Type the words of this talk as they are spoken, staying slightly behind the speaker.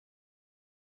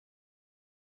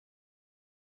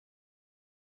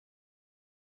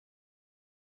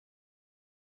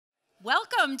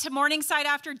Welcome to Morningside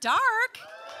After Dark.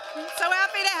 I'm so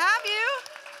happy to have you.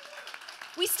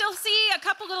 We still see a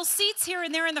couple little seats here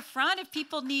and there in the front if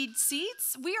people need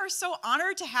seats. We are so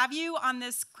honored to have you on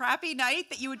this crappy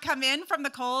night that you would come in from the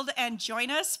cold and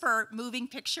join us for Moving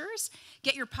Pictures.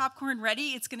 Get your popcorn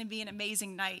ready. It's going to be an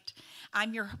amazing night.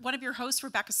 I'm one of your hosts,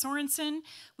 Rebecca Sorensen.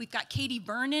 We've got Katie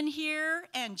Vernon here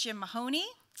and Jim Mahoney.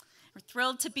 We're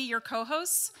thrilled to be your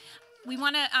co-hosts. We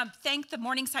want to thank the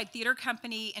Morningside Theater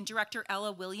Company and director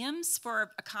Ella Williams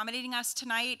for accommodating us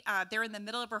tonight. They're in the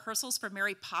middle of rehearsals for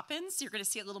Mary Poppins. You're going to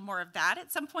see a little more of that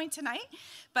at some point tonight.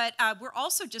 But we're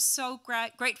also just so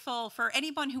grateful for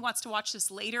anyone who wants to watch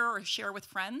this later or share with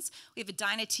friends. We have a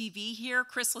Dyna TV here.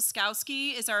 Chris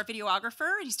Laskowski is our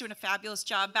videographer, and he's doing a fabulous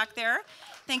job back there.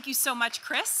 Thank you so much,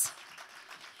 Chris.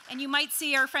 And you might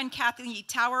see our friend Kathy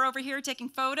Tower over here taking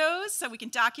photos so we can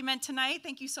document tonight.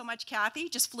 Thank you so much, Kathy.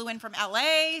 Just flew in from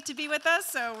LA to be with us,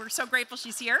 so we're so grateful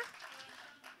she's here.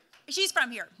 She's from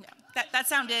here. Yeah, that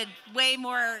sounded way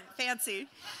more fancy.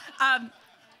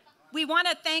 We want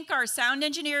to thank our sound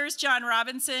engineers, John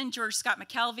Robinson, George Scott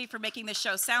McKelvey, for making this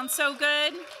show sound so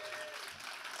good.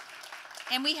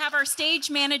 And we have our stage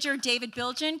manager, David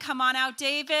Bilgen. Come on out,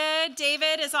 David.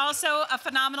 David is also a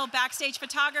phenomenal backstage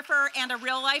photographer and a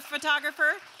real-life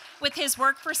photographer with his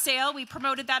work for sale. We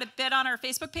promoted that a bit on our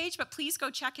Facebook page, but please go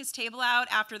check his table out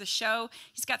after the show.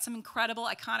 He's got some incredible,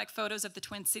 iconic photos of the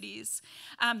Twin Cities.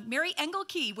 Mary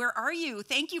Engelke, where are you?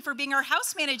 Thank you for being our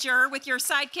house manager with your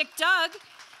sidekick, Doug.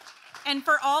 And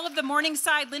for all of the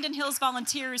Morningside Linden Hills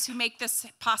volunteers who make this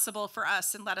possible for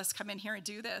us and let us come in here and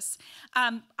do this.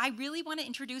 I really want to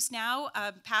introduce now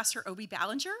Pastor Obi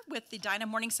Ballinger with the Dyna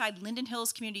Morningside Linden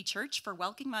Hills Community Church for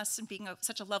welcoming us and being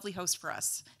such a lovely host for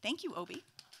us. Thank you, Obi.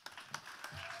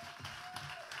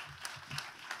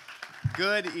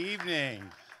 Good evening.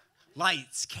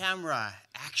 Lights, camera,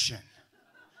 action.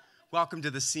 Welcome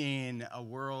to the scene, a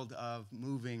world of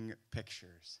moving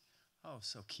pictures. Oh,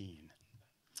 so keen.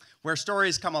 Where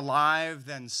stories come alive,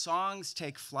 then songs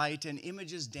take flight, and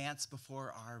images dance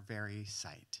before our very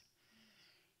sight.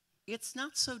 It's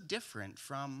not so different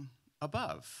from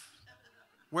above,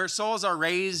 where souls are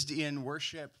raised in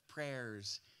worship,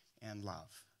 prayers, and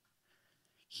love.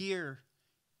 Here,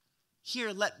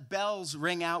 let bells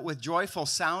ring out with joyful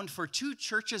sound, for two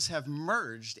churches have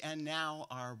merged and now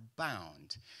are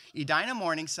bound. Edina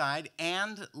Morningside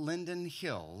and Linden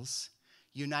Hills,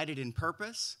 united in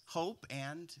purpose, hope,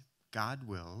 and God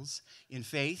wills, in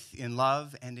faith, in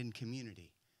love, and in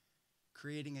community,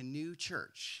 creating a new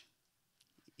church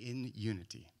in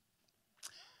unity.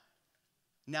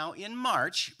 Now, in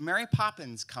March, Mary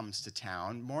Poppins comes to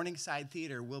town. Morningside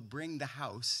Theater will bring the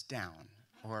house down,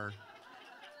 or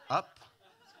up.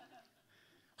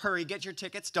 Hurry, get your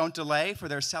tickets, don't delay, for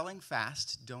they're selling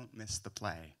fast. Don't miss the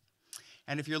play.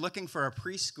 And if you're looking for a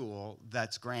preschool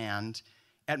that's grand,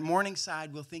 at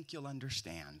Morningside, we'll think you'll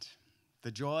understand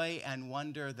the joy and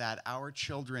wonder that our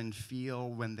children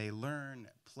feel when they learn,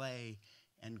 play,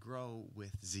 and grow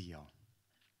with zeal.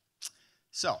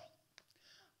 So,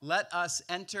 let us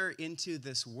enter into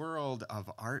this world of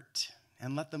art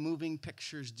and let the moving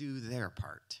pictures do their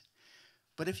part.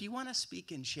 But if you want to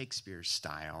speak in Shakespeare's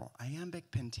style,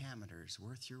 iambic pentameter's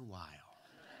worth your while.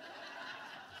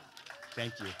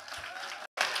 Thank you.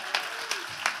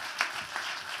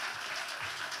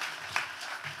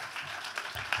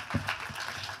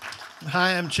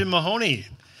 Hi, I'm Jim Mahoney.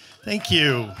 Thank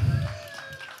you.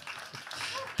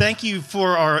 Thank you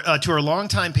for to our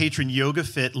longtime patron, Yoga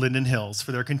Fit Linden Hills,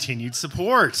 for their continued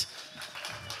support.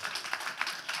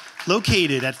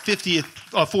 Located at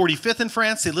 45th in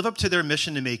France, they live up to their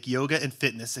mission to make yoga and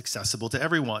fitness accessible to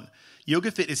everyone.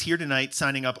 Yoga Fit is here tonight,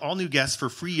 signing up all new guests for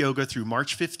free yoga through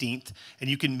March 15th, and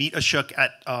you can meet Ashok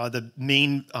at the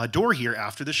main door here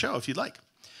after the show if you'd like.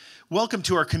 Welcome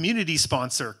to our community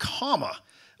sponsor, Comma,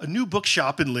 a new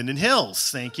bookshop in Linden Hills.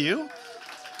 Thank you.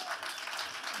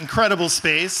 Incredible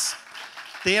space.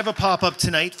 They have a pop-up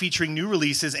tonight featuring new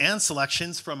releases and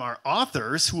selections from our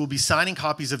authors who will be signing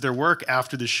copies of their work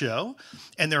after the show.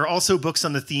 And there are also books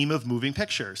on the theme of moving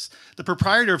pictures. The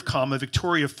proprietor of Comma,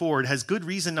 Victoria Ford, has good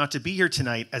reason not to be here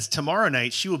tonight, as tomorrow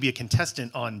night she will be a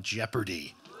contestant on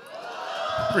Jeopardy.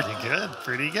 Pretty good,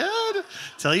 pretty good.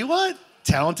 Tell you what,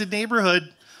 talented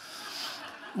neighborhood.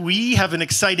 We have an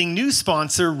exciting new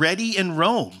sponsor, Ready in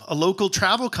Rome, a local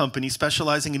travel company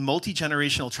specializing in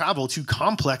multi-generational travel to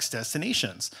complex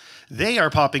destinations. They are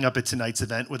popping up at tonight's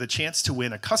event with a chance to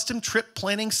win a custom trip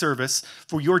planning service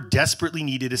for your desperately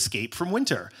needed escape from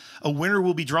winter. A winner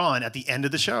will be drawn at the end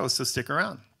of the show, so stick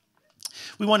around.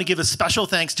 We want to give a special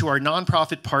thanks to our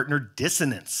nonprofit partner,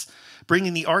 Dissonance,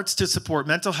 bringing the arts to support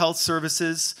mental health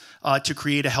services to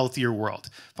create a healthier world.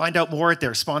 Find out more at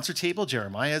their sponsor table.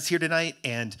 Jeremiah is here tonight,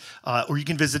 and or you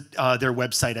can visit their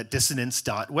website at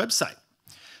dissonance.website.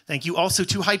 Thank you also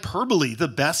to Hyperbole, the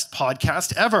best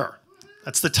podcast ever.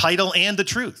 That's the title and the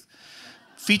truth.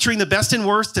 Featuring the best and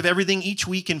worst of everything each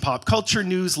week in pop culture,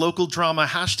 news, local drama,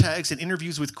 hashtags, and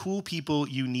interviews with cool people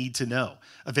you need to know.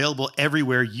 Available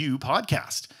everywhere you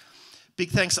podcast. Big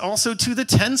thanks also to the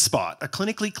 10 Spot, a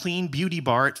clinically clean beauty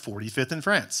bar at 45th and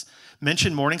France.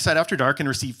 Mention Morningside After Dark and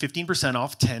receive 15%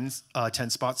 off 10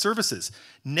 Spot services.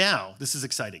 Now, this is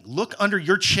exciting. Look under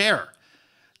your chair.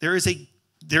 There's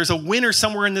a winner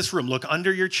somewhere in this room. Look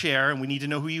under your chair, and we need to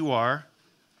know who you are.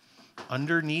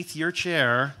 Underneath your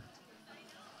chair.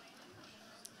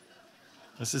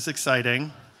 This is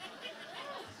exciting.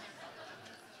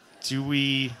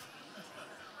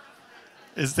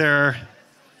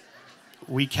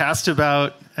 We cast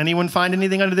about, anyone find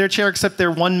anything under their chair except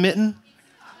their one mitten?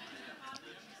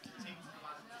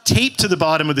 Tape to the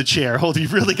bottom of the chair. Hold,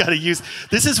 you've really got to use,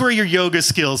 this is where your yoga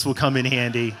skills will come in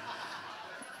handy.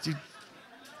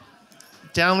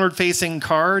 Downward facing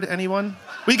card, anyone?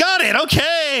 We got it,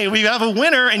 okay. We have a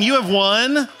winner and you have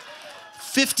won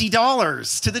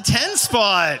 $50 to the 10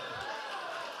 Spot.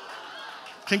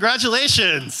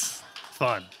 Congratulations.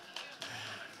 Fun.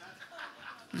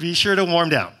 Be sure to warm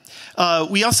down.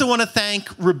 We also want to thank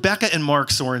Rebecca and Mark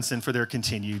Sorensen for their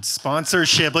continued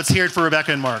sponsorship. Let's hear it for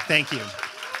Rebecca and Mark. Thank you.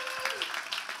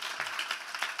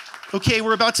 Okay,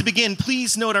 we're about to begin.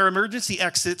 Please note our emergency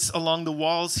exits along the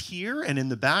walls here and in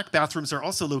the back. Bathrooms are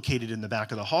also located in the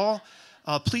back of the hall.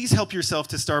 Please help yourself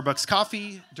to Starbucks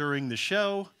coffee during the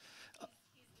show.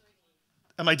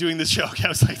 Am I doing this show? Okay, I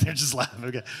was like, they're just laughing.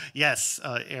 Okay. Yes,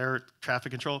 air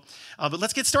traffic control. But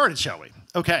let's get started, shall we?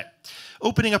 Okay.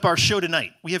 Opening up our show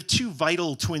tonight, we have two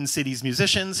vital Twin Cities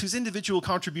musicians whose individual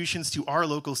contributions to our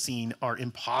local scene are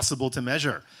impossible to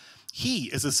measure. He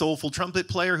is a soulful trumpet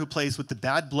player who plays with the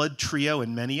Bad Blood Trio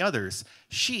and many others.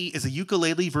 She is a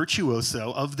ukulele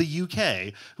virtuoso of the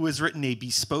UK who has written a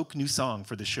bespoke new song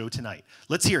for the show tonight.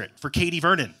 Let's hear it for Katie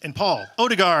Vernon and Paul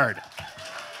Odegaard.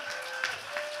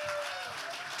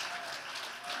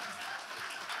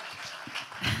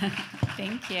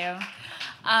 Thank you.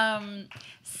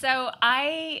 So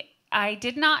I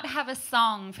did not have a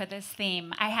song for this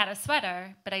theme. I had a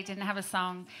sweater, but I didn't have a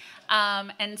song.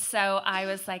 And so I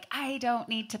was like, I don't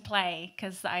need to play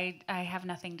because I have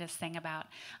nothing to sing about.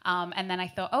 And then I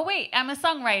thought, oh, wait, I'm a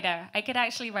songwriter. I could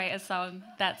actually write a song.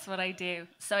 That's what I do.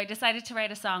 So I decided to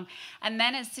write a song. And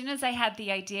then as soon as I had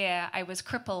the idea, I was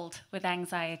crippled with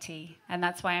anxiety. And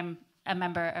that's why I'm a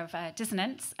member of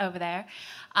Dissonance over there.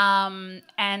 So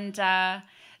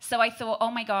I thought, oh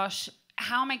my gosh,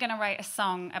 how am I going to write a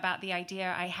song about the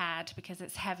idea I had, because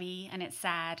it's heavy and it's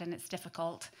sad and it's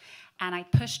difficult. And I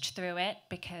pushed through it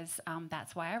because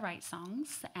that's why I write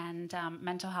songs. And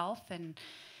mental health and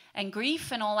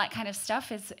grief and all that kind of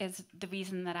stuff is the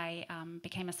reason that I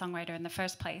became a songwriter in the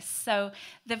first place. So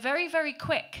the very, very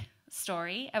quick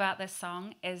story about this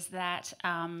song is that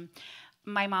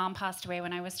my mom passed away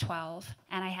when I was 12,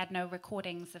 and I had no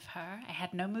recordings of her. I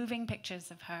had no moving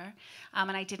pictures of her,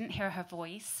 and I didn't hear her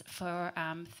voice for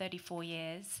 34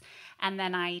 years. And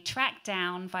then I tracked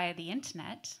down via the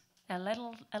internet a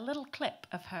little clip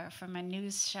of her from a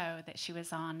news show that she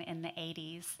was on in the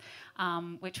 80s,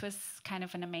 which was kind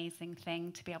of an amazing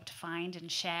thing to be able to find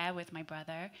and share with my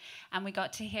brother. And we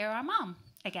got to hear our mom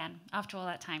again after all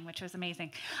that time, which was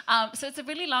amazing. So it's a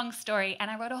really long story, and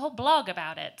I wrote a whole blog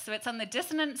about it. So it's on the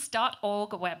dissonance.org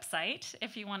website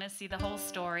if you want to see the whole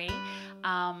story.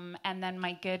 And then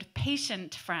my good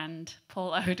patient friend,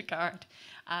 Paul Odegaard,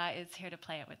 is here to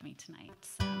play it with me tonight.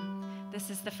 So this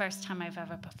is the first time I've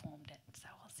ever performed it, so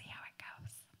we'll see how it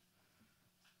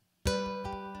goes.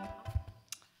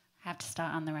 I have to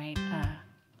start on the right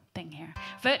thing here.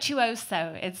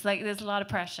 Virtuoso. It's like there's a lot of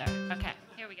pressure. Okay,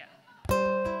 here we go.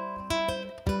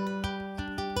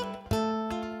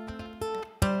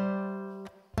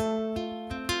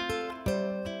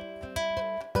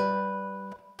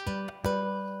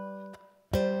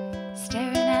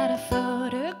 Staring at a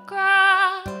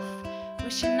photograph,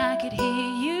 wishing I could hear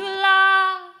you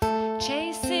laugh,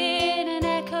 chasing an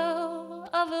echo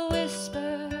of a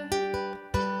whisper.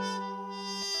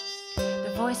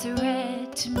 The voice you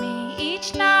read to me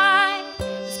each night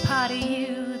was part of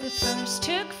you that first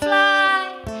took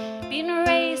flight, been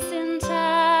racing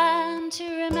time to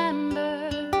remember.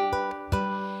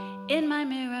 In my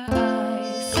mirror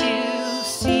I still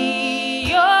see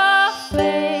your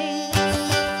face,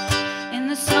 in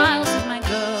the smiles of my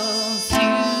girls you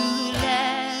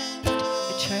left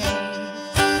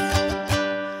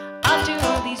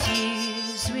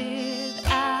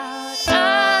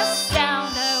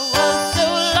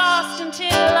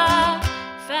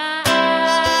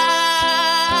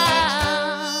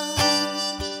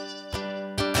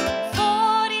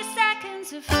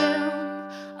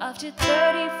After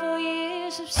 34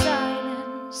 years of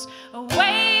silence, a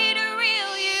way to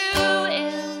reel you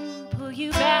in, pull you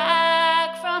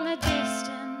back from the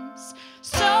distance.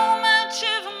 So much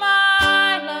of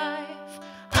my life,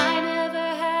 I never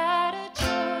had a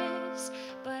choice,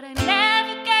 but I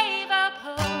never gave up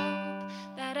hope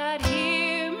that I'd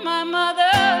hear my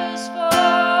mother's voice.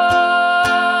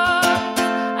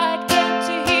 I'd get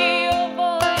to hear your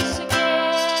voice again,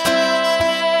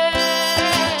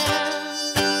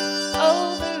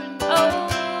 over and over.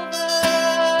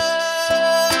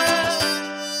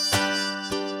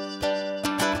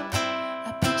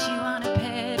 I put you on a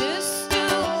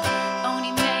pedestal,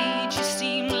 only made you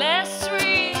seem less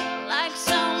real, like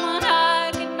someone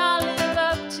I could not live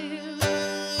up to.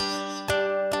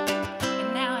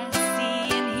 And now I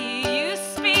see and hear you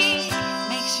speak,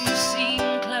 makes you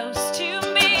seem close to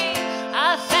me.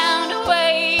 I found a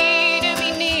way to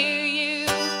be near you.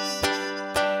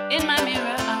 In my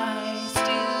mirror, I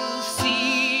still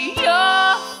see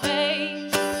your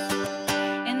face.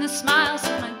 In the smiles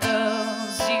of my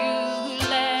girls, you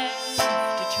left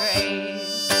a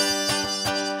trace.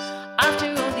 After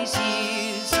all these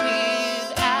years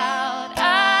without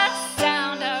a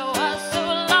sound, I was so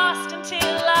lost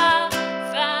until I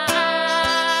found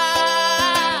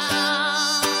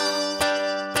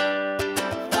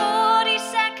 40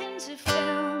 seconds of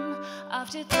film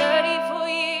after 34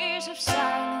 years of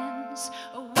silence,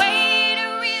 a way to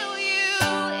reel you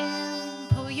in,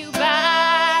 pull you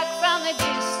back from the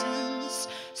distance.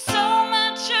 So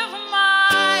much of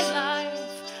my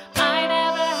life, I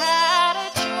never had a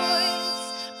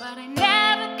choice, but I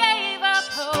never gave up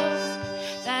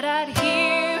hope that I'd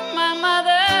hear my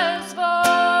mother's voice.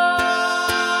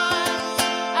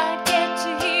 I'd get to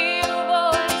hear your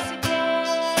voice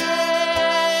again,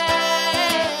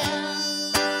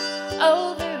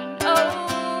 over and over,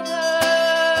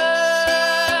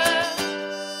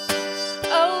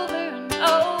 over and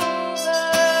over,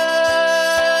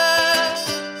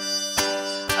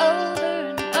 over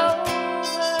and over.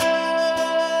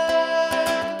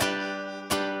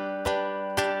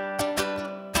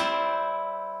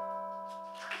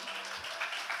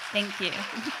 Thank you.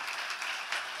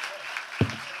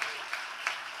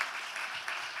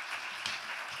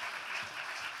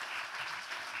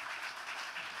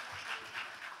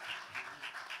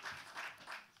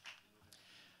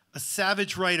 A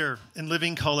savage writer in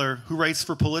living color who writes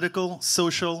for political,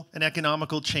 social, and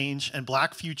economical change and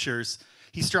Black futures,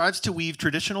 he strives to weave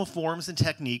traditional forms and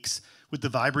techniques with the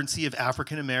vibrancy of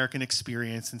African American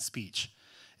experience and speech.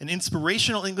 An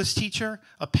inspirational English teacher,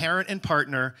 a parent and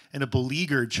partner, and a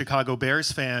beleaguered Chicago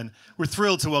Bears fan, we're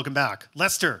thrilled to welcome back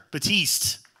Lester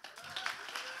Batiste.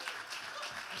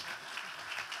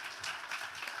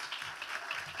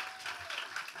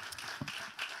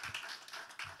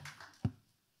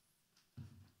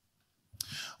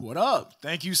 What up?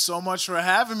 Thank you so much for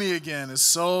having me again. It's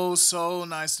so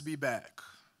nice to be back.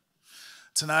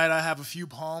 Tonight I have a few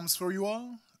poems for you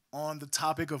all on the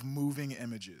topic of moving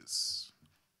images.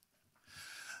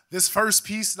 This first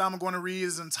piece that I'm going to read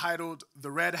is entitled The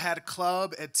Red Hat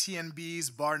Club at TNB's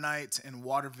Bar Night in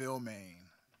Waterville, Maine.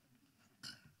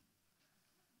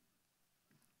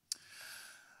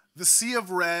 The sea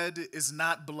of red is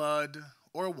not blood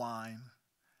or wine,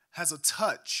 has a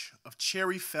touch of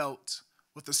cherry felt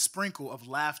with a sprinkle of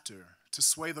laughter to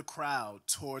sway the crowd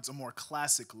towards a more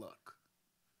classic look.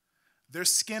 Their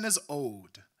skin is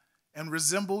old and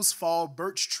resembles fall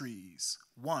birch trees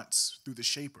once through the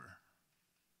shaper.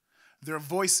 Their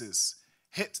voices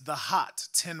hit the hot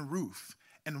tin roof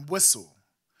and whistle,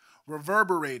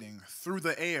 reverberating through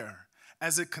the air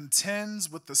as it contends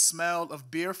with the smell of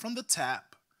beer from the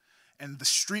tap and the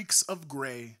streaks of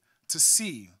gray to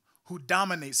see who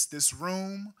dominates this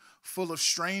room full of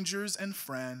strangers and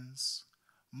friends,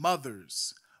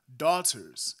 mothers,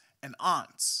 daughters, and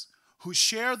aunts who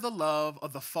share the love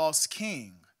of the false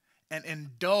king and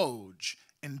indulge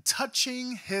in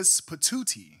touching his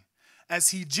patootie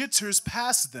as he jitters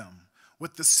past them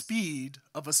with the speed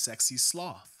of a sexy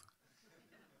sloth,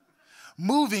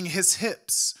 moving his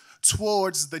hips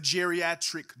towards the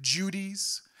geriatric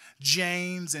Judys,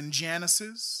 Janes, and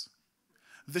Janices.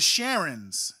 The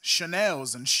Sharons,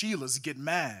 Chanels, and Sheilas get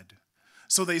mad,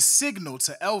 so they signal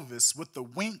to Elvis with the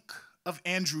wink of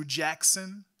Andrew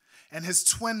Jackson and his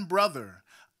twin brother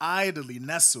idly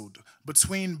nestled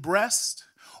between breast,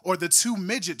 or the two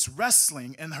midgets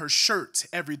wrestling in her shirt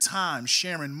every time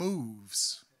Sharon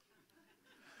moves.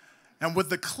 And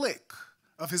with the click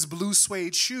of his blue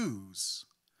suede shoes,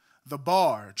 the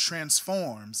bar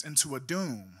transforms into a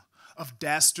doom of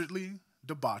dastardly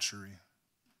debauchery.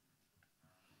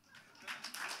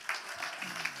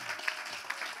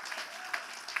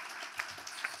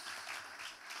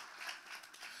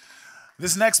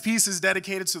 This next piece is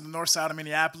dedicated to the north side of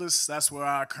Minneapolis. That's where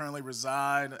I currently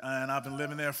reside, and I've been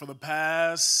living there for the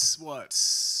past,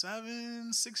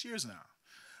 6 years now.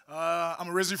 I'm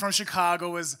originally from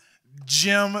Chicago. As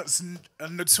Jim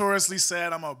notoriously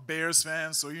said, I'm a Bears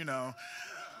fan, so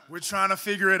we're trying to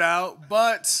figure it out.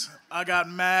 But I got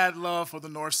mad love for the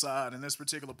north side, and this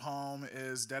particular poem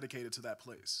is dedicated to that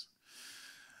place.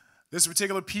 This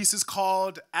particular piece is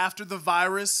called After the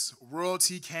Virus,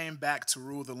 Royalty Came Back to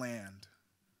Rule the Land.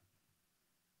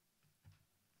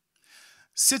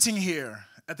 Sitting here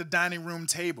at the dining room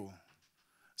table,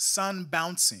 sun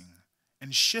bouncing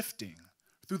and shifting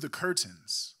through the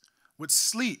curtains, with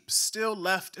sleep still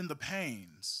left in the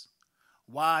panes,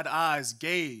 wide eyes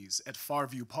gaze at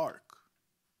Farview Park.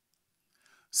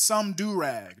 Some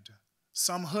do-ragged,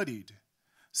 some hoodied,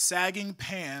 sagging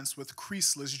pants with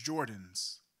creaseless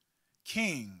Jordans,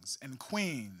 kings and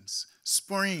queens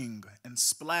spring and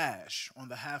splash on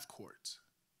the half-court.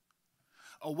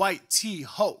 A white tee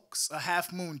hulks a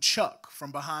half-moon chuck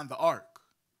from behind the arc.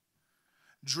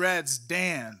 Dreads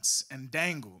dance and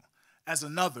dangle as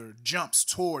another jumps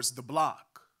towards the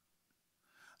block.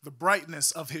 The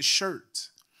brightness of his shirt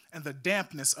and the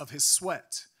dampness of his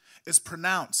sweat is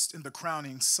pronounced in the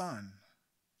crowning sun.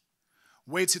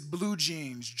 Weighted blue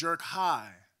jeans jerk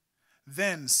high,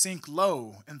 then sink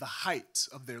low in the height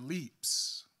of their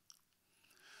leaps.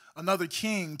 Another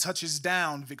king touches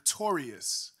down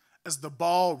victorious as the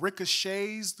ball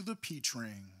ricochets through the peach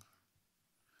ring.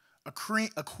 A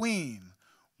queen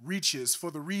reaches for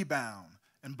the rebound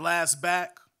and blasts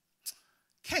back,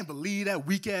 "Can't believe that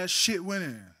weak-ass shit went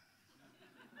in."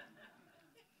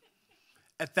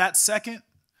 At that second,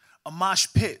 a mosh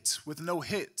pit with no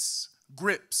hits,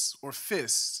 grips, or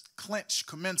fists clench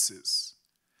commences.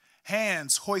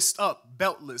 Hands hoist up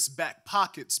beltless back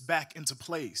pockets back into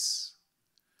place.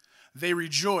 They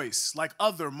rejoice like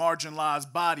other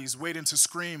marginalized bodies waiting to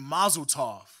scream Mazel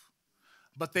Tov,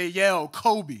 but they yell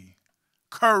Kobe,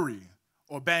 Curry,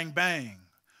 or Bang Bang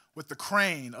with the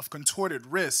crane of contorted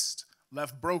wrist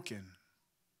left broken.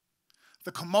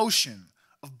 The commotion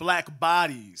of black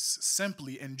bodies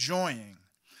simply enjoying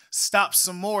stops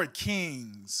some more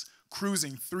kings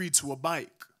cruising 3 to a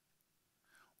bike.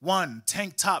 One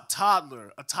tank-top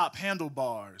toddler atop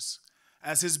handlebars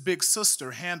as his big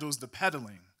sister handles the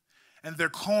pedaling, and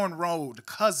their corn-rolled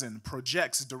cousin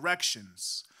projects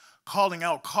directions, calling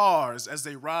out cars as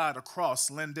they ride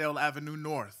across Lindale Avenue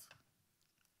North.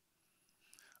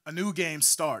 A new game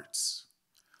starts.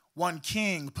 One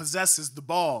king possesses the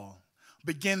ball,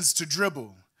 begins to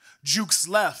dribble, jukes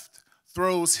left,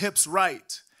 throws hips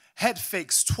right, head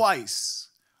fakes twice,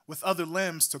 with other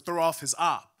limbs to throw off his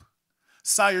op.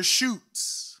 Sire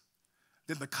shoots.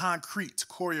 Then the concrete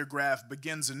choreograph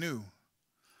begins anew.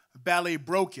 Ballet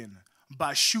broken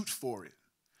by shoot for it,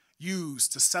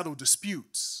 used to settle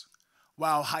disputes,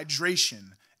 while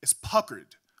hydration is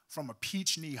puckered from a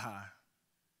peach knee-high.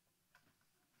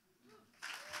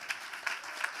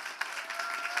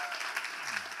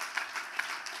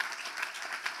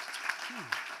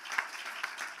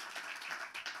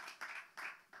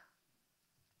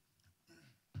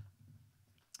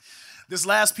 This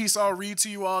last piece I'll read to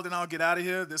you all, then I'll get out of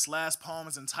here. This last poem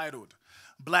is entitled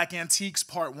Black Antiques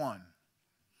Part 1.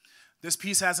 This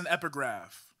piece has an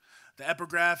epigraph. The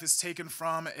epigraph is taken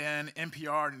from an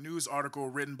NPR news article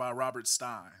written by Robert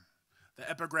Stein. The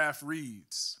epigraph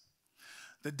reads,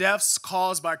 "The deaths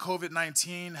caused by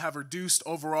COVID-19 have reduced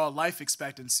overall life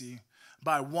expectancy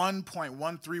by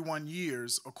 1.131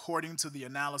 years, according to the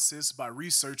analysis by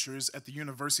researchers at the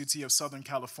University of Southern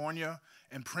California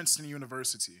and Princeton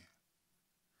University.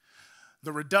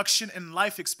 The reduction in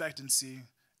life expectancy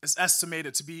is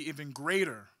estimated to be even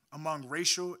greater among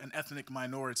racial and ethnic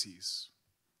minorities.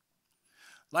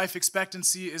 Life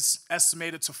expectancy is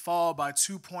estimated to fall by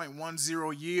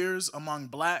 2.10 years among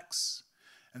blacks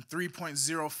and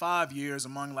 3.05 years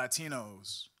among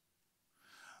Latinos.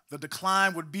 The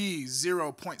decline would be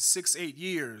 0.68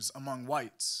 years among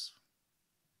whites.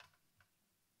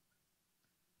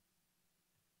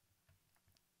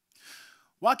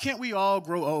 Why can't we all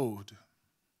grow old?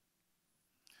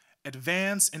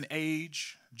 Advance in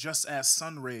age just as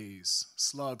sun rays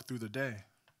slug through the day.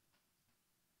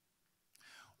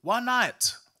 Why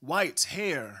not white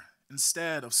hair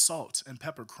instead of salt and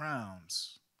pepper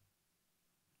crowns?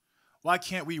 Why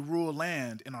can't we rule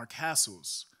land in our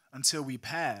castles until we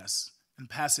pass and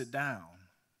pass it down?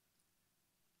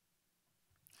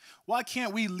 Why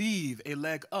can't we leave a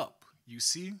leg up, you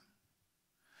see?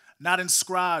 Not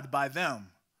inscribed by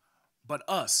them, but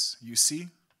us, you see?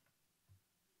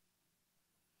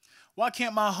 Why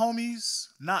can't my homies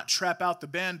not trap out the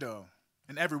bando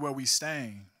and everywhere we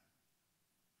stain?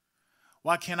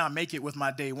 Why can't I make it with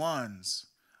my day ones?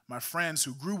 My friends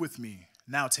who grew with me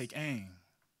now take aim.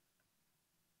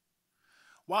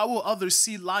 Why will others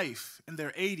see life in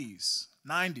their 80s,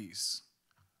 90s?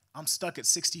 I'm stuck at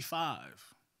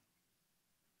 65.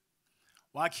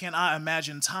 Why can't I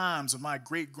imagine times of my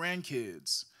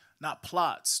great-grandkids, not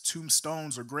plots,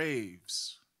 tombstones, or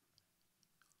graves?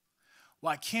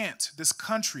 Why can't this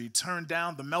country turn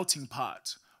down the melting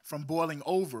pot from boiling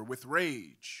over with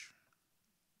rage?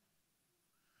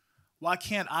 Why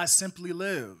can't I simply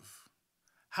live?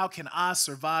 How can I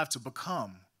survive to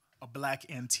become a black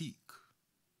antique?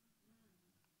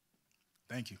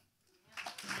 Thank you.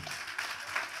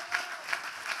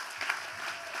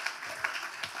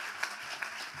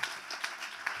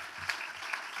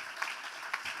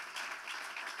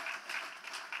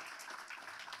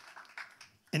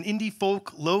 An indie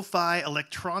folk lo-fi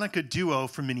electronica duo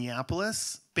from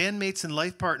Minneapolis, bandmates and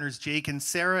life partners Jake and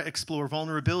Sarah explore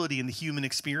vulnerability in the human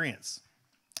experience.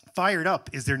 Fired Up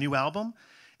is their new album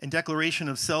and declaration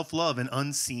of self-love in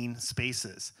unseen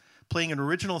spaces. Playing an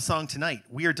original song tonight,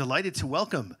 we are delighted to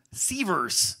welcome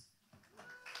Sievers.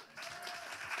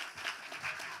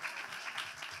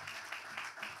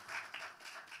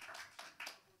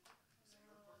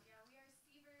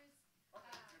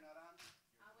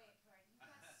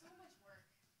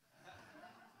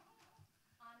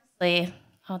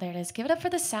 Oh, there it is. Give it up for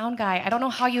the sound guy. I don't know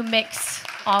how you mix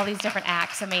all these different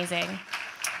acts. Amazing.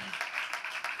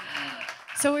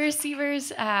 So we're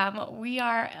Sievers. We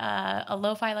are a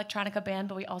lo-fi electronica band,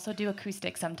 but we also do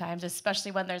acoustic sometimes,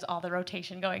 especially when there's all the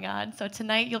rotation going on. So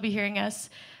tonight you'll be hearing us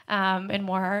in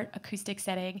more acoustic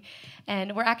setting.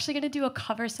 And we're actually going to do a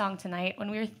cover song tonight.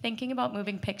 When we were thinking about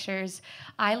moving pictures,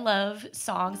 I love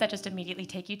songs that just immediately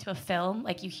take you to a film.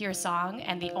 Like you hear a song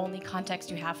and the only context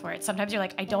you have for it. Sometimes you're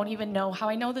like, I don't even know how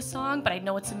I know the song, but I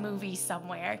know it's a movie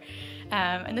somewhere.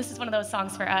 And this is one of those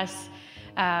songs for us.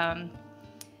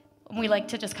 We like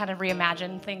to just kind of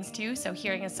reimagine things too, so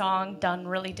hearing a song done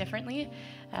really differently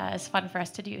is fun for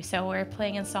us to do. So we're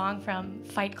playing a song from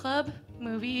Fight Club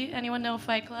movie. Anyone know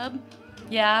Fight Club?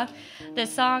 Yeah.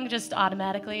 This song just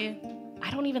automatically,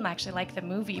 I don't even actually like the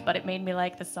movie, but it made me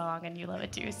like the song, and you love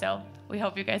it too. So we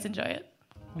hope you guys enjoy it.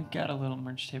 We've got a little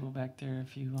merch table back there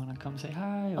if you want to come say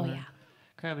hi or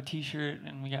grab a t-shirt,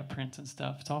 and we got prints and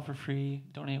stuff. It's all for free.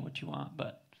 Donate what you want,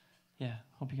 but yeah,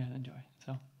 hope you guys enjoy.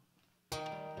 So.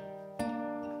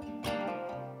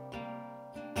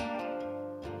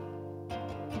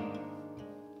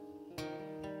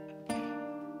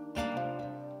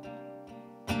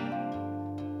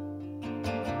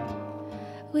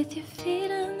 With your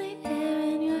feet in the air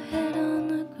and your head on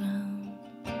the ground,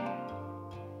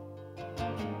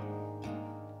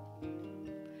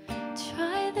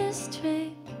 try this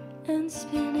trick and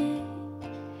spin it,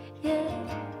 yeah.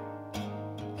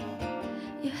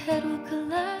 Your head will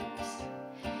collapse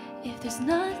if there's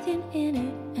nothing in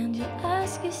it, and you'll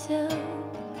ask yourself,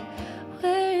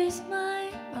 where is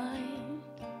my mind?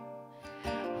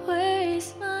 Where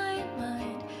is my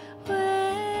mind?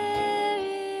 Where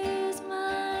is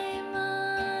my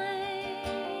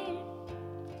mind?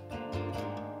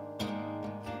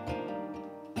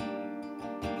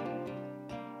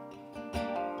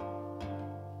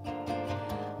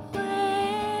 Way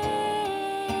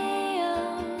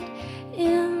out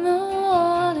in the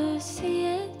water, see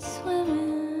it swimming.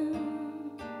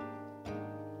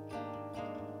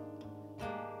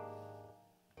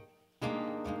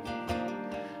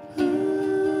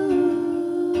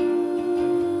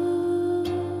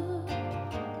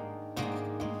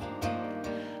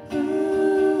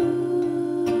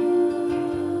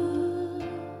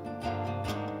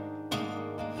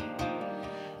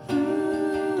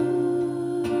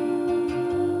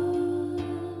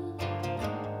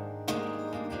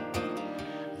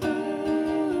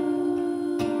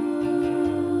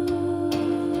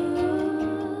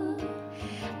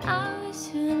 I was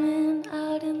swimming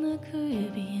out in the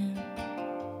Caribbean.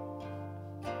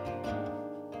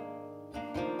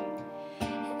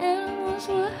 Animals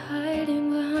were hiding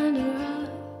behind a rock,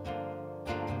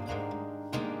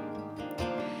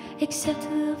 except a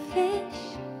little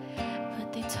fish.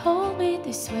 But they told me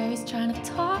they swear he's trying to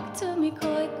talk to me.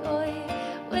 Koi, koi,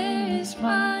 where is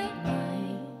my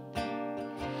mind?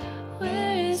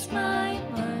 Where is my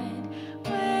mind?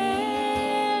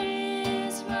 Where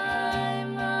is my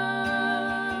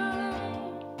mind?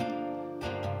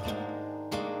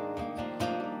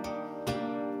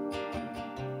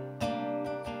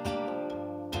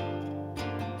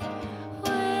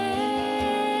 Way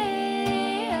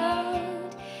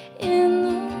out in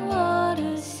the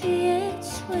water, see it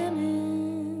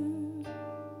swimming.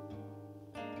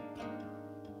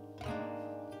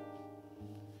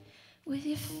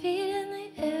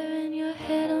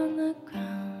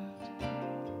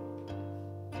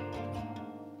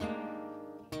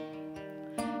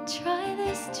 try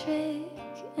this trick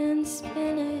and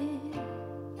spin it.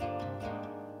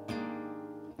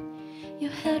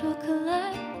 Your head will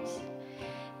collapse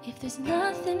if there's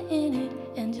nothing in it,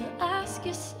 and you'll ask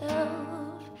yourself,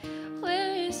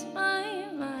 where is my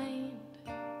mind?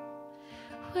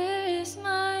 Where is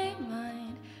my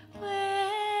mind?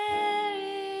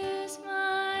 Where is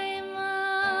my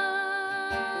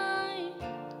mind?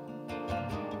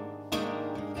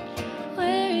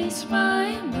 Where is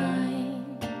my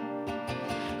mind?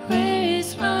 Where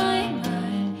is my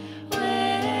mind?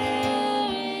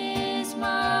 Where is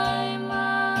my mind?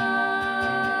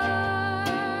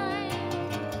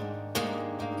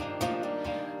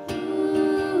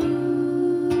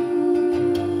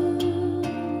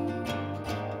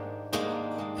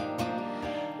 Ooh.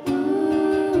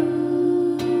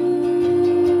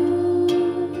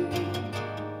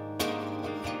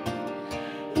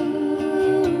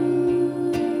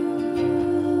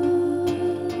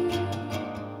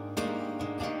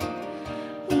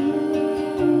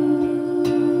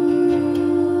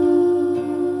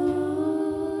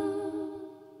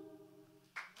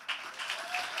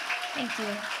 Thank you.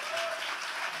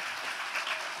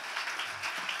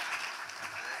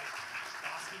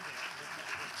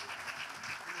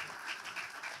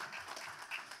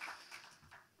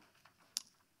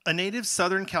 A native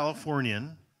Southern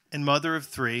Californian and mother of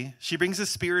three, she brings a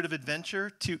spirit of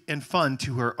adventure and fun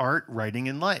to her art, writing,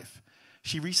 and life.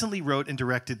 She recently wrote and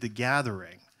directed The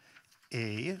Gathering,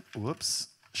 a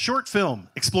short film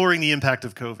exploring the impact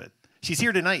of COVID. She's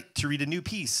here tonight to read a new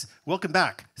piece. Welcome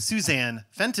back, Suzanne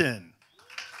Fenton.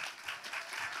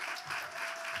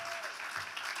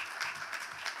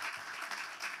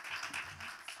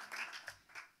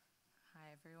 Hi,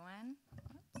 everyone.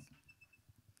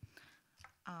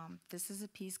 This is a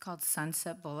piece called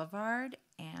Sunset Boulevard,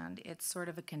 and it's sort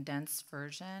of a condensed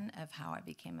version of how I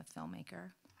became a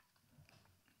filmmaker.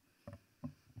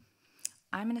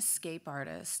 I'm an escape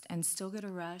artist and still get a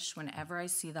rush whenever I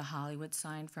see the Hollywood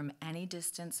sign from any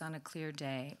distance on a clear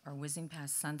day or whizzing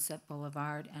past Sunset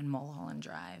Boulevard and Mulholland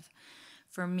Drive.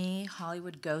 For me,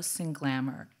 Hollywood ghosts and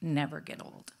glamour never get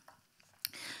old.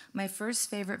 My first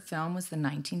favorite film was the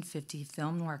 1950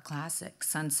 film noir classic,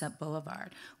 Sunset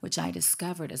Boulevard, which I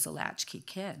discovered as a latchkey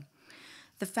kid.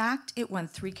 The fact it won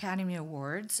 3 Academy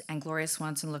Awards and Gloria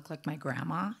Swanson looked like my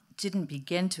grandma didn't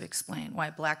begin to explain why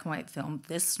black and white film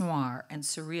this noir and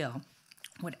surreal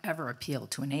would ever appeal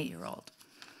to an 8-year-old.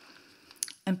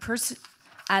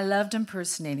 I loved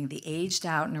impersonating the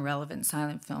aged-out and irrelevant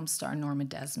silent film star Norma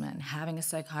Desmond, having a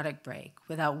psychotic break.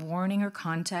 Without warning or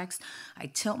context, I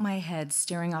tilt my head,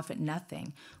 staring off at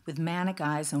nothing, with manic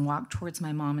eyes, and walk towards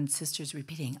my mom and sisters,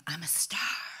 repeating, "I'm a star,"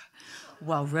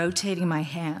 while rotating my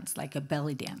hands like a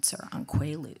belly dancer on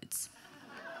Quaaludes.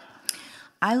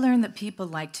 I learned that people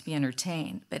like to be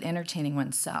entertained, but entertaining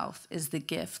oneself is the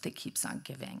gift that keeps on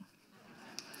giving.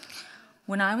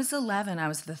 When I was 11, I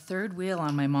was the third wheel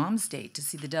on my mom's date to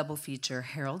see the double feature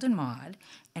Harold and Maude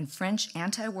and French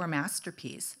anti-war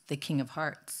masterpiece, The King of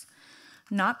Hearts.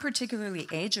 Not particularly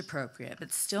age-appropriate,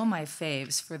 but still my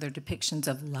faves for their depictions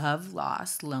of love,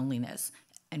 loss, loneliness,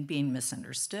 and being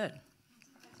misunderstood.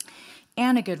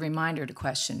 And a good reminder to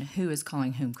question who is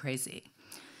calling whom crazy.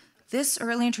 This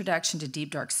early introduction to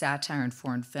deep, dark satire in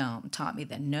foreign film taught me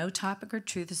that no topic or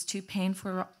truth is too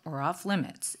painful or off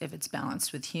limits if it's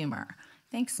balanced with humor.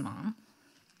 Thanks, Mom.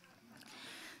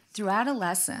 Through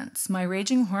adolescence, my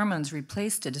raging hormones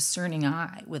replaced a discerning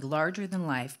eye with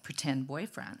larger-than-life pretend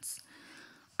boyfriends.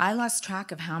 I lost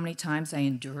track of how many times I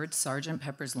endured Sgt.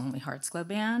 Pepper's Lonely Hearts Club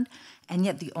Band, and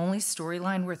yet the only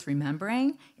storyline worth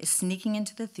remembering is sneaking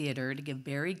into the theater to give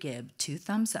Barry Gibb 2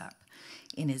 thumbs up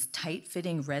in his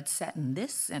tight-fitting red satin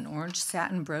this and orange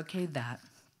satin brocade that.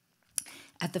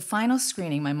 At the final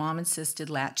screening, my mom insisted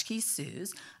Latchkey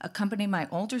Suze accompany my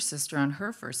older sister on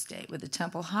her first date with a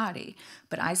Temple hottie,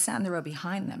 but I sat in the row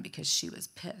behind them because she was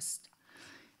pissed.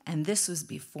 And this was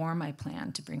before my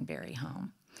plan to bring Barry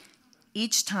home.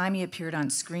 Each time he appeared on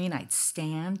screen, I'd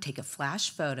stand, take a flash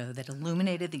photo that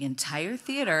illuminated the entire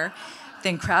theater,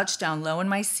 then crouch down low in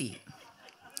my seat.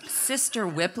 Sister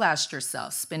whiplashed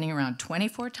herself, spinning around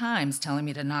 24 times, telling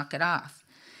me to knock it off.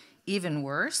 Even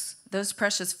worse, those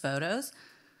precious photos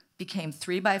became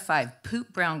 3x5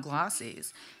 poop brown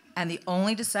glossies, and the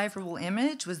only decipherable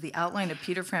image was the outline of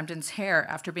Peter Frampton's hair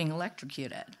after being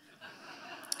electrocuted.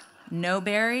 No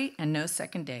Barry and no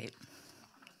second date.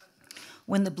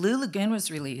 When The Blue Lagoon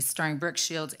was released, starring Brooke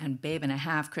Shields and babe and a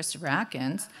half Christopher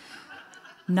Atkins,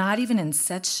 not even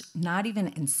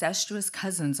incestuous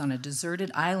cousins on a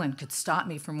deserted island could stop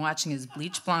me from watching his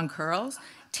bleach blonde curls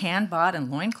tan bod,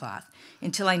 and loincloth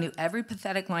until I knew every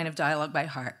pathetic line of dialogue by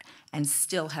heart and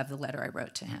still have the letter I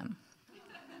wrote to him.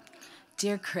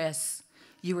 Dear Chris,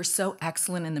 you were so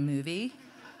excellent in the movie.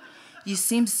 You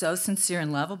seemed so sincere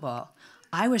and lovable.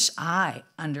 I wish I,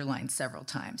 underlined several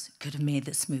times, could have made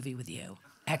this movie with you.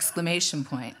 Exclamation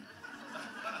point.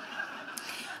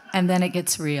 And then it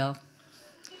gets real.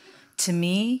 To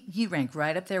me, you rank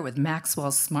right up there with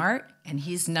Maxwell Smart, and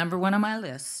he's #1 on my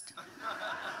list.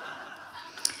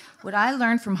 What I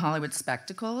learned from Hollywood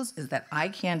spectacles is that eye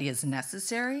candy is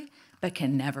necessary, but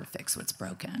can never fix what's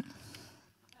broken.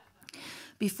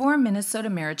 Before Minnesota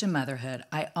Marriage and Motherhood,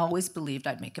 I always believed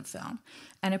I'd make a film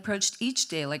and approached each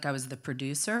day like I was the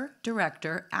producer,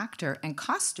 director, actor, and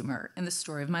costumer in the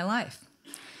story of my life.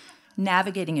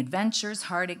 Navigating adventures,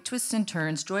 heartache, twists and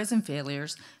turns, joys and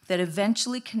failures that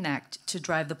eventually connect to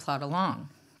drive the plot along.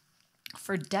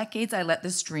 For decades, I let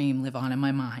this dream live on in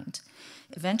my mind,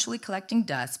 eventually collecting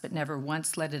dust, but never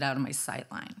once let it out of my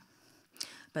sightline.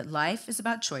 But life is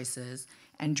about choices,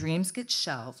 and dreams get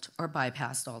shelved or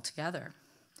bypassed altogether.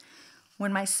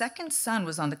 When my second son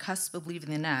was on the cusp of leaving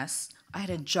the nest, I had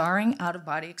a jarring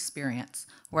out-of-body experience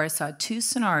where I saw 2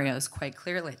 scenarios quite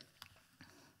clearly.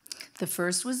 The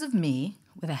first was of me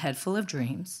with a head full of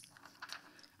dreams,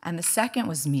 and the second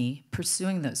was me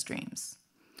pursuing those dreams.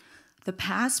 The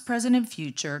past, present, and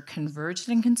future converged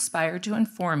and conspired to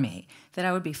inform me that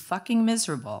I would be fucking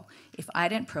miserable if I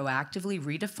didn't proactively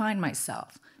redefine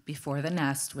myself before the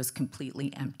nest was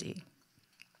completely empty.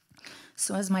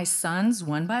 So as my sons,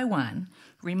 one by one,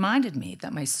 reminded me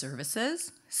that my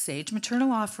services, sage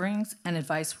maternal offerings, and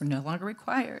advice were no longer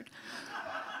required,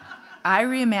 I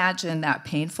reimagined that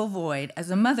painful void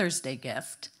as a Mother's Day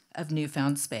gift of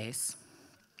newfound space.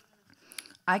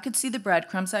 I could see the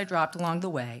breadcrumbs I dropped along the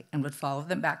way and would follow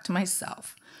them back to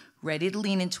myself, ready to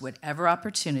lean into whatever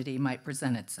opportunity might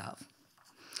present itself.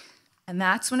 And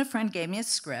that's when a friend gave me a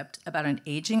script about an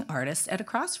aging artist at a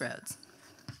crossroads.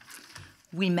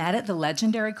 We met at the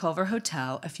legendary Culver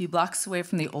Hotel a few blocks away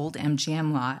from the old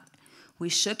MGM lot. We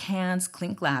shook hands,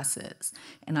 clinked glasses,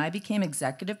 and I became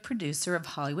executive producer of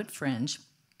Hollywood Fringe,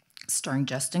 starring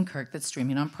Justin Kirk, that's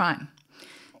streaming on Prime.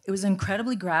 It was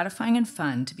incredibly gratifying and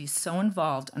fun to be so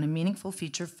involved on a meaningful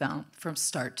feature film from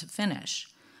start to finish,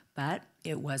 but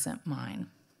it wasn't mine.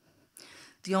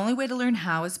 The only way to learn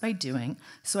how is by doing,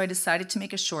 so I decided to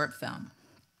make a short film.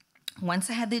 Once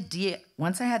I had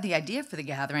the idea for the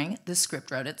gathering, the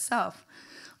script wrote itself.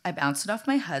 I bounced it off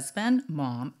my husband,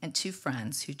 mom, and 2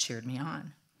 friends who cheered me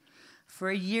on. For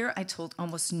a year, I told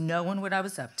almost no one what I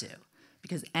was up to,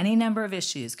 because any number of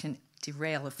issues can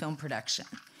derail a film production,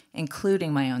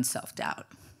 including my own self-doubt.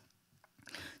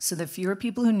 So the fewer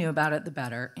people who knew about it, the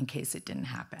better, in case it didn't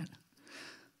happen.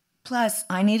 Plus,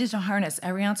 I needed to harness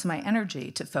every ounce of my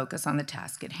energy to focus on the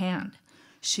task at hand,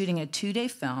 shooting a 2-day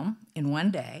film in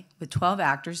 1 day with 12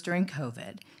 actors during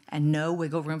COVID and no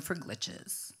wiggle room for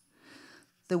glitches.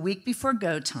 The week before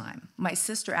go time, my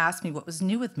sister asked me what was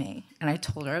new with me, and I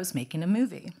told her I was making a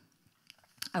movie.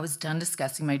 I was done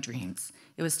discussing my dreams.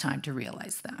 It was time to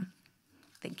realize them.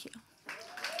 Thank you.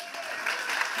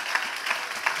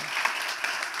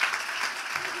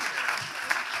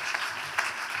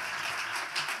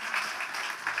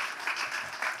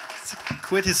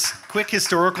 Quick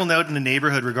historical note in the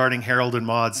neighborhood regarding Harold and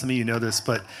Maude. Some of you know this,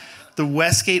 but the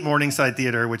Westgate Morningside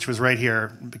Theater, which was right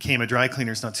here, became a dry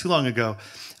cleaners not too long ago.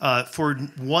 For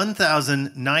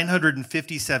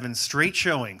 1,957 straight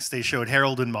showings, they showed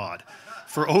Harold and Maude.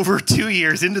 For over 2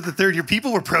 years, into the 3rd year,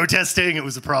 people were protesting. It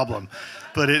was a problem.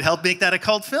 But it helped make that a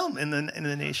cult film in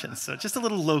the nation. So just a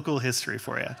little local history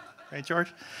for you. Right,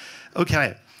 George?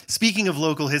 Okay. Speaking of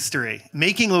local history,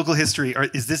 making local history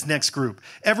is this next group.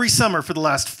 Every summer for the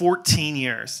last 14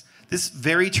 years, this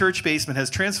very church basement has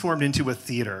transformed into a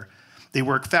theater. They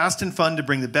work fast and fun to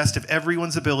bring the best of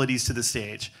everyone's abilities to the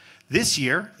stage. This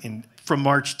year, from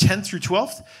March 10th through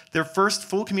 12th, their first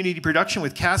full community production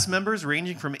with cast members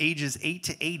ranging from ages 8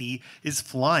 to 80 is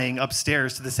flying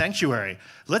upstairs to the sanctuary.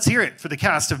 Let's hear it for the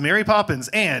cast of Mary Poppins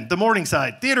and the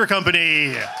Morningside Theater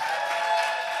Company.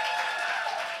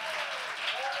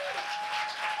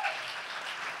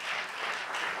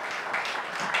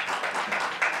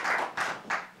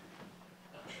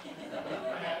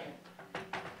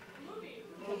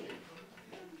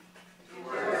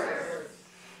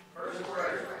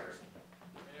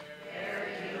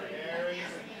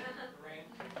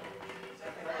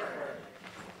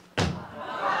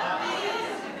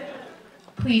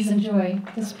 Please enjoy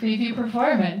this preview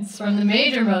performance from the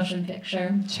major motion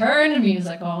picture turned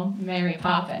musical, Mary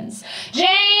Poppins.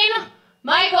 Jane!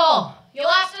 Michael! You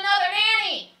lost another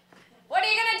nanny! What are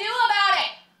you gonna do about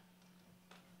it?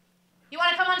 You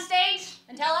wanna come stage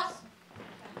and tell us?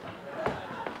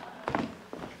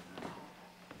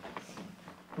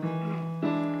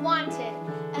 Wanted,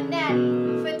 a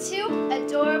nanny for 2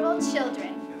 adorable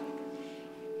children.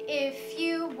 If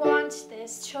you want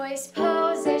this choice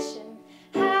position,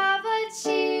 have a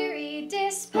cheery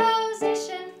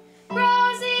disposition,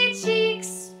 rosy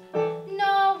cheeks,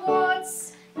 no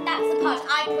warts. That's the part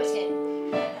I put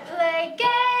in. Play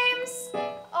games,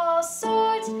 all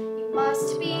sorts. You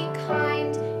must be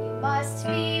kind, you must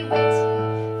be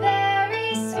witty,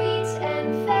 very sweet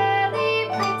and fairly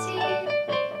pretty.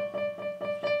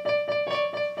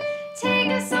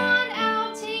 Take us on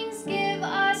outings, give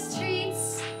us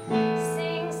treats,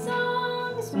 sing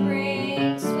songs,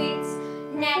 bring sweets.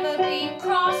 Never be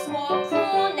cross or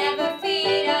cruel, never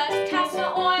feed us castor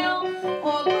oil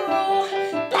or gruel.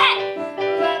 Bleh!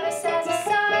 Love us as a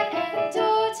son and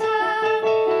daughter,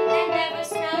 And never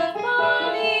smell of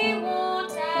barley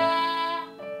water.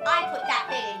 I put that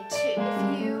bit in too.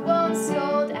 if you won't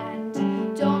scold and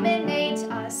dominate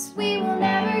us, we will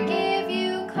never give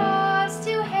you cause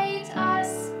to hate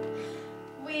us.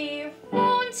 We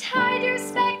won't hide your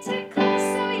spectacles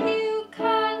so you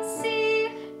can't see.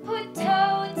 Put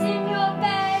toads in your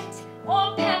bed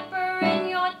Or pepper in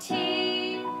your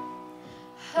tea.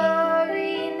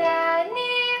 Hurry,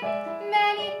 Nanny,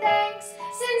 many thanks.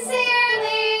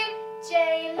 Sincerely,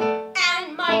 Jane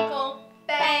And Michael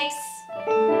Banks.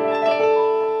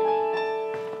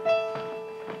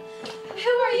 Who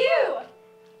are you?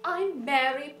 I'm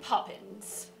Mary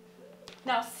Poppins.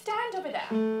 Now stand over there.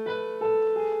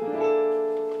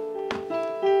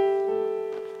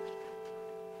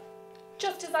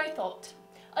 Just as I thought.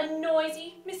 A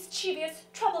noisy, mischievous,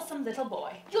 troublesome little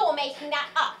boy. You're making that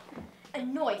up. A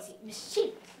noisy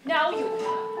machine. Now you.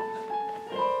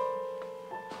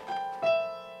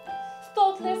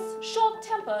 Thoughtless,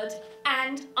 short-tempered,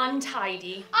 and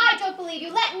untidy. I don't believe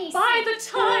you. Let me By see. the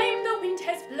time the wind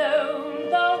has blown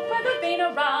the weather vane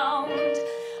around,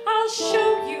 I'll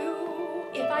show you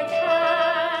if I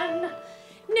can.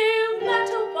 No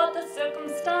matter what the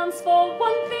circumstance, for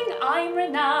one thing I'm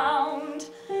renowned.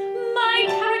 My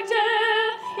character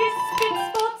is spick,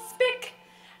 spot, spick,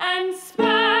 and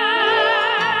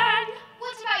span.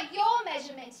 What about your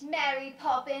measurement, Mary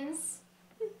Poppins?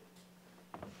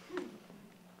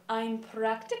 I'm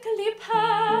practically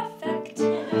perfect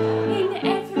in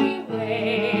every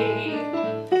way.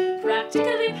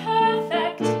 Practically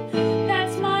perfect,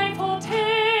 that's my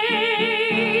forte.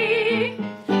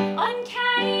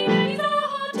 Uncanny are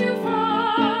hard to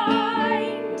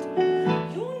find.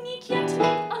 Unique yet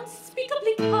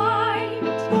unspeakably kind.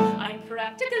 I'm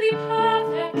practically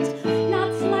perfect,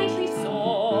 not slightly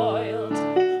soiled.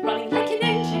 Running like an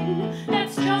engine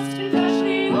that's just been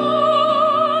freshly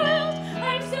oiled.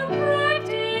 I'm so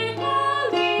practically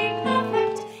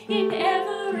perfect in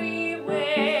every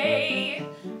way.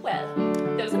 Well,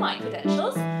 those are my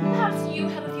credentials. Perhaps you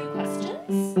have a few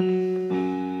questions?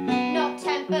 Not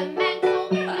temperamental,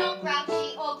 not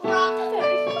grouchy or gruff.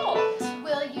 Very thought.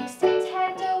 Will you stay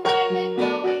tender when the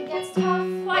going gets tough?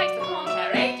 Quite the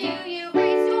contrary. Do you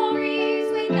read stories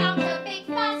without a big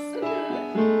fuss?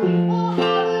 Or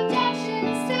have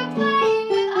objections to playing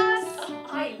with us?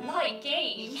 I like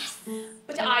games,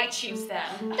 but I choose them.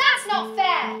 That's not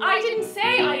fair! I didn't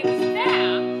say I was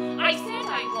there. I said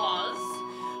I was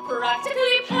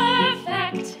practically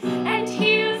perfect, and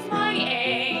here's my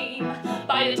aim.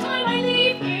 By the time I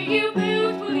leave here, you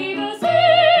both will be the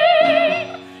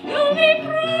same. You'll be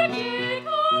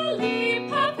practically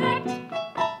perfect.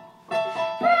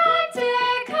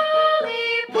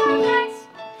 Practically perfect.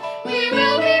 We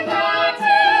will be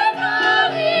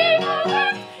practically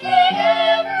perfect in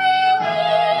every way.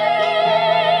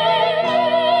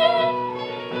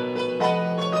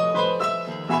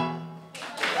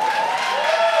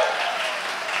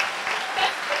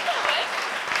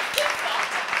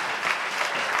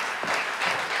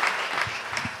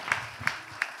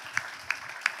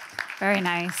 Very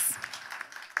nice.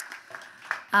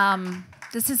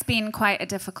 This has been quite a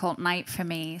difficult night for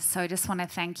me, so I just want to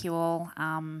thank you all.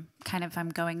 I'm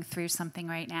going through something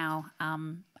right now.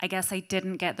 I guess I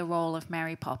didn't get the role of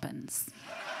Mary Poppins.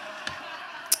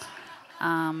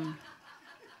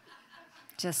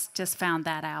 Just found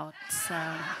that out, so.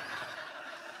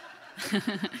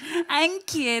 I'm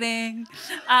kidding.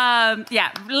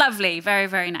 Yeah, lovely. Very,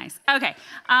 very nice. Okay.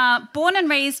 Born and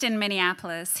raised in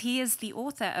Minneapolis, he is the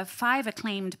author of 5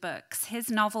 acclaimed books.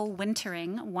 His novel,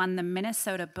 Wintering, won the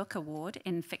Minnesota Book Award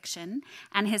in fiction,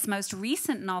 and his most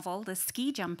recent novel, The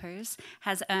Ski Jumpers,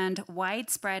 has earned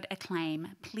widespread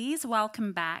acclaim. Please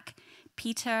welcome back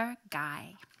Peter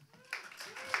Guy.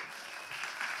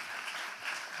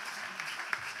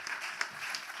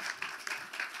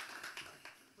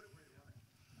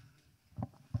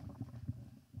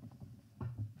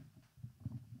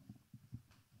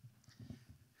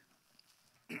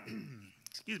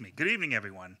 Good evening,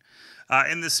 everyone.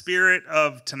 In the spirit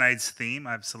of tonight's theme,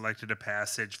 I've selected a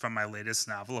passage from my latest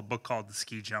novel, a book called The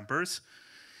Ski Jumpers.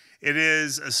 It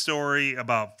is a story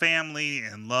about family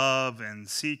and love and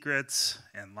secrets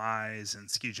and lies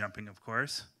and ski jumping, of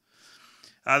course.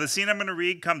 The scene I'm going to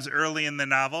read comes early in the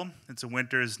novel. It's a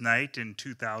winter's night in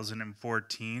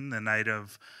 2014, the night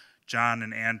of John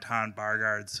and Anton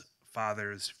Bargard's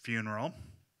father's funeral.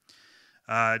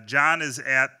 John is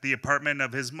at the apartment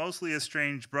of his mostly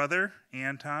estranged brother,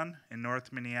 Anton, in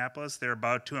North Minneapolis. They're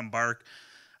about to embark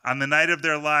on the night of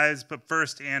their lives, but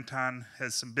first Anton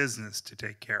has some business to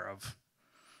take care of.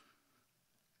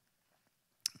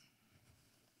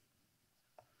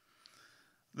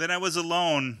 Then I was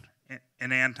alone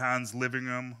in Anton's living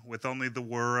room with only the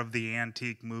whir of the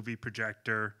antique movie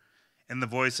projector and the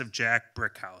voice of Jack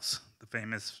Brickhouse, the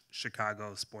famous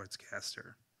Chicago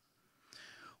sportscaster.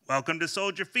 Welcome to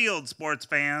Soldier Field, sports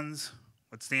fans.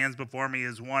 What stands before me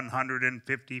is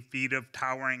 150 feet of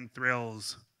towering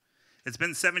thrills. It's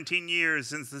been 17 years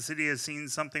since the city has seen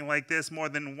something like this, more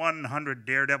than 100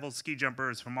 daredevil ski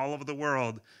jumpers from all over the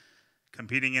world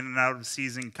competing in and out of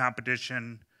season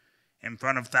competition in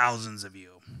front of thousands of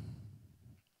you.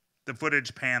 The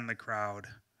footage panned the crowd.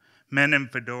 Men in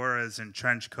fedoras and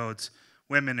trench coats,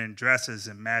 women in dresses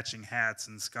and matching hats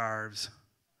and scarves.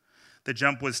 The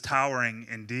jump was towering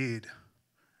indeed,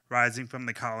 rising from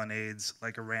the colonnades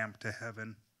like a ramp to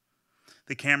heaven.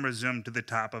 The camera zoomed to the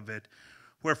top of it,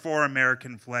 where 4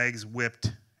 American flags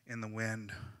whipped in the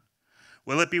wind.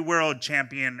 Will it be world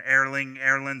champion Erling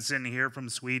Erlendsson here from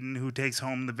Sweden who takes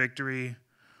home the victory?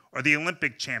 Or the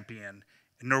Olympic champion,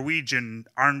 Norwegian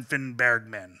Arnfinn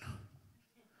Bergman?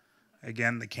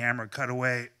 Again, the camera cut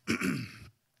away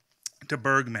to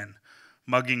Bergman,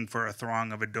 mugging for a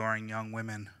throng of adoring young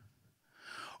women.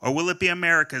 Or will it be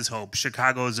America's hope,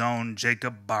 Chicago's own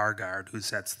Jacob Bargard, who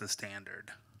sets the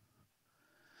standard?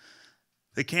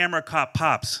 The camera caught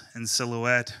Pops in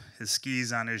silhouette, his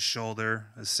skis on his shoulder,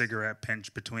 a cigarette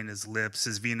pinched between his lips,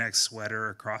 his V-neck sweater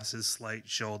across his slight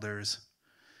shoulders.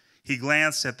 He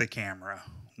glanced at the camera,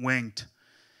 winked,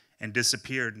 and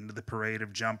disappeared into the parade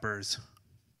of jumpers.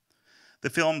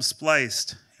 The film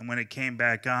spliced, and when it came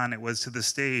back on, it was to the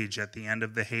stage at the end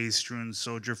of the hay-strewn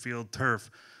Soldier Field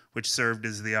turf, which served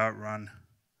as the outrun.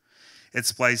 It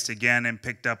spliced again and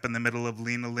picked up in the middle of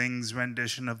Lena Ling's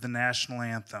rendition of the national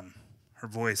anthem. Her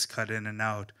voice cut in and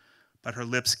out, but her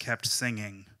lips kept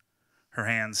singing. Her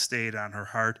hands stayed on her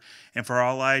heart, and for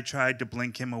all I tried to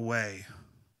blink him away,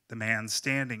 the man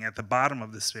standing at the bottom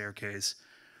of the staircase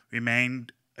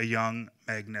remained a young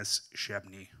Magnus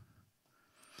Shebney.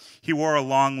 He wore a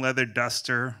long leather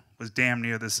duster, was damn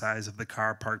near the size of the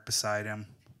car parked beside him.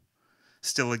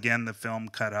 Still again the film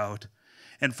cut out,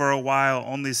 and for a while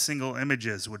only single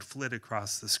images would flit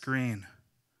across the screen.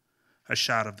 A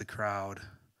shot of the crowd,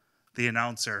 the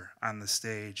announcer on the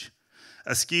stage,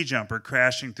 a ski jumper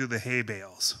crashing through the hay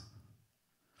bales.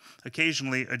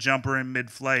 Occasionally, a jumper in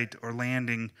mid-flight or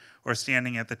landing or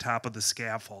standing at the top of the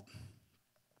scaffold.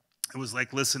 It was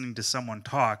like listening to someone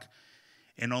talk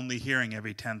and only hearing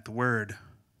every 10th word.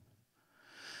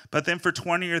 But then for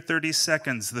 20 or 30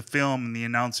 seconds, the film and the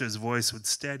announcer's voice would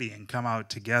steady and come out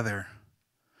together.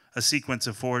 A sequence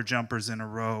of 4 jumpers in a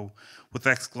row with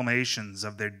exclamations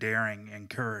of their daring and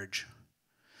courage.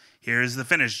 Here's the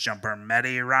finish jumper,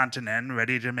 Matti Rantanen,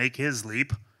 ready to make his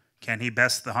leap. Can he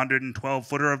best the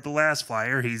 112-footer of the last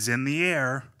flyer? He's in the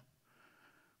air.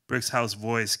 Brickshouse's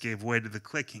voice gave way to the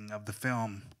clicking of the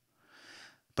film.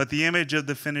 But the image of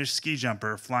the finished ski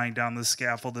jumper flying down the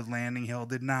scaffolded landing hill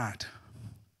did not.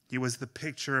 He was the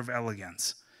picture of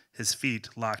elegance, his feet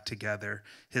locked together,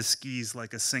 his skis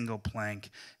like a single plank,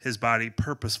 his body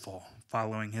purposeful,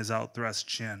 following his outthrust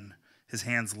chin, his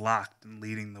hands locked and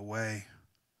leading the way.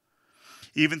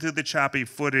 Even through the choppy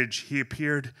footage, he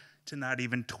appeared to not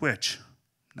even twitch,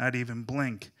 not even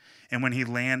blink. And when he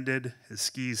landed, his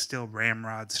skis still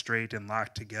ramrod straight and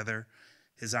locked together,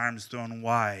 his arms thrown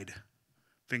wide,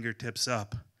 fingertips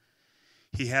up,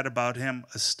 he had about him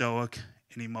a stoic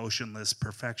and emotionless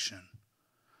perfection.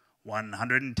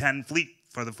 110 fleet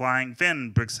for the flying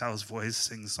Finn, Brickshouse's voice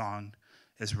sing-songed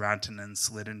as Rantanen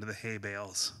slid into the hay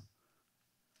bales.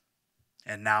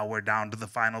 And now we're down to the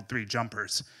final 3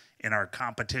 jumpers in our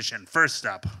competition. First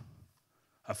up,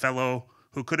 a fellow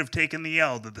who could have taken the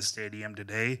L to the stadium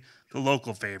today, the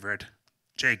local favorite,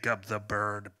 Jacob the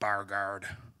Bird Bargard.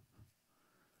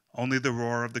 Only the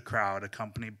roar of the crowd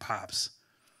accompanied Pops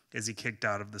as he kicked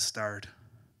out of the start.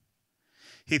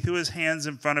 He threw his hands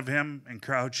in front of him and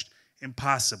crouched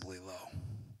impossibly low.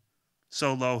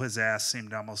 So low his ass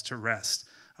seemed almost to rest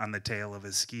on the tail of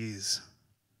his skis.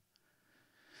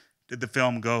 Did the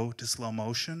film go to slow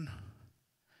motion?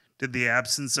 Did the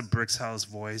absence of Brixhow's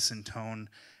voice intone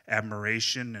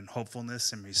admiration and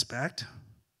hopefulness and respect?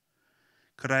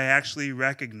 Could I actually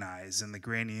recognize in the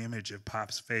grainy image of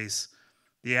Pop's face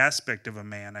the aspect of a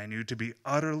man I knew to be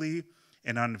utterly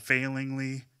and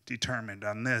unfailingly determined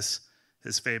on this,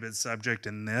 his favorite subject,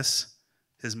 and this,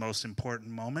 his most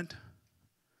important moment?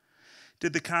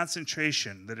 Did the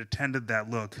concentration that attended that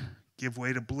look give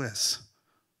way to bliss,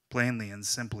 plainly and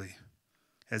simply,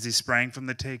 as he sprang from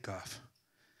the takeoff?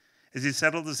 As he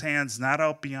settled his hands not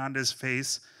out beyond his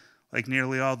face, like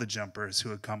nearly all the jumpers who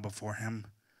had come before him,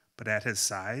 but at his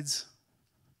sides?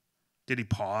 Did he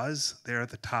pause there at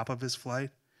the top of his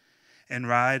flight and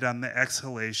ride on the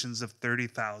exhalations of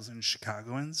 30,000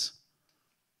 Chicagoans?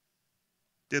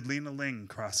 Did Lena Ling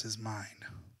cross his mind?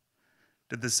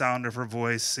 Did the sound of her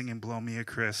voice singing Blow Me a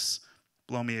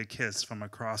Kiss from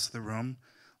across the room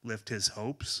lift his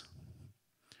hopes?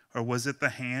 Or was it the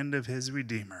hand of his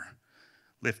Redeemer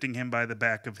lifting him by the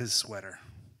back of his sweater?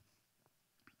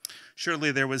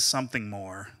 Surely there was something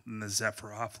more than the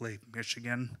zephyr off Lake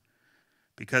Michigan,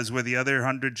 because where the other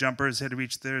 100 jumpers had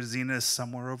reached their zenith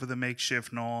somewhere over the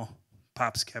makeshift knoll,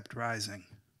 Pops kept rising.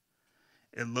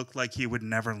 It looked like he would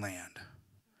never land.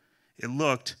 It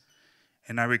looked,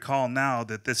 and I recall now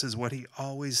that this is what he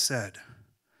always said,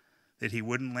 that he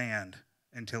wouldn't land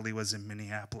until he was in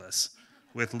Minneapolis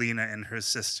with Lena and her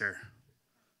sister,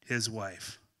 his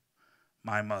wife,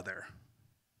 my mother,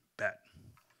 Bet.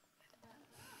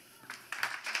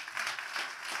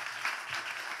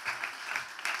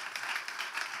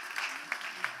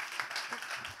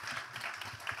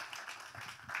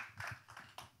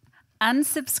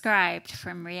 Unsubscribed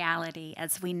from reality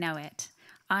as we know it,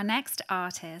 our next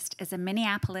artist is a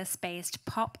Minneapolis-based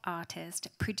pop artist,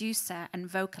 producer, and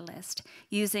vocalist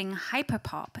using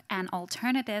hyperpop and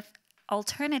alternative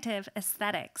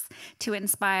aesthetics to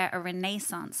inspire a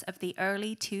renaissance of the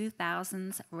early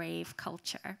 2000s rave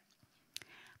culture.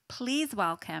 Please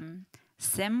welcome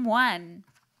Sim One.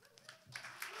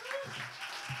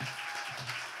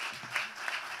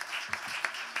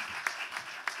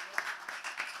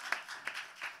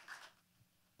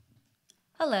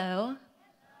 Hello.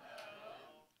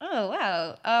 Oh,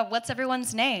 wow. What's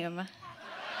everyone's name?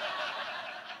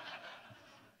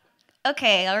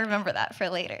 Okay, I'll remember that for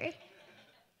later.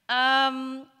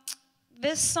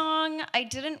 This song, I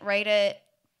didn't write it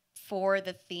for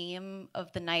the theme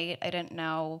of the night. I didn't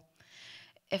know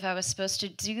if I was supposed to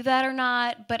do that or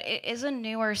not, but it is a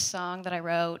newer song that I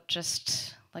wrote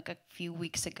just like a few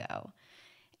weeks ago.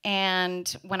 And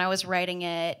when I was writing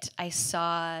it, I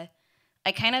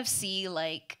kind of see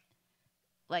like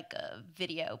a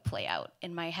video play out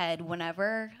in my head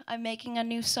whenever I'm making a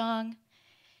new song.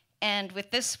 And with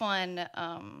this one,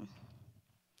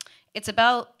 it's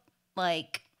about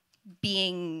like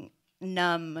being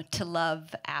numb to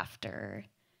love after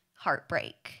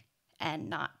heartbreak and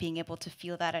not being able to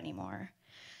feel that anymore.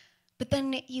 But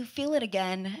then you feel it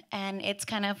again, and it's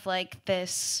kind of like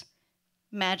this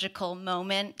magical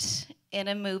moment in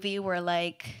a movie where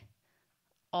like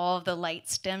all of the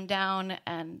lights dim down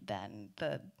and then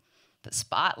the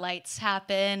spotlights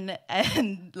happen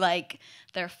and like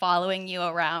they're following you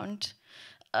around.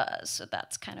 So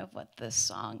that's kind of what this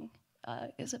song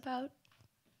is about.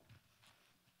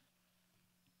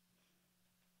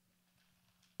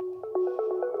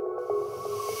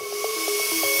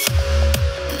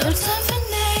 No time for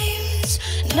names,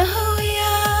 know who we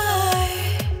are.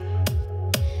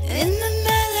 In the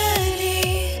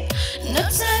melody, no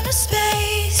time or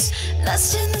space,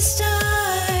 lost in the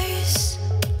stars.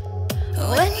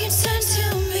 When you turn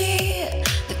to me,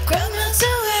 the crowd melts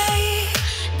away,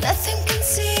 nothing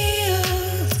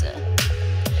concealed.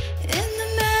 In the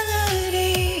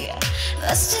melody,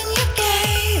 lost in your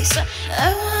gaze,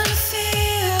 I wanna feel.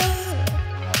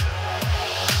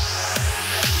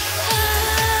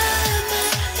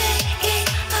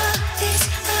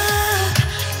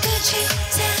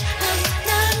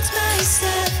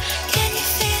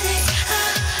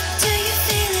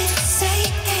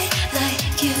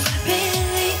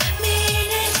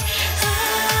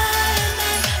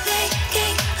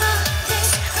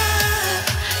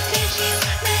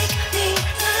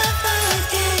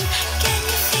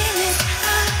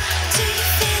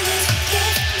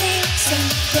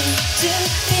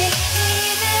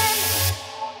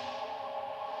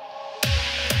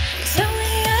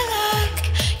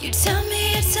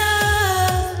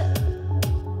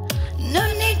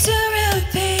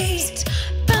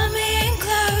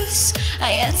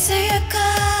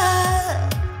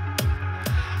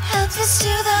 To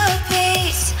the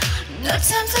beat, no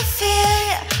time for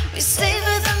fear, we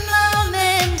savor the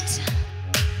moment.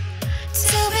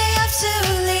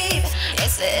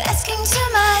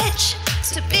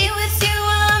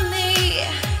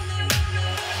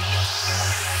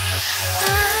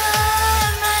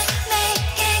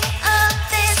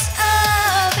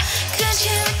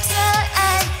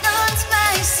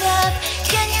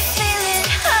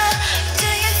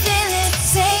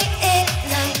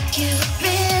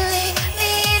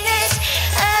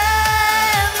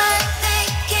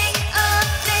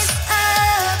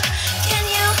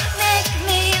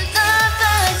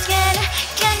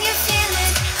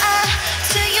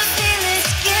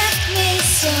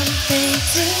 They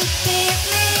do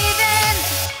believe in.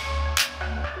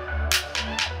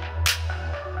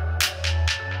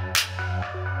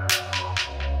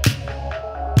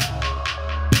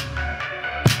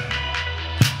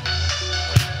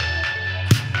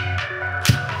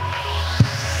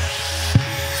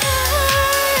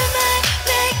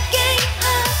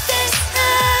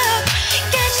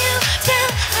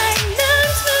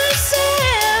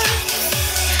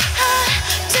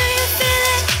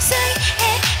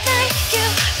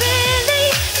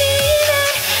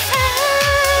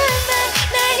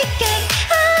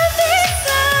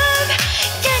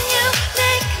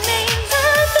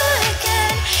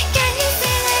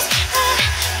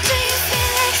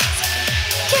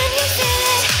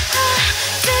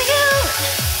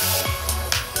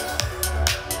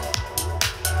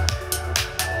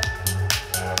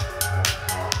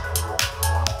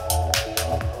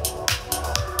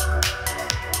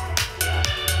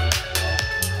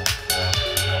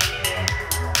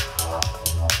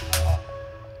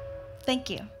 Thank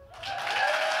you.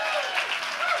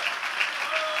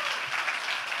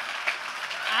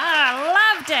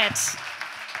 Ah, loved it.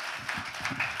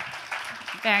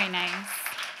 Very nice.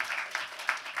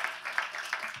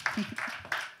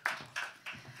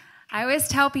 I always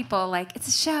tell people, like, it's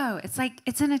a show. It's like,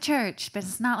 it's in a church, but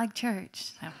it's not like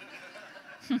church.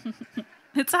 So.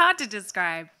 It's hard to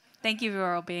describe. Thank you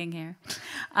for all being here.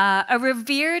 A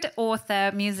revered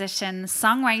author, musician,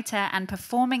 songwriter, and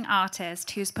performing artist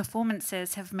whose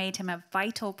performances have made him a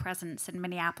vital presence in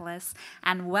Minneapolis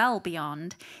and well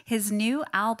beyond, his new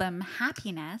album,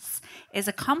 Happiness, is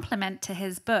a complement to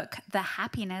his book, The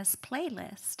Happiness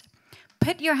Playlist.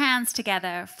 Put your hands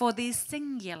together for the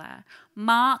singular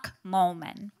Mark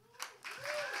Molman.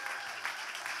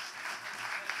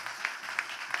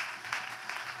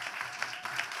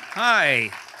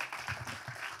 Hi.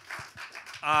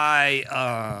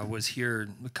 I was here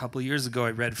a couple years ago. I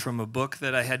read from a book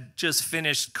that I had just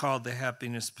finished called The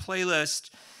Happiness Playlist.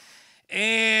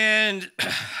 And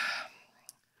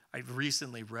I've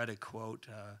recently read a quote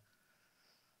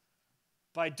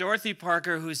by Dorothy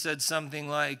Parker who said something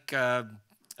like,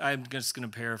 I'm just going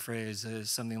to paraphrase,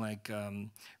 something like,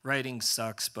 writing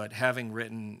sucks, but having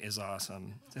written is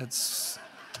awesome. That's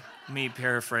me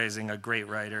paraphrasing a great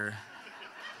writer.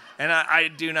 And I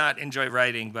do not enjoy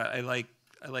writing, but I like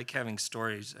having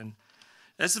stories. And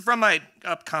this is from my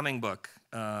upcoming book.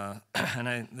 And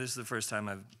this is the first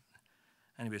time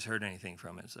anybody's heard anything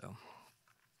from it.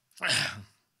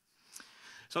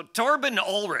 So Torben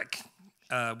Ulrich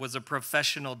was a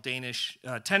professional Danish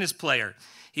tennis player.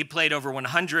 He played over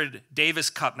 100 Davis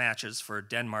Cup matches for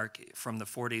Denmark from the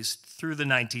 40s through the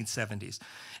 1970s.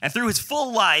 And through his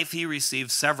full life, he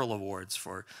received several awards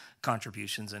for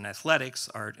contributions in athletics,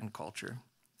 art, and culture.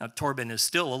 Now, Torben is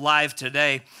still alive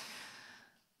today,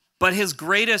 but his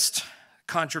greatest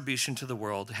contribution to the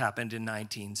world happened in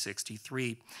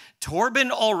 1963.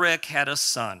 Torben Ulrich had a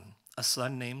son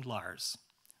named Lars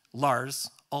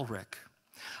Ulrich,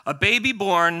 a baby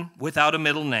born without a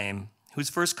middle name,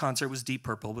 whose first concert was Deep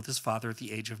Purple with his father at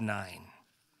the age of 9.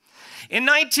 In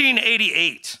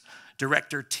 1988,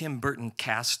 director Tim Burton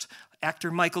cast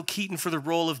actor Michael Keaton for the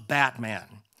role of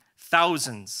Batman.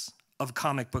 Thousands of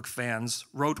comic book fans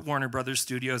wrote Warner Brothers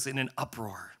Studios in an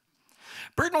uproar.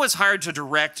 Burton was hired to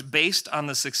direct based on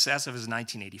the success of his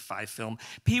 1985 film,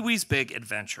 Pee-wee's Big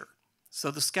Adventure, so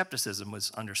the skepticism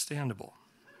was understandable.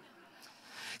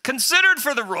 Considered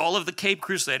for the role of the Cape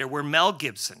Crusader were Mel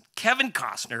Gibson, Kevin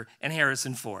Costner, and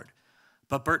Harrison Ford.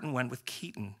 But Burton went with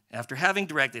Keaton after having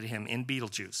directed him in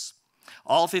Beetlejuice.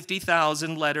 All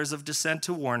 50,000 letters of dissent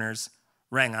to Warner's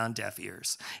rang on deaf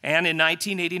ears. And in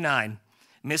 1989,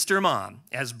 Mr. Mom,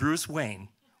 as Bruce Wayne,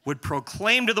 would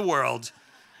proclaim to the world,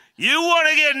 "You want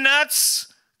to get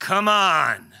nuts? Come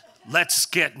on, let's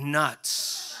get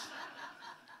nuts."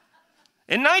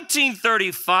 In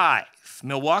 1935,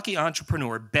 Milwaukee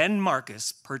entrepreneur Ben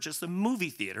Marcus purchased a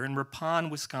movie theater in Ripon,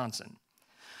 Wisconsin.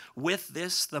 With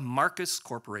this, the Marcus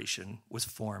Corporation was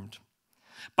formed.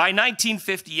 By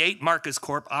 1958, Marcus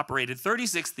Corp operated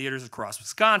 36 theaters across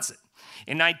Wisconsin.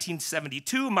 In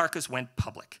 1972, Marcus went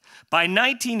public. By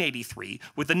 1983,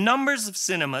 with the numbers of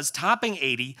cinemas topping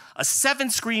 80, a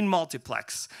 7-screen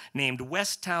multiplex named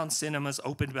Westtown Cinemas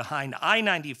opened behind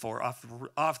I-94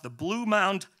 off the Blue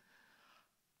Mound,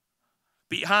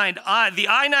 behind the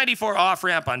I-94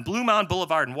 off-ramp on Blue Mound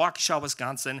Boulevard in Waukesha,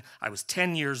 Wisconsin. I was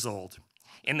 10 years old.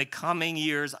 In the coming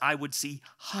years, I would see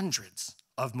hundreds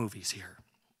of movies here.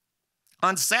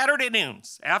 On Saturday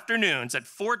afternoons at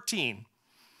 14,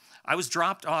 I was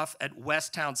dropped off at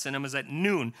Westtown Cinemas at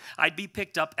noon. I'd be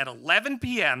picked up at 11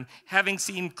 p.m., having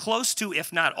seen close to,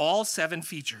 if not all, 7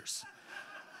 features.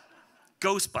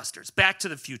 Ghostbusters, Back to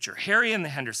the Future, Harry and the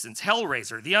Hendersons,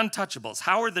 Hellraiser, The Untouchables,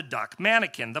 Howard the Duck,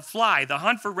 Mannequin, The Fly, The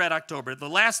Hunt for Red October, The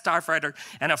Last Starfighter,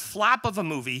 and a flop of a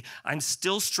movie I'm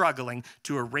still struggling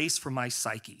to erase from my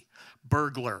psyche.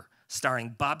 Burglar,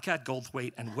 starring Bobcat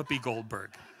Goldthwait and Whoopi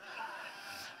Goldberg.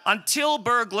 Until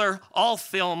Burglar, all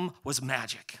film was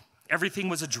magic. Everything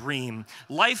was a dream.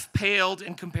 Life paled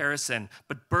in comparison,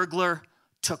 but Burglar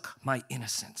took my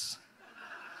innocence.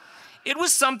 It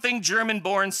was something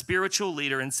German-born spiritual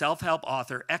leader and self-help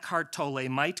author Eckhart Tolle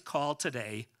might call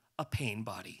today a pain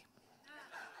body.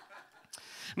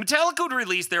 Metallica would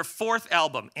release their fourth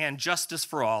album, And Justice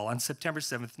for All, on September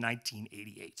 7th,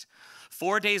 1988.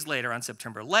 4 days later, on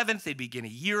September 11th, they'd begin a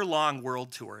year-long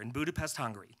world tour in Budapest,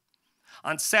 Hungary.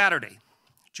 On Saturday,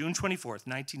 June 24th,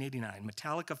 1989,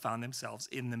 Metallica found themselves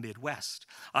in the Midwest.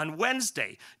 On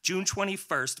Wednesday, June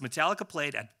 21st, Metallica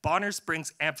played at Bonner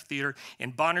Springs Amphitheater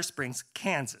in Bonner Springs,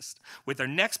 Kansas, with their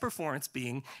next performance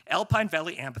being Alpine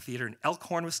Valley Amphitheater in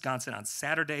Elkhorn, Wisconsin on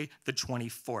Saturday, the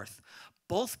 24th.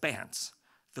 Both bands,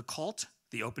 The Cult,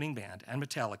 the opening band, and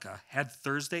Metallica, had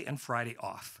Thursday and Friday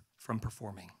off from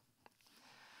performing.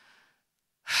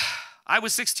 I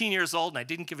was 16 years old and I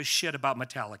didn't give a shit about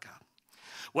Metallica.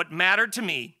 What mattered to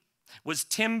me was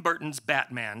Tim Burton's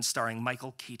Batman starring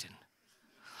Michael Keaton.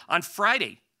 On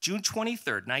Friday, June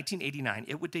 23rd, 1989,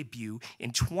 it would debut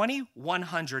in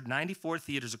 2,194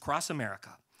 theaters across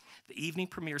America. The evening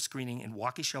premiere screening in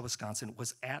Waukesha, Wisconsin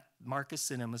was at Marcus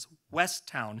Cinema's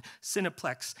Westtown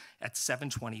Cineplex at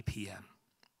 7:20 p.m.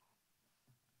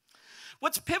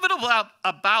 What's pivotal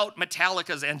about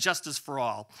Metallica's And Justice for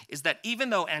All is that even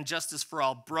though And Justice for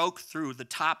All broke through the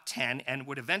top 10 and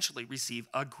would eventually receive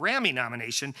a Grammy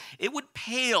nomination, it would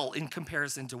pale in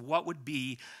comparison to what would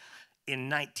be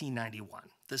in 1991,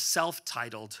 the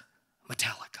self-titled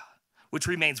Metallica, which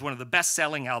remains one of the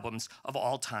best-selling albums of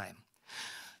all time.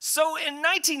 So in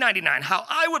 1999, how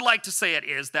I would like to say it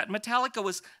is that Metallica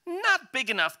was not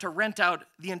big enough to rent out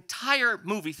the entire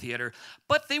movie theater,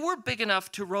 but they were big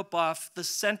enough to rope off the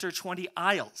center 20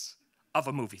 aisles of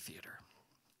a movie theater.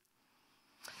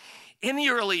 In the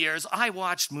early years, I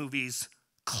watched movies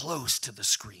close to the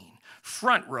screen,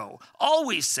 front row,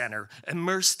 always center,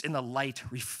 immersed in the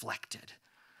light reflected.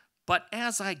 But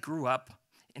as I grew up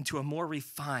into a more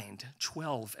refined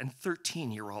 12 and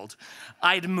 13-year-old,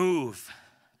 I'd move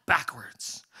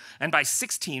backwards. And by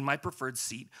 16, my preferred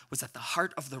seat was at the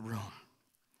heart of the room.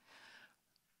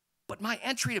 But my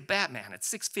entry to Batman at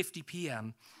 6:50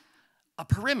 p.m., a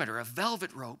perimeter of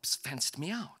velvet ropes fenced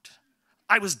me out.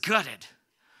 I was gutted.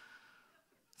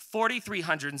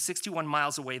 4,361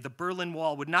 miles away, the Berlin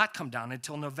Wall would not come down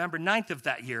until November 9th of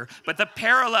that year, but the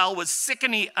parallel was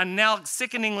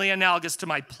sickeningly analogous to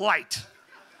my plight.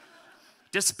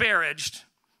 Disparaged,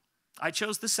 I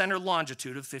chose the center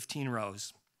longitude of 15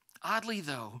 rows. Oddly,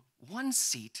 though, one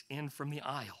seat in from the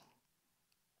aisle.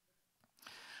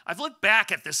 I've looked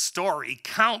back at this story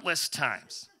countless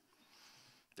times.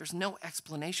 There's no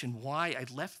explanation why I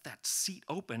left that seat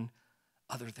open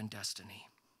other than destiny.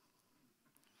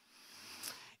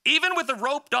 Even with the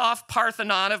roped-off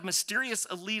Parthenon of mysterious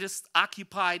elitists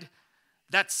occupied,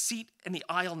 that seat in the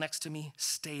aisle next to me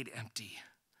stayed empty.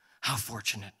 How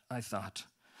fortunate, I thought.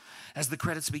 As the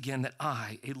credits begin, that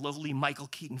I, a lowly Michael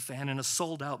Keaton fan in a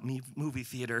sold-out movie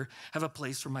theater, have a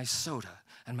place for my soda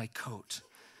and my coat.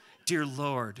 Dear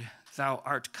Lord, thou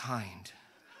art kind.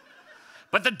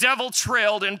 But the devil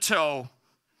trailed in tow.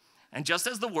 And just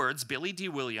as the words Billy D.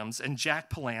 Williams and Jack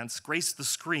Palance graced the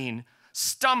screen,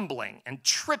 stumbling and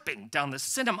tripping down the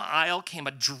cinema aisle came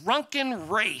a drunken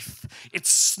wraith. It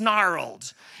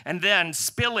snarled, and then,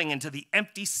 spilling into the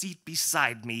empty seat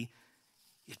beside me,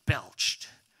 it belched.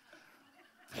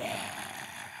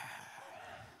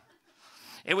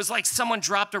 It was like someone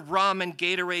dropped a rum and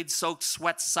Gatorade-soaked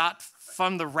sweat sot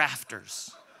from the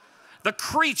rafters. The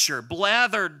creature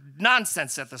blathered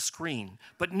nonsense at the screen,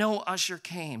 but no usher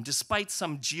came. Despite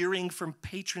some jeering from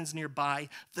patrons nearby,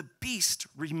 the beast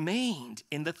remained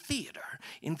in the theater,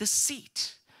 in the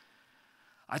seat.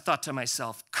 I thought to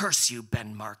myself, curse you,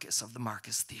 Ben Marcus of the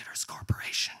Marcus Theaters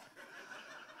Corporation.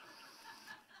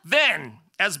 Then,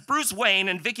 as Bruce Wayne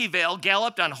and Vicky Vale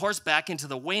galloped on horseback into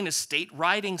the Wayne estate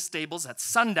riding stables at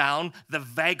sundown, the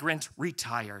vagrant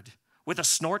retired. With a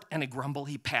snort and a grumble,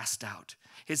 he passed out.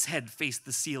 His head faced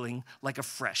the ceiling like a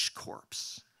fresh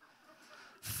corpse.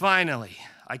 Finally,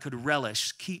 I could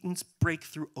relish Keaton's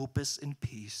breakthrough opus in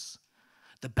peace.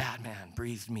 The Batman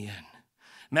breathed me in.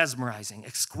 Mesmerizing,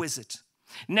 exquisite.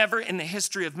 Never in the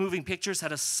history of moving pictures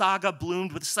had a saga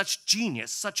bloomed with such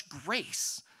genius, such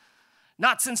grace.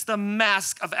 Not since the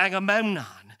Mask of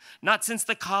Agamemnon, not since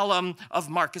the column of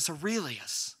Marcus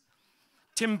Aurelius.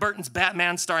 Tim Burton's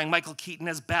Batman, starring Michael Keaton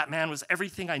as Batman, was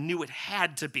everything I knew it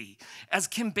had to be. As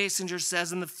Kim Basinger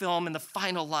says in the film, in the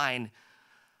final line,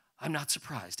 "I'm not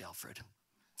surprised, Alfred.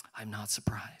 I'm not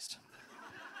surprised."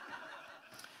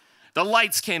 The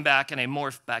lights came back and I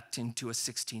morphed back into a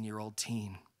 16-year-old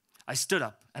teen. I stood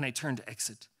up and I turned to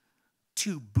exit.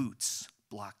 2 boots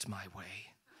blocked my way.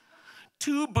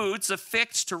 2 boots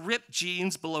affixed to ripped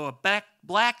jeans below a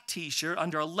black t-shirt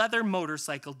under a leather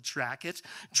motorcycle jacket,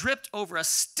 dripped over a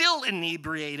still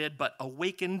inebriated but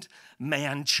awakened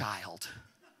man-child.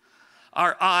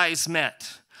 Our eyes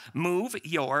met. "Move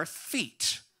your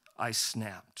feet," I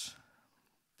snapped.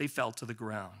 They fell to the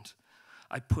ground.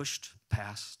 I pushed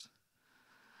past.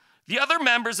 The other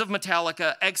members of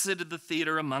Metallica exited the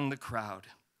theater among the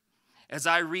crowd. As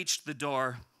I reached the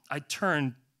door, I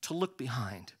turned to look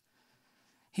behind.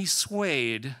 He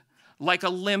swayed like a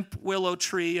limp willow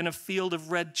tree in a field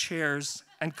of red chairs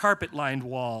and carpet-lined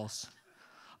walls.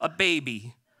 A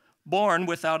baby, born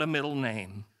without a middle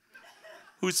name,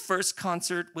 whose first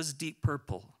concert was Deep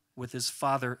Purple with his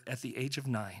father at the age of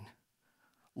 9,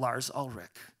 Lars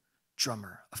Ulrich,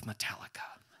 drummer of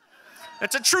Metallica.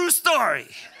 It's a true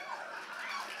story.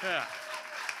 Yeah.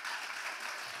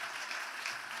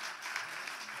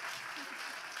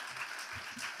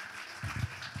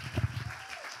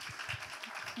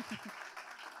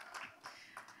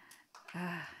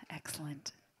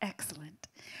 Excellent, excellent.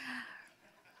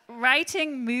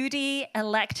 Writing moody,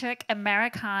 electric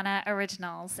Americana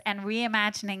originals and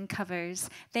reimagining covers,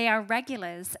 they are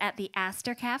regulars at the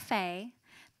Astor Cafe,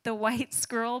 the White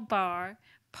Squirrel Bar,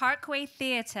 Parkway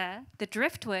Theatre, the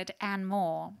Driftwood, and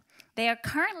more. They are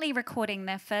currently recording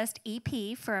their first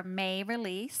EP for a May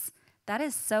release. That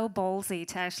is so ballsy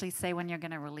to actually say when you're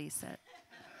going to release it.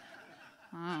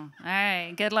 Oh, all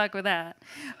right, good luck with that.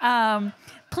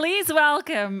 Please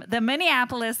welcome the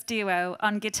Minneapolis duo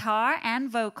on guitar and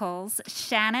vocals,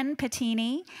 Shannon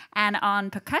Patini, and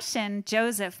on percussion,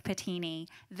 Joseph Patini.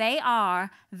 They are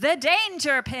the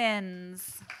Danger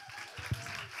Pins.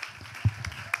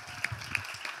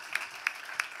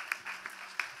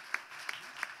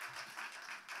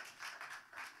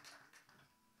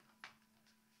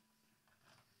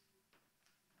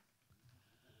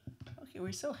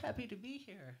 We're so happy to be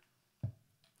here.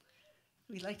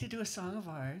 We'd like to do a song of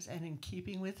ours, and in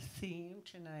keeping with the theme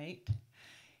tonight,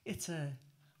 it's a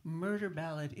murder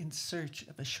ballad in search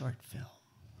of a short film.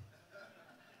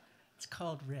 It's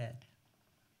called Red.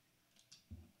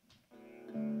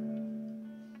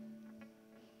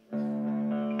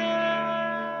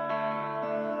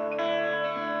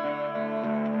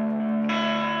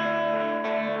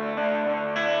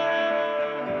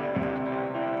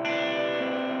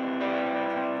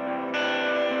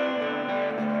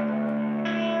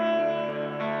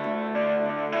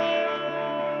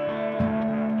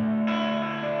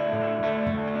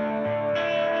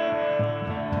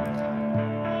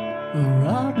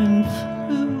 Robin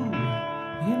flew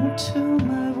into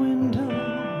my window.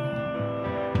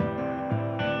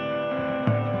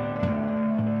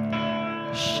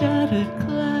 Shattered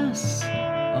glass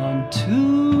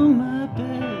onto my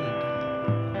bed.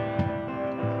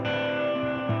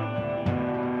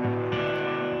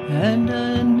 And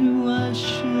I knew I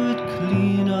should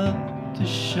clean up the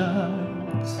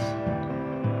shards.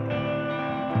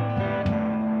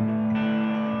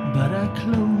 But I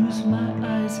closed my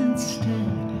eyes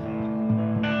instead.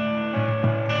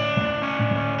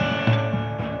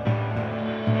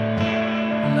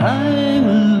 Lying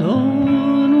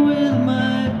alone with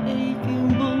my aching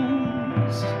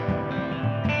bones,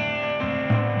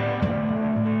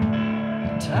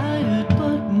 tired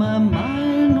but my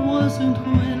mind wasn't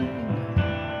willing.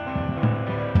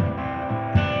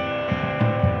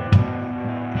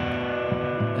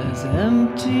 As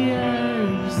empty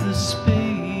as the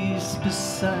space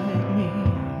beside me,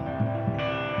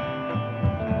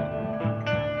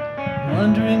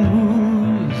 wondering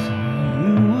whose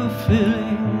you were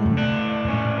filling.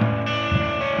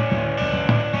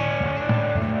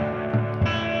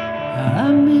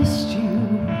 I missed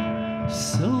you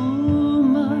so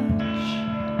much.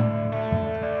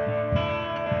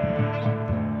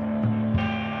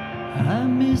 I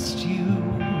missed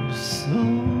you so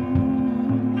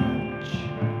much.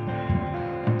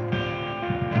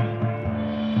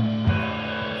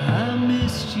 I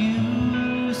missed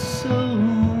you so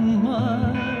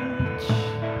much.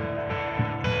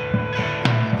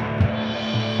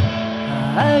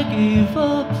 I gave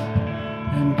up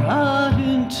and got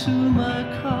into my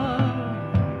car,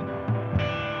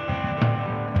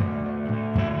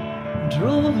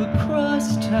 drove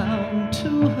across town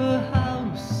to her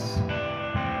house.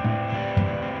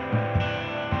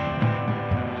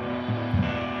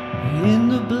 In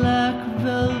the black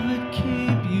velvet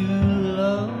cape you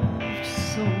loved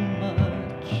so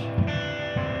much,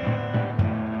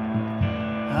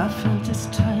 I felt as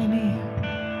tiny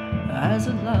as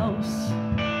a louse.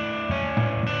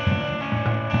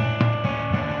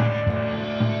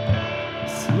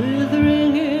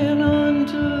 Slithering in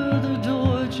under the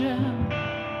door jamb,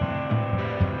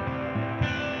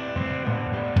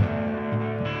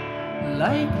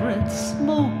 like red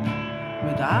smoke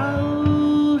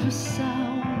without a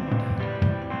sound.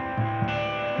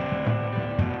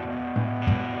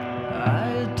 I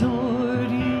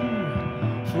adored you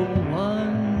for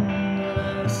one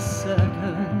last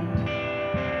second.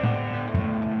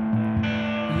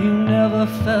 You never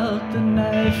felt the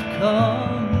knife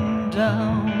come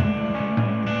down.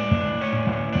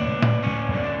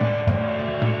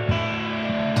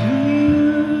 Do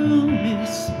you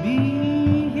miss me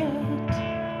yet?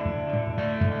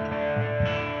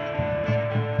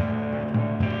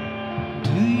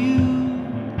 Do you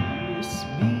miss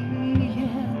me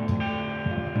yet?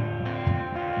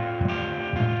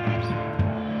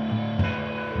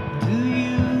 Do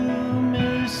you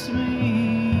miss me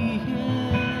yet?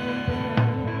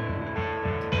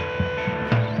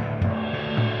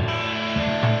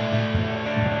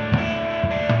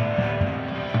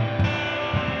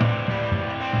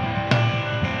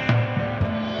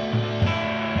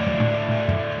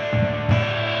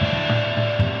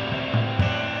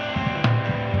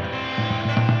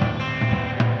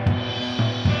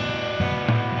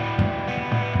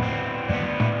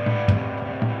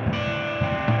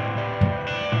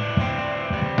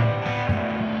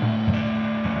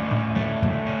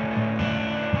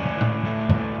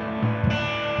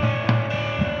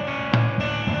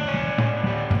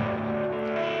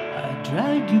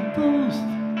 Dragged you both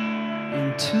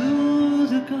into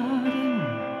the garden.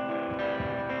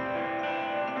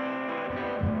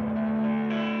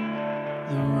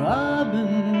 The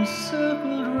robin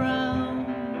circled round.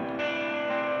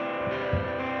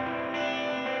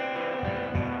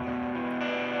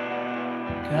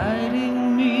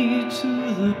 Guiding me to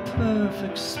the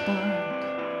perfect spot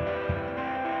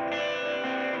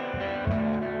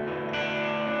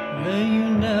where you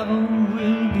never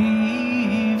will be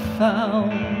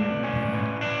found.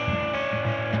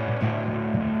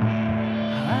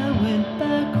 I went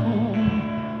back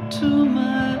home to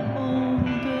my own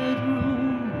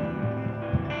bedroom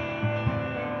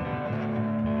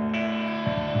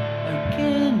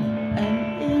again, an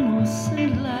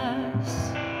innocent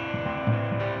lass.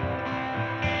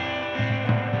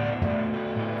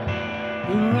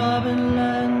 The robin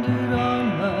landed on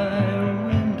my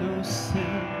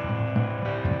windowsill.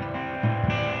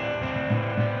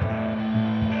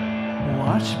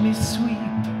 Watch me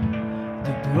sweep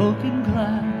the broken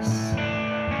glass.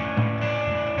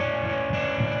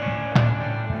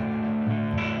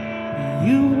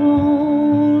 You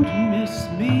won't miss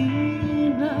me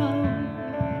now.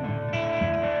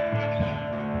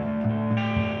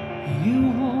 You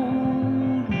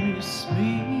won't miss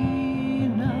me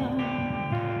now.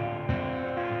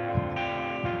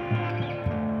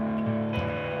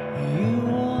 You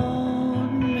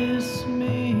won't miss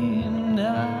me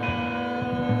now.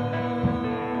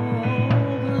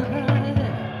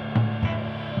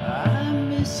 I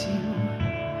miss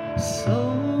you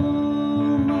so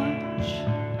much.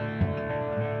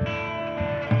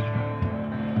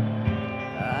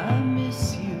 I miss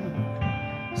you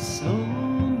so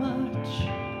much.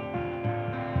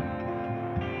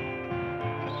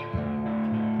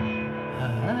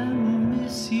 I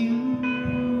miss you.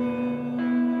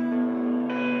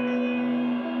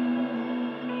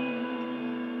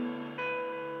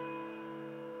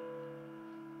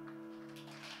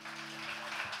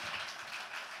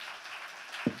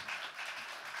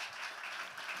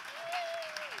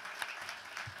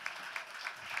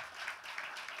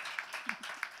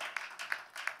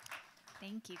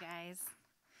 Thank you, guys.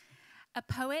 A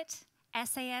poet,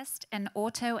 essayist, and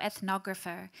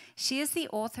autoethnographer, she is the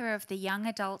author of the young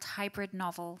adult hybrid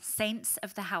novel, Saints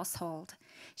of the Household.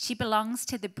 She belongs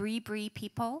to the Bree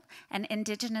people, an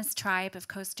indigenous tribe of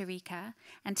Costa Rica,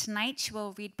 and tonight she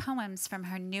will read poems from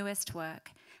her newest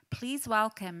work. Please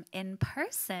welcome in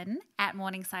person at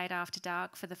Morningside After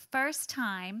Dark for the first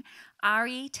time,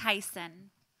 Ari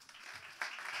Tyson.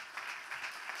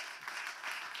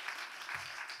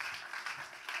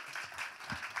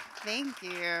 Thank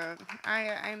you.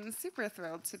 I'm super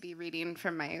thrilled to be reading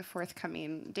from my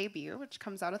forthcoming debut, which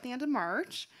comes out at the end of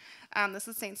March. This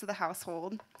is Saints of the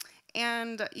Household.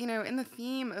 And, you know, in the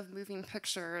theme of moving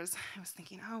pictures, I was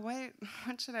thinking, oh,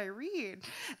 what should I read?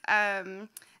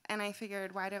 And I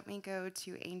figured, why don't we go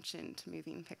to ancient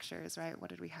moving pictures, right? What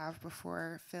did we have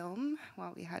before film?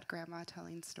 Well, we had grandma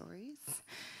telling stories.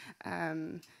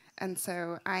 And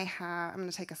so I'm going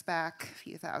to take us back a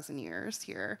few thousand years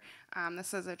here.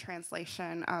 This is a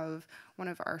translation of one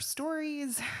of our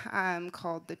stories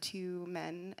called The Two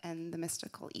Men and the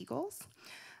Mystical Eagles,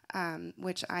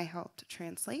 which I helped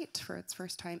translate for its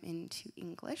first time into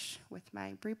English with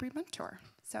my Bree mentor.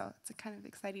 So it's kind of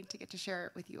exciting to get to share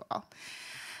it with you all.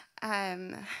 A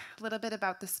little bit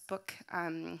about this book.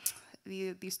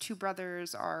 These two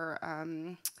brothers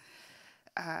are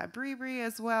Bree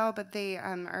as well, but they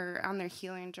are on their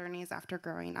healing journeys after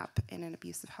growing up in an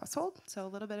abusive household. So a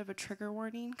little bit of a trigger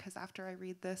warning, because after I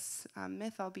read this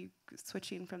myth, I'll be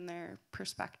switching from their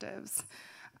perspectives.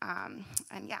 And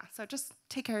yeah, so just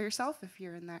take care of yourself if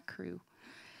you're in that crew.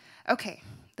 Okay,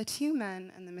 The Two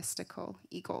Men and the Mystical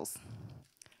Eagles.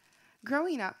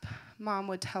 Growing up, Mom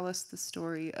would tell us the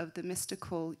story of the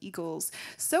mystical eagles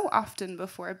so often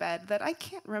before bed that I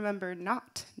can't remember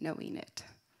not knowing it.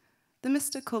 The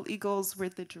mystical eagles were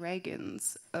the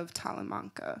dragons of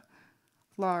Talamanca.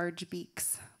 Large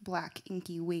beaks, black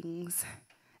inky wings,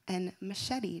 and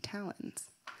machete talons.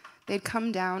 They'd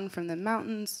come down from the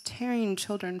mountains, tearing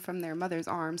children from their mother's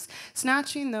arms,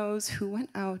 snatching those who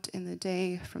went out in the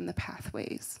day from the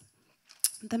pathways.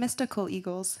 The mystical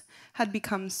eagles had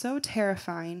become so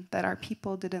terrifying that our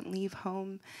people didn't leave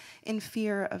home in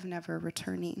fear of never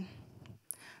returning.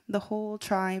 The whole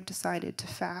tribe decided to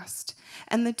fast,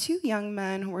 and the two young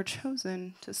men were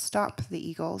chosen to stop the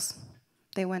eagles.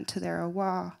 They went to their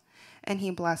awa, and he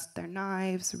blessed their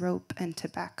knives, rope, and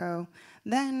tobacco.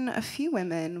 Then a few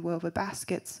women wove a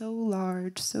basket so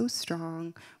large, so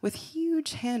strong, with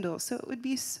huge handles, so it would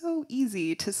be so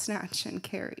easy to snatch and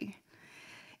carry.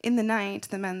 In the night,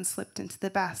 the men slipped into the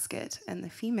basket, and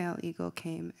the female eagle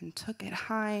came and took it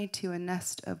high to a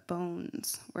nest of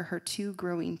bones where her two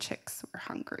growing chicks were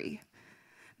hungry.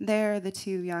 There, the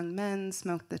two young men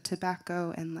smoked the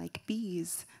tobacco, and like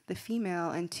bees, the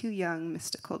female and two young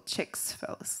mystical chicks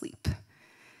fell asleep,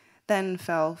 then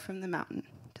fell from the mountain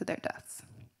to their deaths.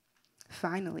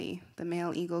 Finally, the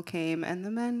male eagle came, and the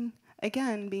men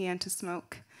again began to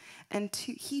smoke, and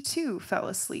he too fell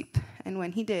asleep, and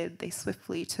when he did, they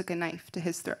swiftly took a knife to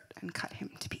his throat and cut him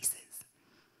to pieces.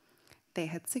 They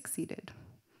had succeeded.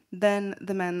 Then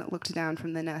the men looked down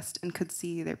from the nest and could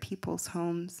see their people's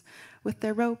homes. With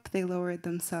their rope, they lowered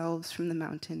themselves from the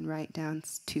mountain right down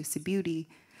to Sibuti,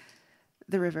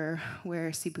 the river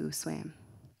where Cebu swam.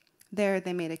 There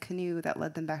they made a canoe that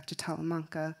led them back to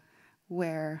Talamanca,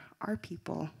 where our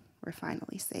people were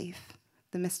finally safe.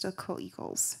 The mystical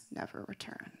eagles never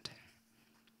returned.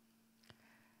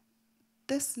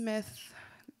 This myth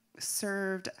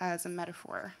served as a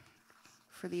metaphor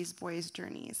for these boys'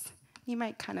 journeys. You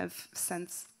might kind of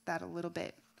sense that a little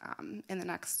bit in the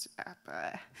next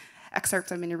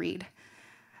excerpt I'm going to read.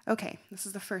 Okay, this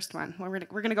is the first one. We're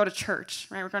going to go to church,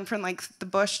 right? We're going from like the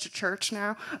bush to church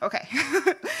now. Okay,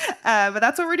 but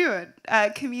that's what we're doing.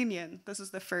 Communion. This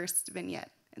is the first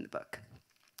vignette in the book,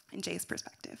 in Jay's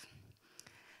perspective.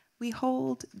 We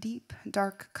hold deep,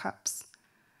 dark cups,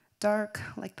 dark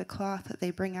like the cloth that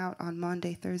they bring out on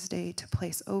Maundy Thursday to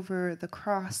place over the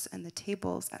cross and the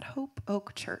tables at Hope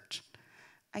Oak Church.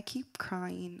 I keep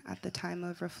crying at the time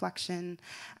of reflection,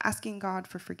 asking God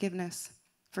for forgiveness,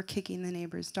 for kicking the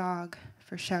neighbor's dog,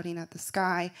 for shouting at the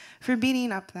sky, for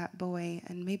beating up that boy,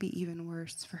 and maybe even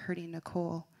worse, for hurting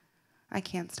Nicole. I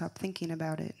can't stop thinking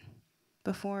about it.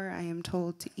 Before I am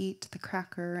told to eat the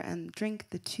cracker and drink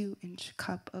the 2-inch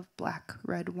cup of black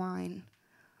red wine.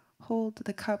 Hold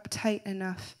the cup tight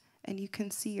enough and you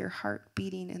can see your heart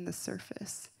beating in the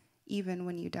surface, even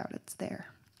when you doubt it's there.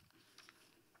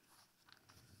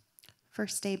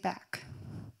 First day back.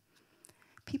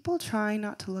 People try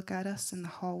not to look at us in the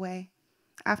hallway.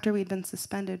 After we'd been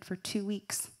suspended for 2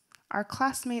 weeks, our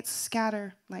classmates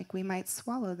scatter like we might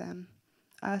swallow them.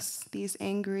 Us, these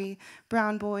angry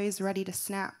brown boys ready to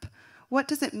snap. What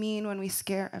does it mean when we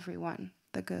scare everyone,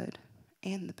 the good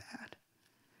and the bad?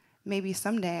 Maybe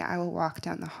someday I will walk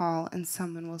down the hall and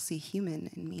someone will see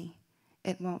human in me.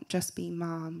 It won't just be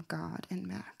Mom, God, and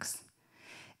Max.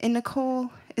 And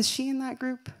Nicole, is she in that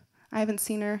group? I haven't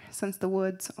seen her since the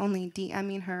woods, only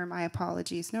DMing her my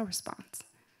apologies, no response.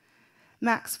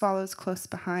 Max follows close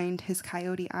behind, his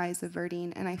coyote eyes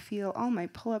averting, and I feel all my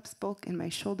pull-ups bulk in my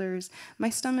shoulders, my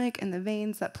stomach, and the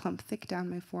veins that plump thick down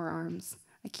my forearms.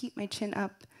 I keep my chin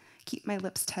up, keep my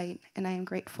lips tight, and I am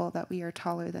grateful that we are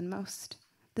taller than most.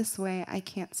 This way, I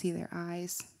can't see their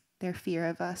eyes, their fear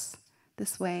of us.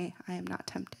 This way, I am not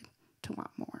tempted to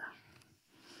want more.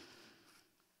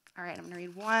 All right, I'm going to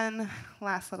read one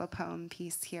last little poem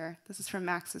piece here. This is from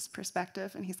Max's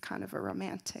perspective, and he's kind of a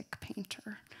romantic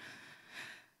painter.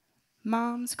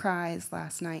 Mom's cries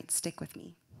last night stick with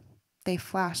me. They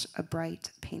flash a bright,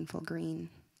 painful green.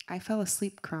 I fell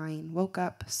asleep crying, woke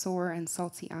up sore and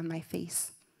salty on my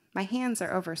face. My hands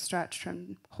are overstretched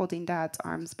from holding Dad's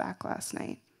arms back last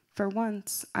night. For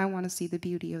once, I want to see the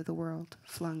beauty of the world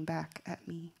flung back at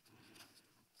me.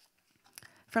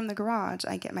 From the garage,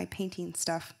 I get my painting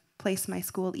stuff, place my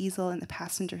school easel in the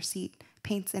passenger seat,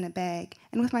 paints in a bag,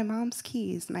 and with my mom's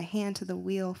keys, my hand to the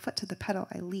wheel, foot to the pedal,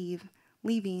 I leave.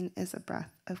 Leaving is a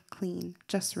breath of clean,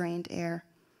 just rained air,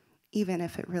 even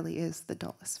if it really is the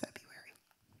dullest February.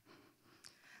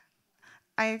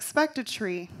 I expect a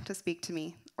tree to speak to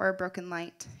me, or a broken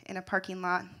light in a parking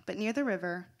lot, but near the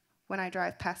river, when I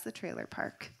drive past the trailer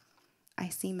park, I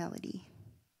see melody.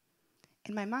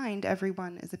 In my mind,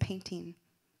 everyone is a painting.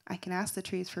 I can ask the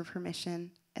trees for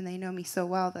permission, and they know me so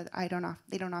well that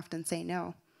they don't often say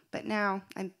no. But now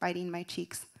I'm biting my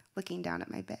cheeks, looking down at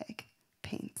my bag.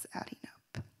 Pain's adding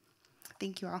up.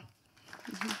 Thank you all.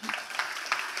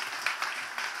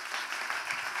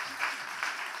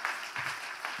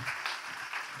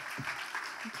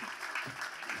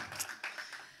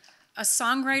 A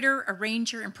songwriter,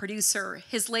 arranger, and producer.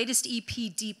 His latest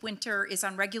EP, Deep Winter, is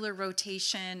on regular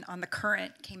rotation on The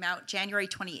Current, came out January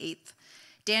 28th.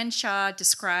 Dan Shaw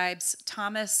describes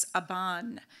Thomas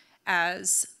Aban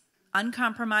as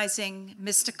uncompromising,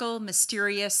 mystical,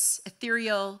 mysterious,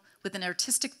 ethereal, with an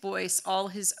artistic voice all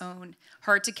his own,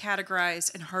 hard to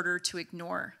categorize and harder to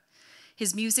ignore.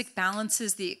 His music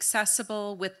balances the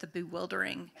accessible with the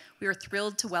bewildering. We are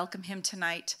thrilled to welcome him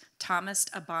tonight, Thomas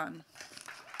Aban.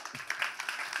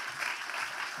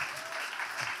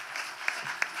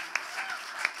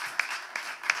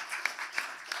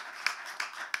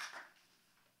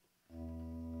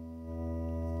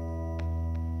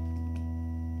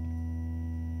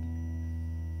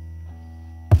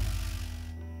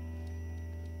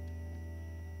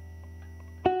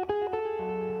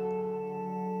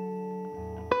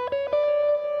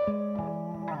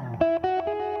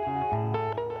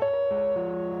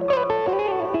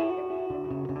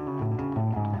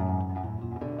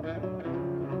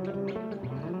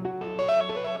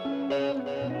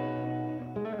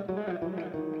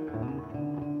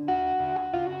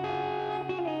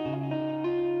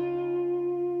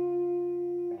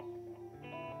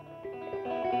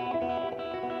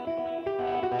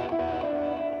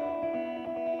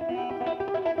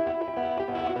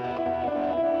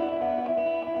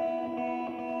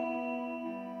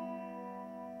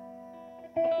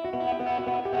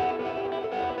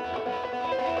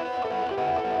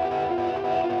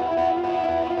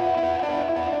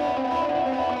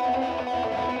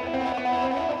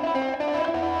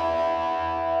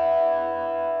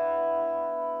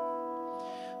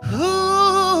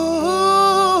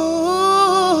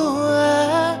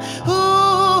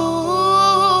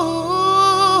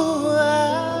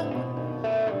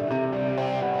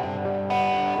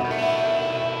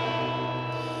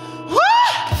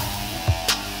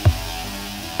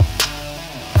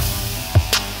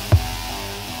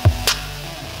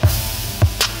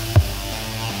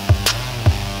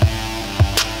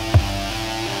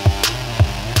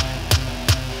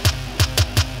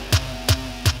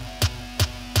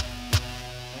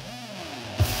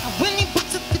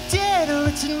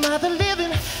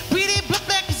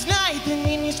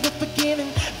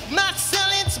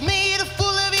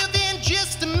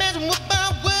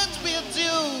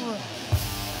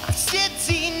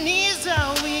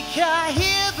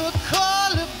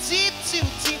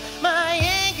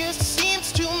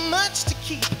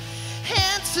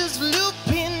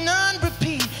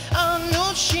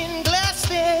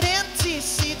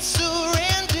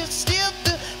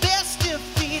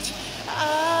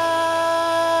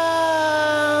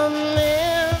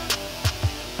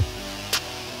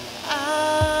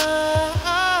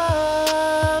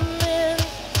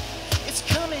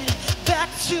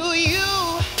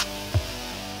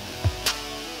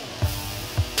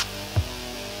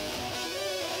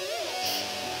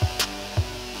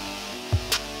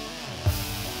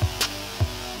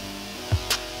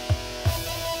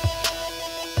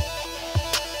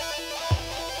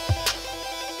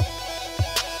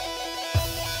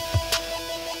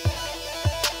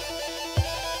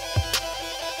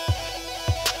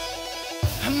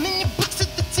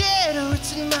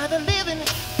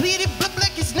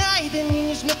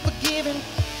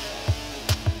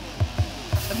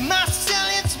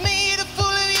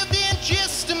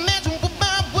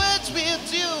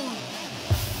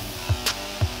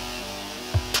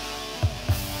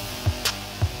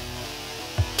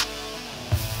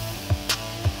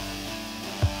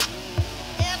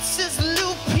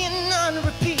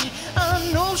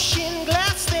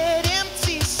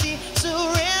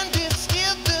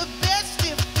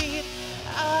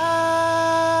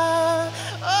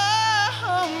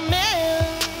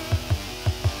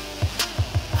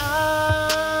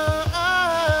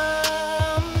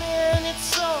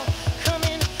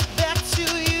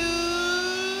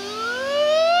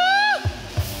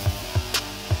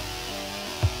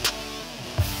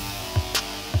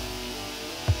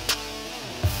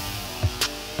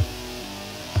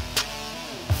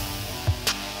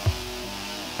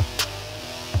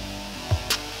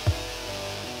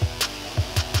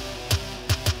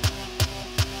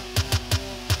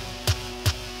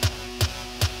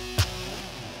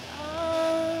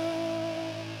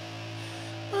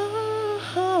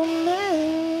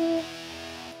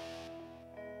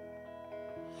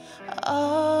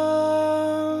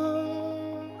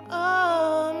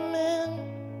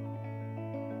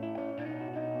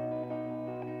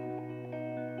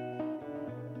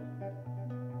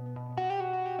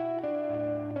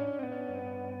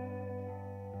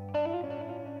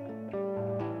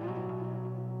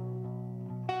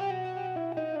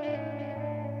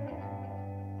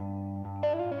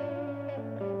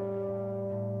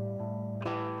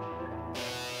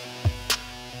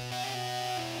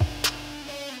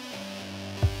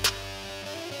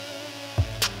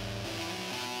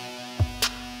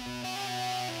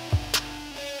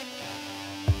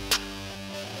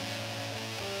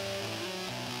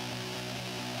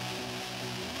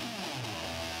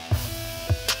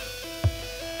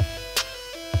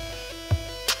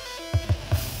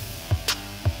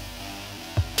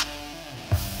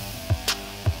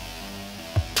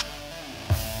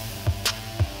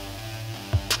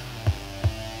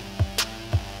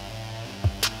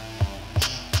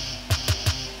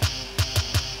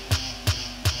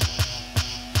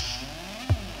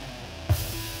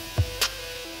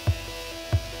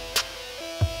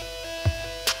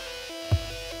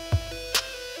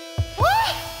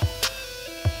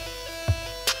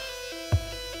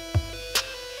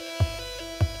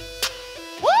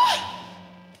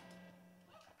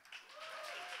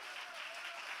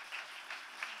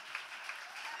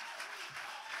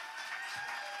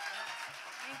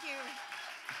 Thank you.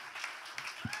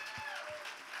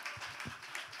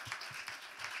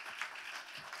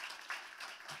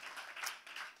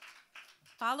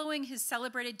 Following his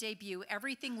celebrated debut,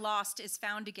 Everything Lost is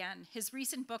Found Again, his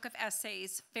recent book of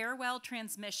essays, Farewell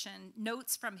Transmission,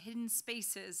 Notes from Hidden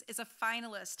Spaces, is a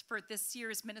finalist for this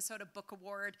year's Minnesota Book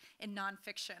Award in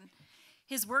nonfiction.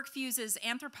 His work fuses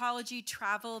anthropology,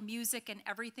 travel, music, and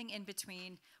everything in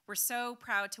between. We're so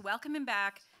proud to welcome him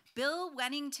back, Bill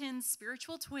Wennington's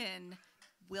spiritual twin,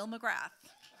 Will McGrath.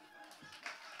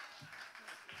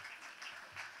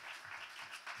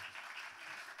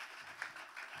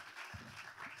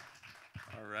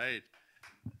 All right.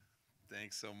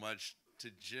 Thanks so much to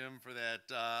Jim for that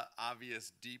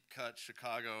obvious deep cut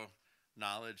Chicago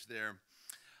knowledge there.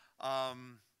 All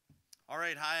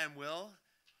right. Hi, I'm Will.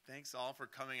 Thanks all for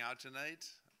coming out tonight.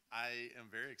 I am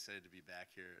very excited to be back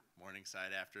here at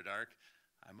Morningside After Dark.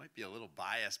 I might be a little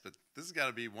biased, but this has got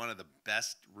to be one of the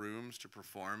best rooms to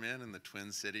perform in the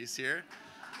Twin Cities here.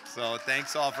 So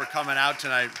thanks all for coming out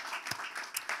tonight.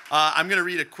 I'm going to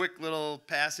read a quick little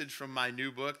passage from my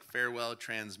new book, Farewell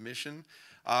Transmission.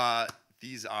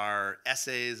 These are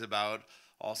essays about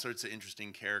all sorts of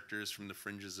interesting characters from the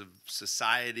fringes of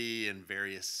society and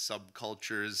various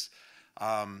subcultures.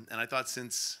 And I thought,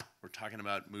 since we're talking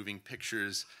about moving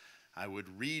pictures, I would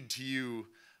read to you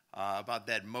about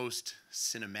that most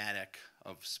cinematic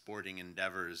of sporting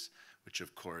endeavors, which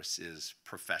of course is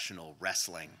professional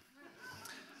wrestling.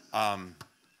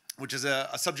 Which is a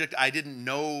subject I didn't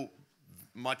know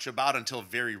much about until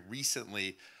very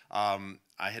recently. I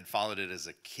had followed it as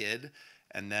a kid,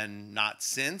 and then not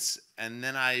since. And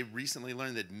then I recently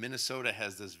learned that Minnesota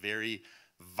has this very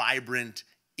vibrant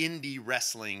indie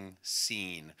wrestling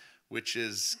scene, which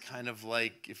is kind of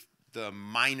like if the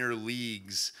minor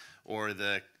leagues or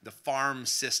the farm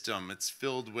system. It's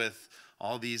filled with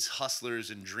all these hustlers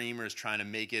and dreamers trying to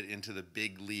make it into the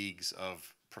big leagues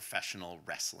of professional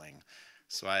wrestling.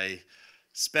 So I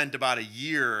spent about a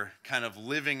year kind of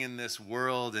living in this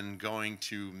world and going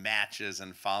to matches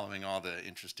and following all the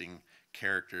interesting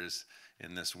characters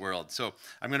in this world. So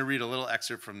I'm going to read a little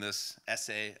excerpt from this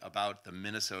essay about the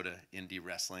Minnesota indie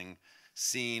wrestling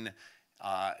scene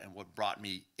and what brought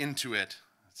me into it.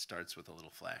 It starts with a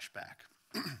little flashback.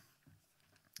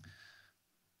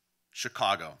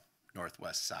 Chicago,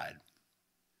 Northwest Side.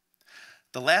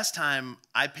 The last time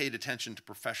I paid attention to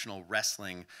professional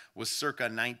wrestling was circa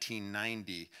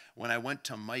 1990, when I went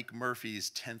to Mike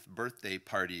Murphy's 10th birthday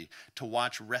party to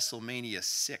watch WrestleMania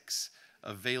 6,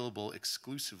 available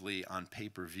exclusively on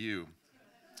pay-per-view.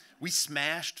 We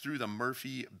smashed through the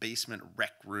Murphy basement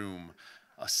rec room,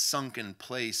 a sunken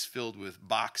place filled with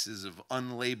boxes of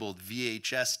unlabeled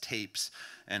VHS tapes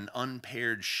and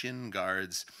unpaired shin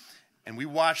guards. And we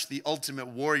watched the Ultimate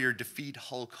Warrior defeat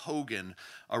Hulk Hogan,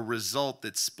 a result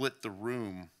that split the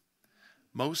room.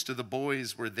 Most of the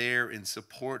boys were there in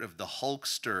support of the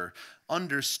Hulkster,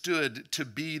 understood to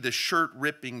be the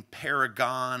shirt-ripping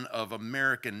paragon of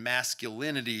American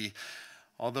masculinity,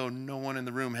 although no one in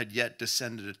the room had yet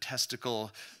descended a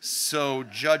testicle, so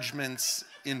judgments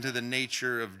into the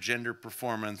nature of gender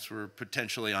performance were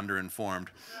potentially underinformed.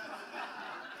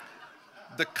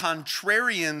 The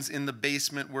contrarians in the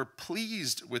basement were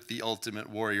pleased with the Ultimate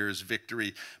Warrior's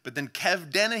victory, but then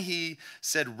Kev Dennehy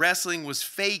said wrestling was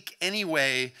fake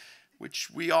anyway,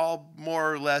 which we all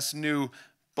more or less knew,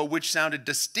 but which sounded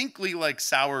distinctly like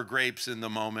sour grapes in the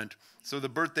moment, so the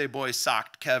birthday boy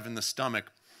socked Kev in the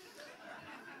stomach.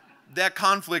 That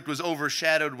conflict was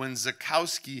overshadowed when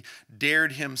Laskowski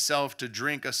dared himself to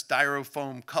drink a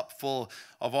styrofoam cupful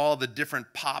of all the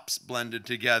different pops blended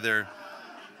together,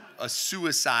 a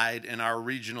suicide in our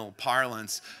regional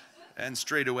parlance, and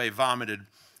straightaway vomited.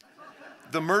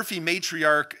 The Murphy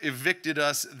matriarch evicted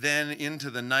us then into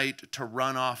the night to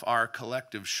run off our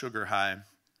collective sugar high.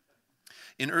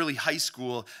 In early high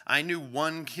school, I knew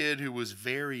one kid who was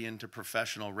very into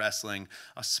professional wrestling,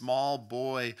 a small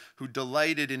boy who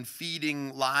delighted in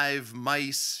feeding live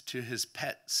mice to his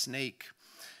pet snake.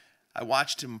 I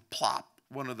watched him plop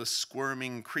one of the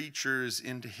squirming creatures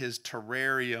into his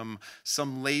terrarium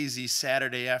some lazy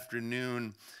Saturday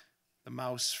afternoon. The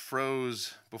mouse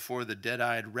froze before the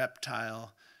dead-eyed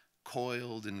reptile,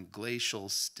 coiled in glacial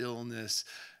stillness.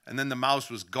 And then the mouse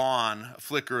was gone, a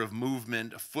flicker of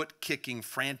movement, a foot kicking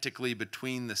frantically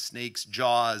between the snake's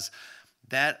jaws.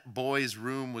 That boy's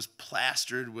room was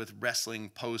plastered with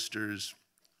wrestling posters.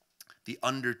 The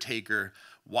Undertaker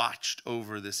watched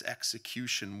over this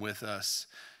execution with us,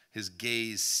 his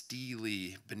gaze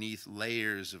steely beneath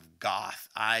layers of goth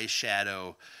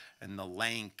eyeshadow and the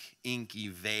lank, inky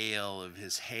veil of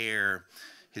his hair.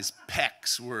 His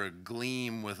pecs were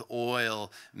agleam with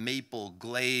oil, maple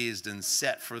glazed and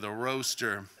set for the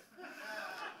roaster.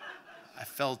 I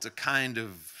felt a kind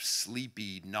of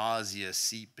sleepy nausea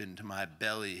seep into my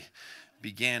belly,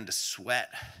 began to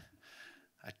sweat.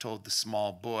 I told the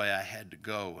small boy I had to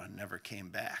go and never came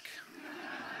back.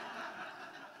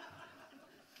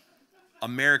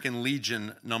 American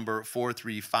Legion number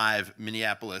 435,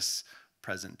 Minneapolis,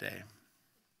 present day.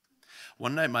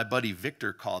 One night my buddy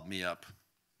Victor called me up.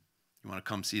 "You want to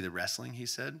come see the wrestling?" he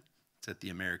said. "It's at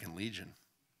the American Legion."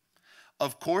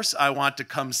 "Of course I want to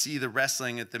come see the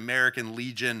wrestling at the American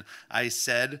Legion," I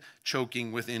said,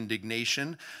 choking with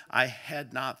indignation. I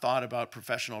had not thought about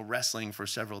professional wrestling for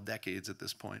several decades at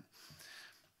this point.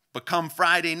 But come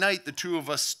Friday night, the two of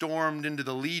us stormed into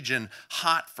the Legion,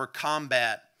 hot for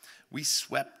combat. We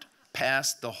swept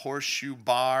past the Horseshoe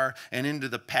Bar and into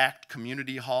the packed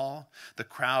community hall, the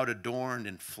crowd adorned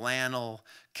in flannel,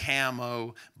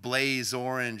 camo, blaze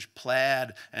orange,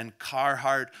 plaid, and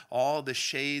Carhartt, all the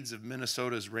shades of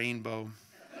Minnesota's rainbow.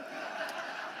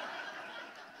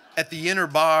 At the inner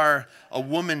bar, a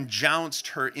woman jounced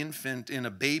her infant in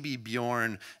a baby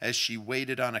Bjorn as she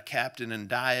waited on a captain and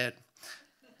diet.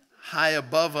 High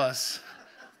above us,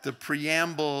 the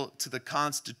preamble to the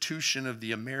Constitution of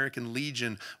the American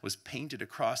Legion was painted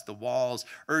across the walls,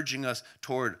 urging us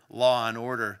toward law and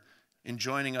order,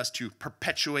 enjoining us to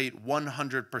perpetuate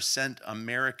 100%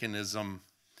 Americanism.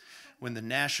 When the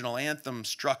national anthem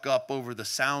struck up over the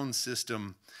sound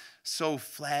system, so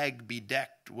flag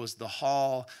bedecked was the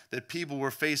hall that people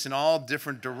were facing all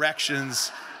different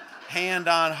directions, hand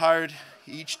on heart,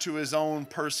 each to his own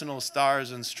personal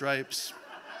stars and stripes.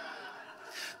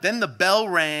 Then the bell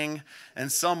rang,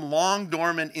 and some long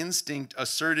dormant instinct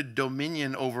asserted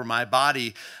dominion over my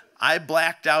body. I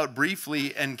blacked out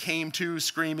briefly and came to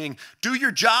screaming, "Do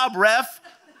your job, ref!"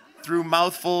 through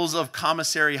mouthfuls of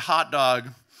commissary hot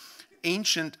dog.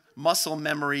 Ancient muscle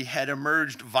memory had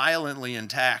emerged violently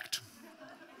intact.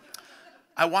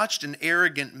 I watched an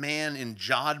arrogant man in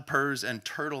jodhpurs and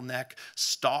turtleneck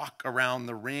stalk around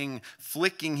the ring,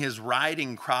 flicking his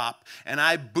riding crop, and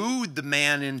I booed the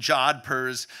man in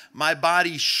jodhpurs. My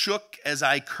body shook as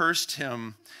I cursed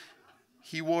him.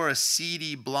 He wore a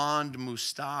seedy blonde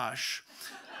mustache.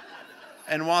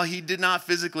 And while he did not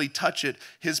physically touch it,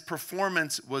 his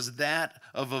performance was that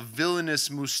of a villainous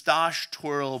mustache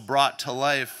twirl brought to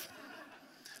life.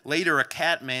 Later, a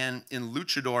cat man in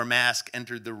luchador mask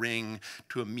entered the ring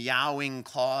to a meowing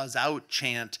claws out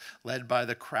chant led by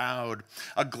the crowd.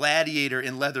 A gladiator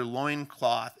in leather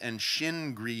loincloth and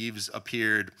shin greaves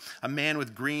appeared. A man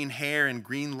with green hair and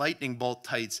green lightning bolt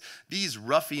tights. These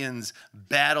ruffians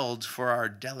battled for our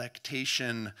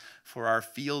delectation, for our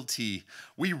fealty.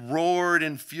 We roared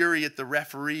in fury at the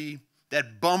referee,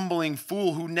 that bumbling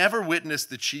fool who never witnessed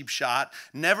the cheap shot,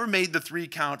 never made the 3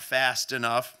 count fast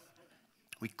enough.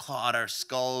 We clawed our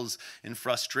skulls in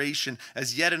frustration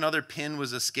as yet another pin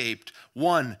was escaped.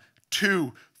 1,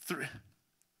 2, 3,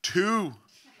 2.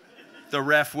 The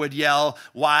ref would yell,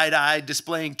 wide-eyed,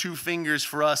 displaying 2 fingers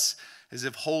for us as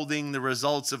if holding the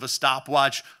results of a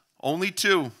stopwatch. Only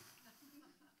 2.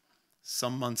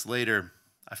 Some months later,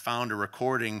 I found a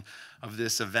recording of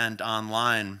this event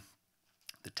online,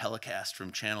 the telecast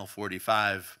from Channel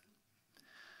 45.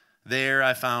 There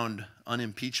I found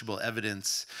unimpeachable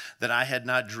evidence that I had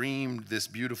not dreamed this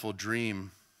beautiful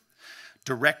dream.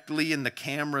 Directly in the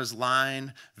camera's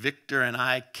line, Victor and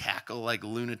I cackle like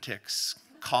lunatics,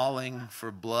 calling for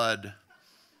blood.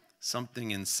 Something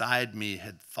inside me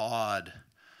had thawed,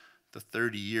 the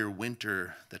 30-year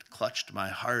winter that clutched my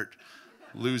heart,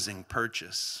 losing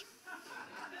purchase.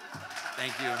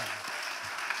 Thank you.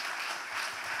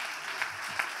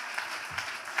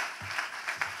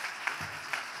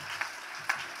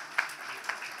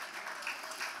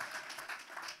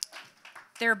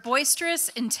 Their boisterous,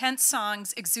 intense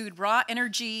songs exude raw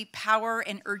energy, power,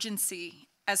 and urgency.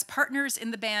 As partners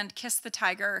in the band Kiss the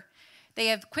Tiger, they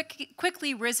have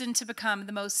quickly risen to become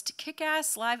the most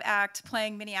kick-ass live act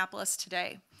playing Minneapolis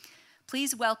today.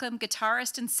 Please welcome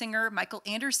guitarist and singer Michael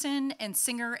Anderson and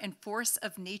singer and force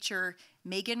of nature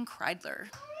Megan Kreidler.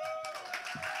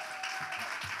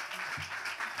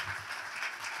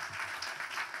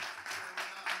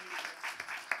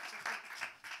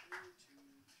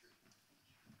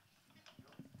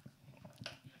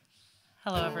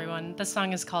 Hello, everyone. The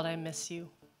song is called I Miss You.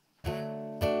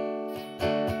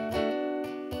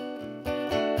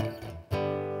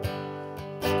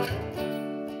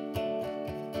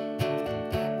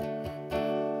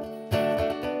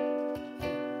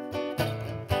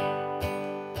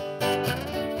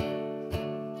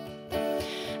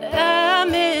 I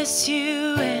miss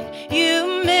you and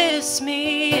you miss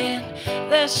me.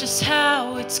 that's just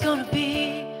how it's gonna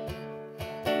be.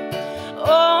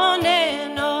 On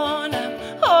and on,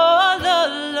 I'm all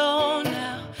alone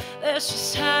now. That's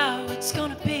just how it's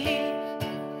gonna be.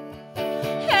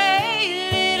 Hey,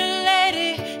 little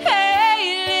lady,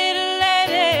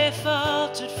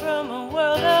 faltered from a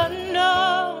world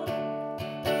unknown.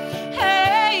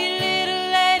 Hey,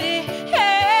 little lady,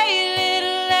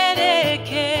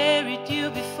 carried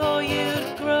you before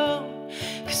you'd grown.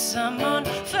 'Cause I'm on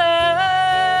fire.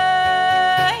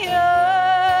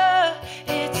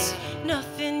 It's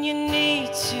nothing you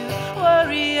need to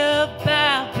worry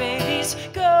about, baby's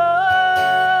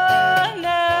gone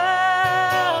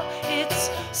now. It's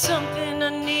something I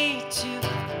need to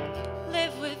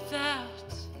live without.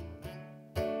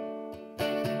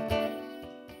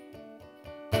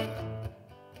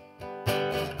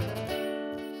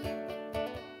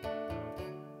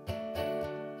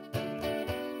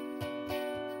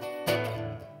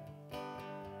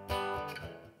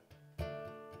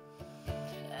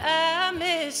 I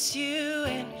miss you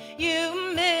and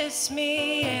you miss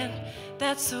me, and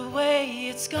that's the way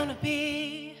it's gonna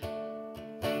be.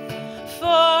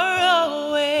 Far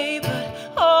away but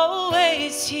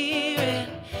always here,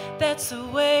 and that's the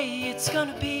way it's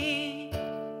gonna be.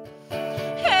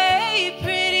 Hey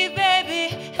pretty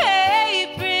baby,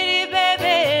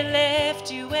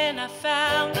 left you when I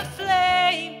found the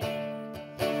flame.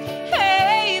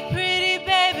 Hey pretty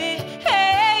baby,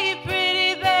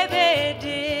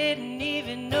 didn't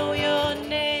even know your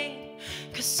name.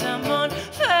 'Cause I'm on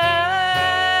fire.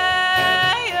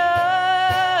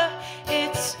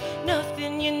 It's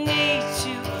nothing you need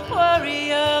to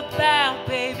worry about,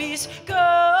 baby's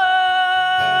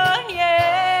gone,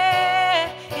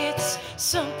 yeah. It's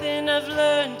something I've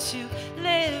learned to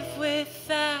live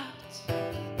without.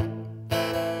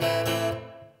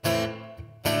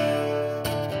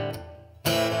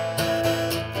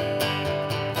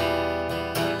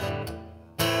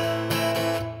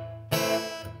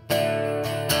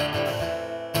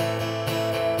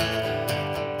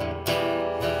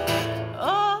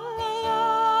 All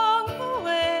along the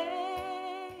way,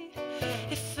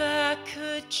 if I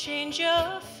could change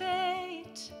your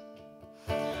fate.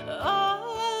 All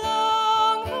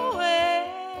along the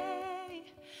way,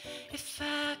 if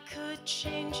I could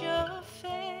change your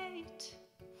fate.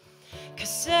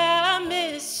 'Cause I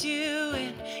miss you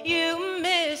and you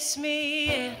miss me,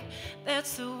 and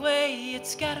that's the way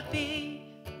it's gotta be.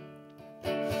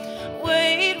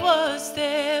 Wait was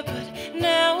there, but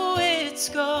now it's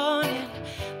gone, and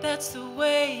that's the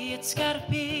way it's gotta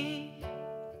be.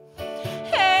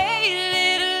 Hey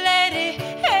little lady,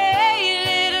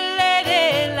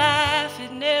 life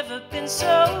had never been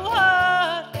so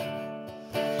hard.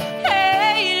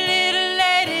 Hey little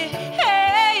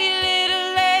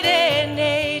lady,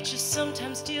 nature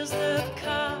sometimes deals the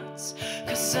cards.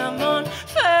 'Cause I'm on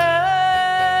fire.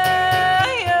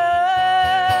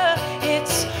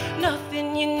 It's nothing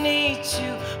you need to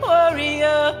worry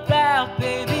about,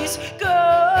 baby's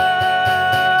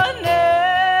gone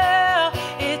now.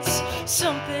 It's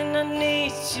something I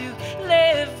need to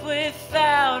live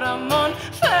without. I'm on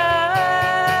fire.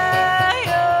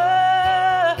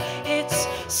 It's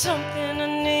something I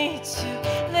need to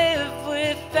live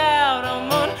without.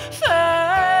 I'm on fire.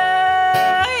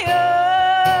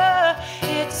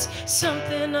 It's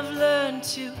something I've learned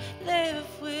to live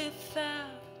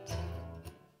without.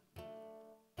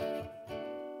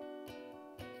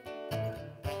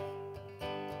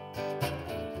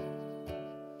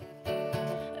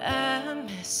 I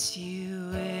miss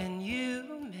you and you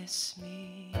miss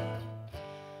me.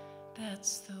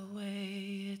 That's the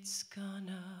way it's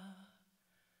gonna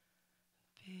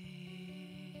be.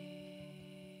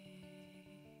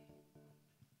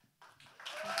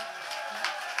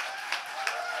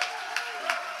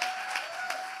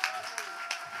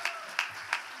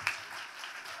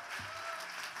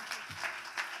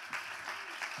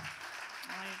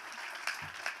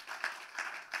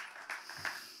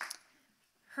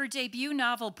 Her debut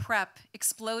novel, Prep,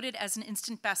 exploded as an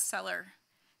instant bestseller.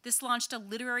 This launched a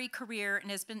literary career and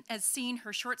has seen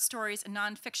her short stories and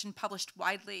nonfiction published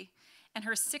widely, and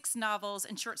her 6 novels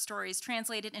and short stories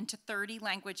translated into 30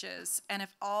 languages and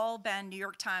have all been New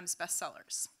York Times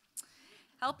bestsellers.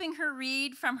 Helping her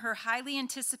read from her highly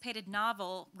anticipated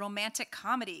novel, Romantic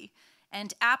Comedy,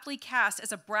 and aptly cast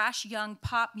as a brash young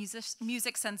pop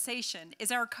music sensation,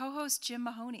 is our co-host Jim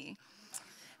Mahoney.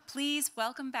 Please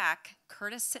welcome back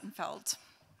Curtis Sittenfeld.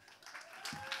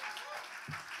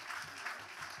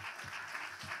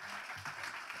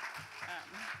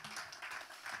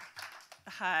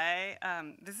 Hi.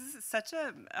 This is such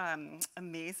a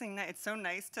amazing night. It's so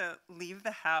nice to leave the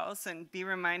house and be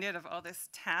reminded of all this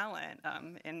talent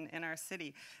in our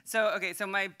city. So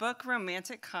my book,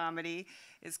 Romantic Comedy,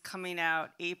 is coming out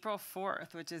April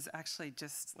 4th, which is actually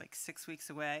just like 6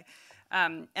 weeks away.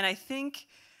 And I think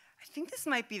this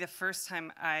might be the first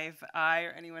time I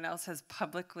or anyone else has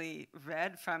publicly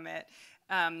read from it.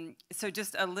 So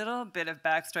just a little bit of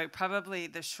backstory. Probably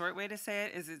the short way to say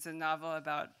it is it's a novel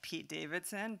about Pete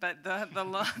Davidson, but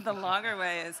the longer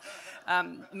way is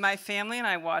my family and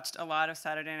I watched a lot of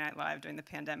Saturday Night Live during the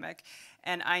pandemic,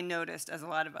 and I noticed, as a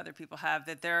lot of other people have,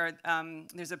 that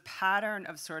there's a pattern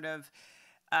of sort of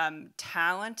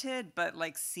talented but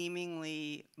like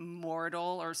seemingly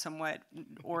mortal or somewhat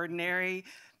ordinary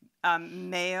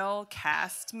male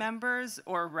cast members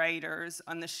or writers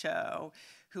on the show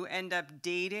who end up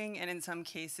dating and in some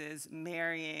cases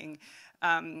marrying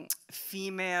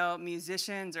female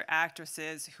musicians or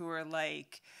actresses who are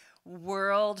like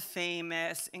world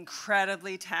famous,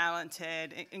 incredibly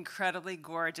talented, incredibly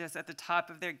gorgeous, at the top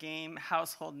of their game,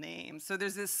 household names. So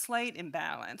there's this slight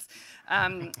imbalance.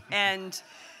 And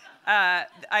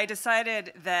I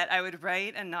decided that I would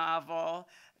write a novel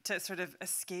to sort of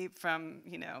escape from,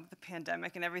 the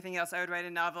pandemic and everything else. I would write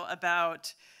a novel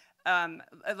about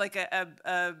like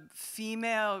a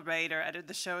female writer.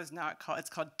 The show is not called, it's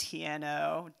called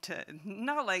TNO,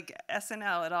 not like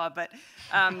SNL at all, but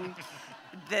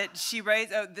that she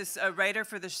writes, a writer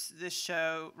for this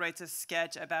show writes a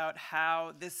sketch about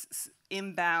how this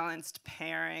imbalanced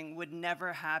pairing would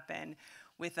never happen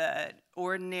with an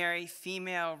ordinary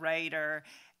female writer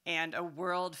and a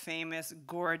world famous,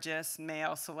 gorgeous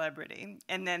male celebrity.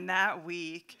 And then that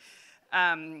week,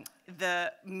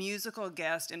 the musical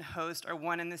guest and host are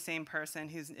one and the same person.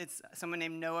 It's someone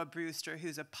named Noah Brewster,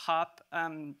 who's a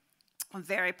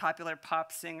very popular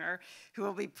pop singer, who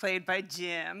will be played by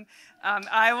Jim.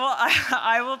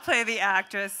 I will play the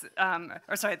actress,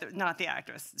 not the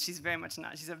actress. She's very much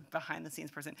not. She's a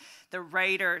behind-the-scenes person. The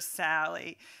writer,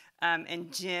 Sally.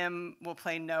 And Jim will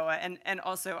play Noah. And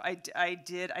also, I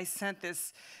sent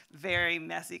this very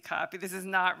messy copy. This is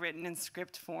not written in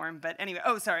script form, but anyway.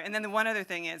 Oh, sorry. And then the one other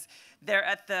thing is, they're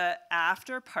at the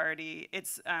after party.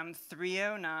 It's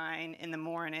 3:09 in the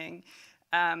morning.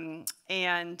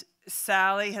 And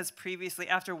Sally has previously,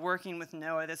 after working with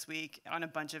Noah this week on a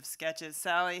bunch of sketches,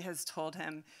 Sally has told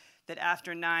him that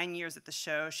after 9 years at the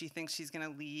show, she thinks she's going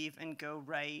to leave and go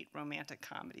write romantic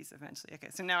comedies eventually. Okay,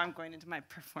 so now I'm going into my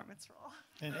performance role.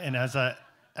 And as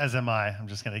am I. I'm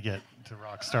just going to get to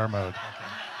rock star mode. Okay.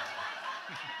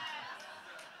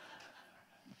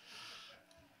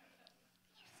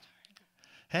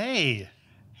 Hey.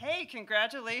 Hey,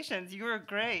 congratulations. You were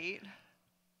great.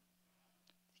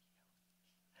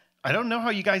 I don't know how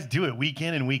you guys do it week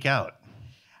in and week out.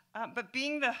 But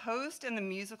being the host and the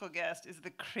musical guest is the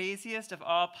craziest of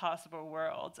all possible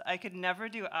worlds. I could never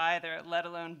do either, let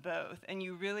alone both. And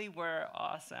you really were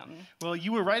awesome. Well,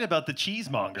 you were right about the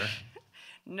cheesemonger.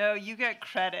 No, you get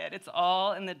credit. It's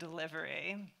all in the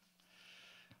delivery.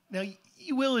 Now,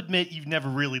 you will admit you've never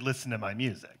really listened to my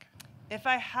music. If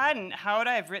I hadn't, how would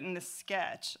I have written this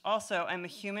sketch? Also, I'm a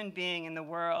human being in the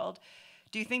world.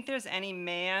 Do you think there's any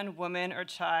man, woman, or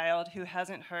child who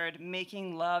hasn't heard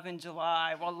Making Love in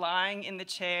July while lying in the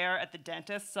chair at the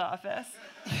dentist's office?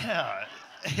 Yeah,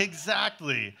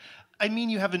 exactly. I mean,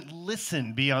 you haven't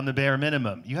listened beyond the bare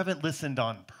minimum. You haven't listened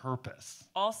on purpose.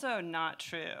 Also not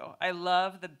true. I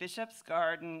love The Bishop's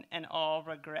Garden and All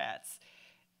Regrets.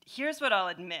 Here's what I'll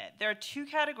admit. There are two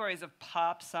categories of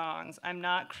pop songs I'm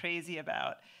not crazy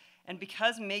about. And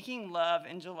because Making Love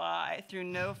in July, through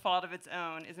no fault of its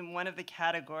own, is in one of the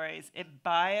categories, it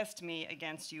biased me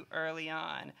against you early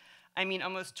on. I mean,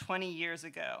 almost 20 years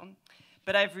ago.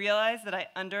 But I've realized that I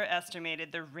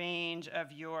underestimated the range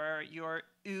of your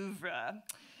oeuvre.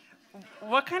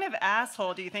 What kind of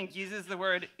asshole do you think uses the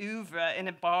word oeuvre in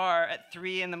a bar at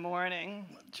 3 in the morning?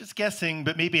 Just guessing,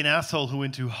 but maybe an asshole who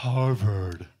went to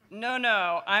Harvard.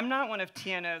 No, I'm not one of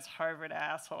TNO's Harvard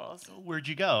assholes. Where'd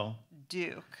you go?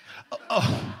 Duke.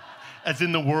 Oh, as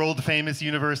in the world-famous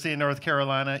University of North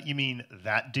Carolina? You mean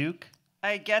that Duke?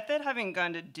 I get that having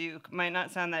gone to Duke might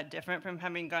not sound that different from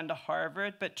having gone to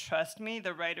Harvard, but trust me,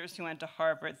 the writers who went to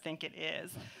Harvard think it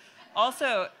is.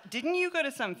 Also, didn't you go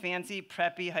to some fancy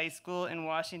preppy high school in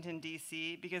Washington,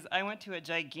 D.C.? Because I went to a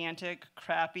gigantic,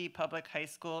 crappy public high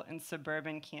school in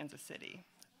suburban Kansas City.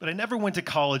 But I never went to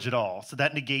college at all, so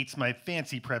that negates my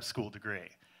fancy prep school degree.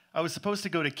 I was supposed to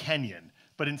go to Kenyon,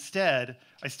 but instead,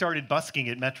 I started busking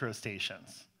at metro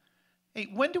stations. Hey,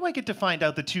 when do I get to find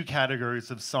out the two categories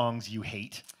of songs you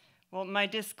hate? Well, my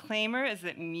disclaimer is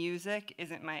that music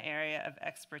isn't my area of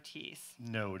expertise.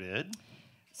 Noted.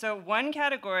 So one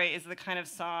category is the kind of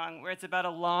song where it's about a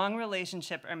long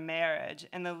relationship or marriage,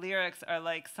 and the lyrics are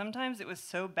like, sometimes it was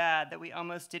so bad that we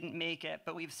almost didn't make it,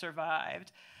 but we've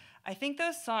survived. I think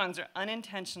those songs are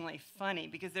unintentionally funny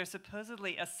because they're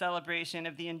supposedly a celebration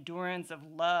of the endurance of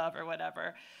love or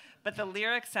whatever. But the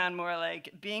lyrics sound more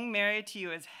like, being married to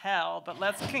you is hell, but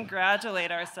let's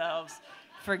congratulate ourselves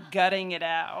for gutting it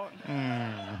out.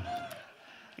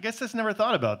 I guess I've never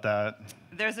thought about that.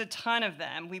 There's a ton of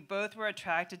them. We both were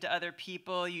attracted to other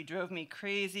people. You drove me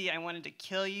crazy. I wanted to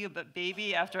kill you, but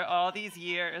baby, after all these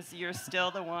years, you're still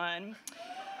the one.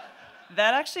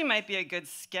 That actually might be a good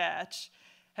sketch.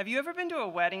 Have you ever been to a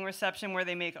wedding reception where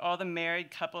they make all the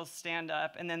married couples stand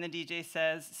up and then the DJ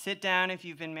says, sit down if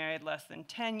you've been married less than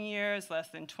 10 years, less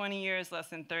than 20 years, less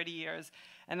than 30 years,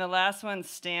 and the last one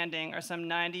standing are some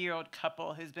 90-year-old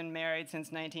couple who's been married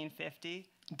since 1950?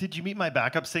 Did you meet my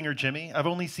backup singer, Jimmy? I've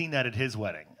only seen that at his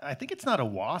wedding. I think it's not a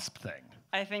WASP thing.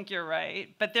 I think you're right,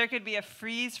 but there could be a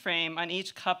freeze frame on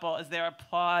each couple as they're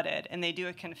applauded and they do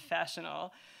a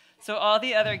confessional. So all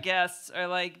the other guests are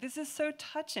like, this is so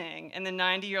touching. And the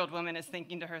 90-year-old woman is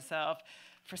thinking to herself,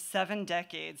 for 7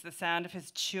 decades, the sound of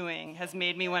his chewing has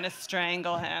made me want to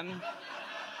strangle him.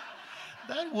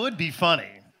 That would be funny,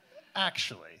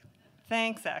 actually.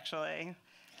 Thanks, actually.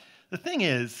 The thing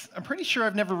is, I'm pretty sure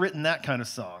I've never written that kind of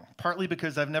song, partly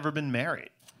because I've never been married.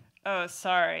 Oh,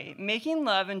 sorry. Making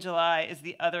Love in July is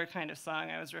the other kind of song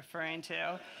I was referring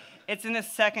to. It's in the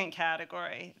second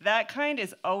category. That kind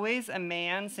is always a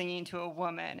man singing to a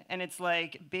woman, and it's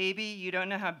like, baby, you don't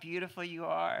know how beautiful you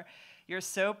are. You're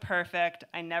so perfect.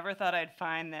 I never thought I'd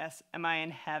find this. Am I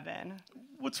in heaven?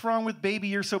 What's wrong with baby,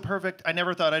 you're so perfect? I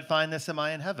never thought I'd find this. Am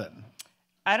I in heaven?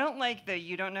 I don't like the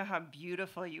you don't know how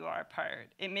beautiful you are part.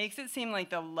 It makes it seem like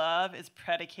the love is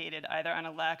predicated either on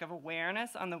a lack of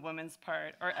awareness on the woman's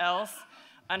part or else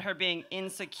on her being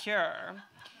insecure.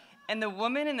 And the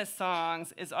woman in the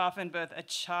songs is often both a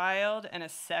child and a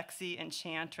sexy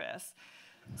enchantress.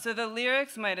 So the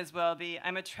lyrics might as well be,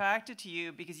 I'm attracted to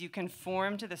you because you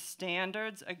conform to the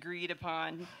standards agreed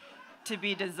upon to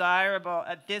be desirable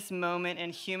at this moment in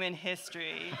human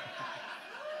history.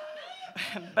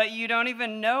 But you don't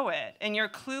even know it, and your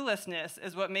cluelessness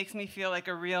is what makes me feel like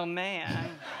a real man.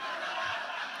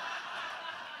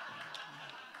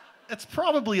 It's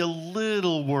probably a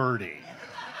little wordy.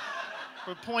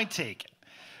 But point taken.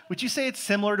 Would you say it's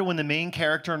similar to when the main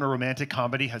character in a romantic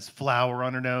comedy has flour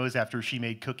on her nose after she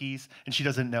made cookies and she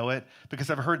doesn't know it? Because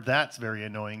I've heard that's very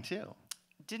annoying too.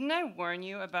 Didn't I warn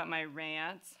you about my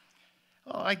rants?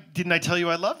 Oh, didn't I tell you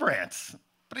I love rants?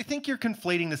 But I think you're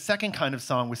conflating the second kind of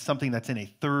song with something that's in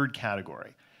a third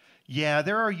category. Yeah,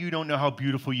 there are You Don't Know How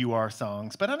Beautiful You Are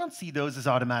songs, but I don't see those as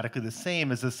automatically the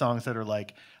same as the songs that are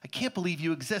like, I can't believe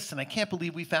you exist and I can't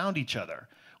believe we found each other.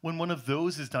 When one of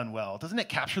those is done well, doesn't it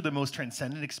capture the most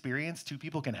transcendent experience two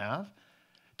people can have?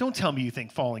 Don't tell me you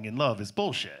think falling in love is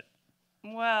bullshit.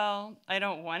 Well, I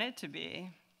don't want it to be.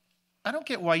 I don't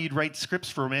get why you'd write scripts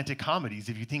for romantic comedies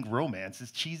if you think romance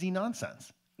is cheesy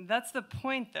nonsense. That's the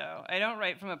point, though. I don't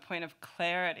write from a point of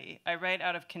clarity. I write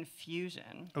out of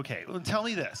confusion. Okay, well, tell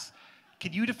me this.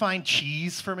 Can you define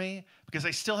cheese for me? Because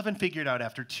I still haven't figured out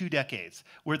after 2 decades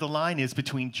where the line is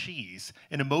between cheese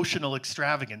and emotional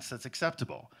extravagance that's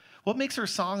acceptable. What makes her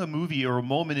song, a movie, or a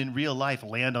moment in real life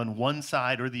land on one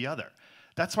side or the other?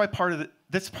 That's part of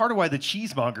why the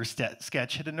cheesemonger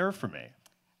sketch hit a nerve for me.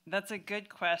 That's a good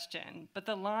question, but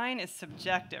the line is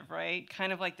subjective, right?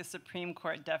 Kind of like the Supreme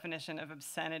Court definition of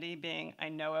obscenity being, I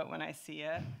know it when I see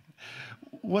it.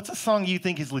 What's a song you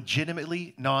think is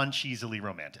legitimately non-cheesily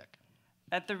romantic?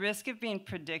 At the risk of being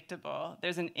predictable,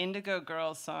 there's an Indigo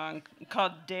Girls song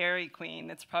called Dairy Queen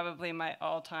that's probably my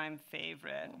all-time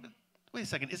favorite. Wait a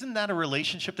second, isn't that a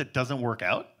relationship that doesn't work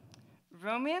out?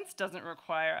 Romance doesn't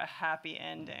require a happy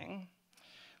ending.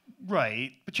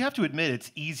 Right, but you have to admit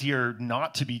it's easier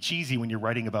not to be cheesy when you're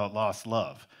writing about lost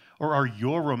love. Or are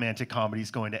your romantic comedies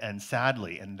going to end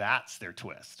sadly, and that's their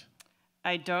twist?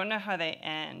 I don't know how they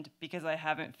end because I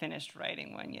haven't finished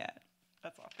writing one yet.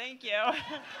 That's all. Thank you.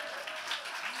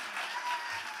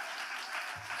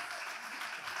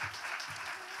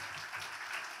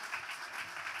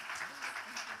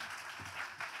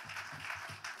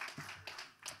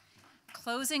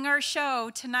 Closing our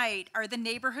show tonight are the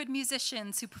neighborhood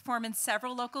musicians who perform in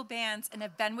several local bands and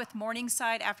have been with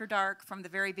Morningside After Dark from the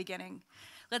very beginning.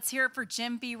 Let's hear it for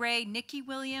Jim B. Ray, Nikki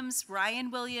Williams,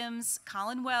 Ryan Williams,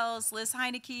 Colin Wells, Liz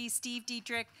Heineke, Steve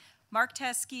Diedrich, Mark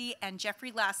Teskey, and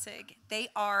Jeffrey Lassig. They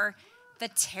are the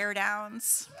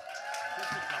Teardowns.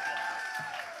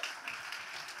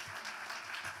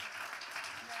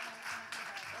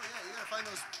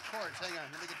 find those cords. Hang on,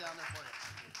 let me get down there for you.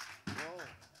 Whoa.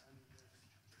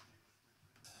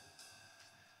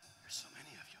 There's so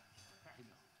many of you.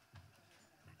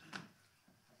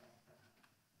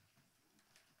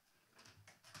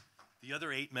 The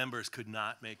other 8 members could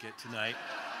not make it tonight.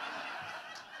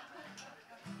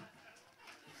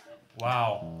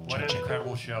 Wow, what an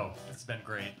incredible show. It's been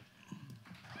great.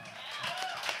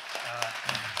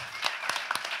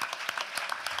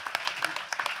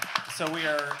 So we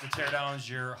are the Teardowns,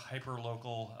 your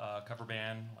hyper-local cover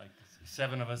band. Like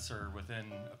 7 of us are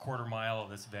within a quarter mile of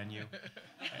this venue.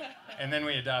 And then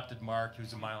we adopted Mark,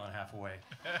 who's a mile and a half away.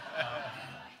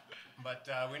 But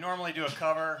we normally do a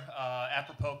cover,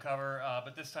 apropos cover,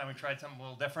 but this time we tried something a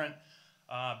little different.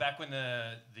 Back when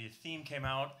the theme came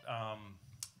out,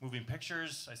 moving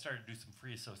pictures, I started to do some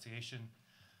free association.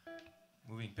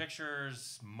 Moving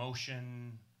pictures,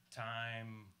 motion,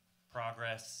 time,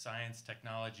 progress, science,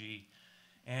 technology.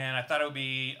 And I thought it would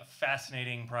be a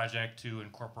fascinating project to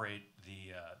incorporate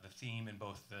the theme in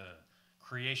both the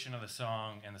creation of the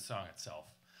song and the song itself.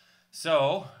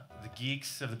 So the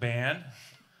geeks of the band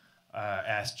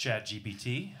asked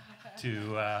ChatGPT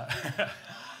to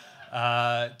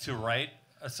write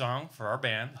a song for our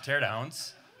band, the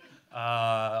Teardowns,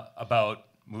 about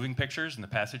moving pictures and the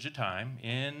passage of time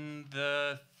in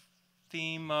the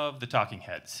theme of the Talking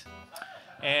Heads.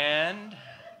 And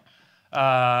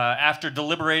after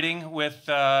deliberating with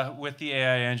the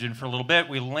AI engine for a little bit,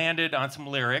 we landed on some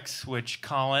lyrics, which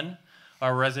Colin,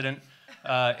 our resident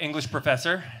English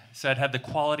professor, said had the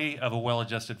quality of a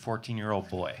well-adjusted 14-year-old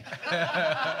boy.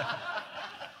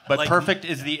 But like, perfect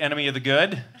is the enemy of the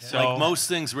good. So like most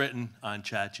things written on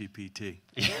ChatGPT.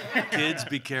 Kids,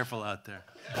 be careful out there.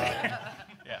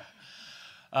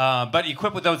 But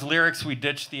equipped with those lyrics, we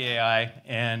ditched the AI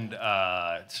and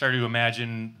started to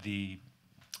imagine the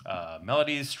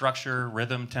melodies, structure,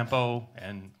 rhythm, tempo,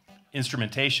 and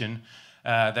instrumentation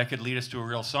that could lead us to a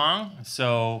real song.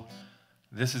 So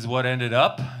this is what ended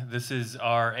up. This is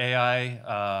our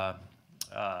AI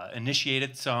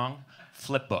initiated song,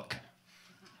 Flipbook.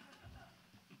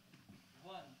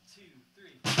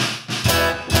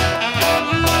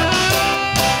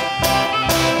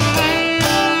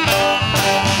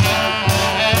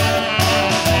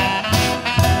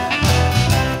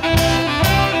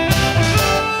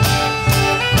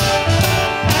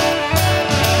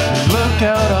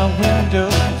 Out our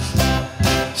windows,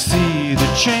 see the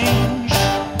change.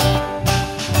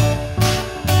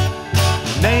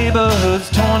 Neighborhoods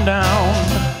torn down,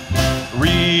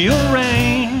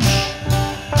 rearrange.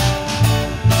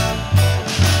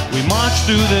 We march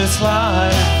through this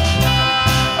life,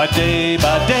 a day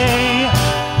by day.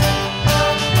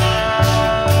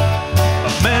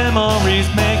 Of memories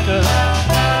make us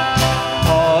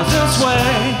pause and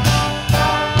sway.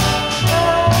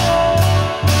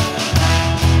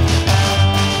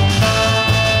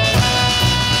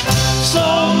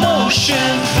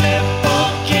 Flip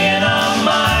book in our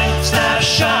mind,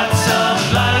 snapshots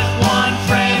of life, one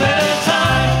frame at a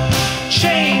time.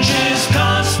 Change is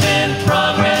constant,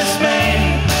 progress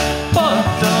made, but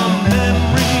the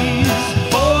memories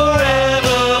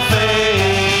forever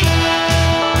fade.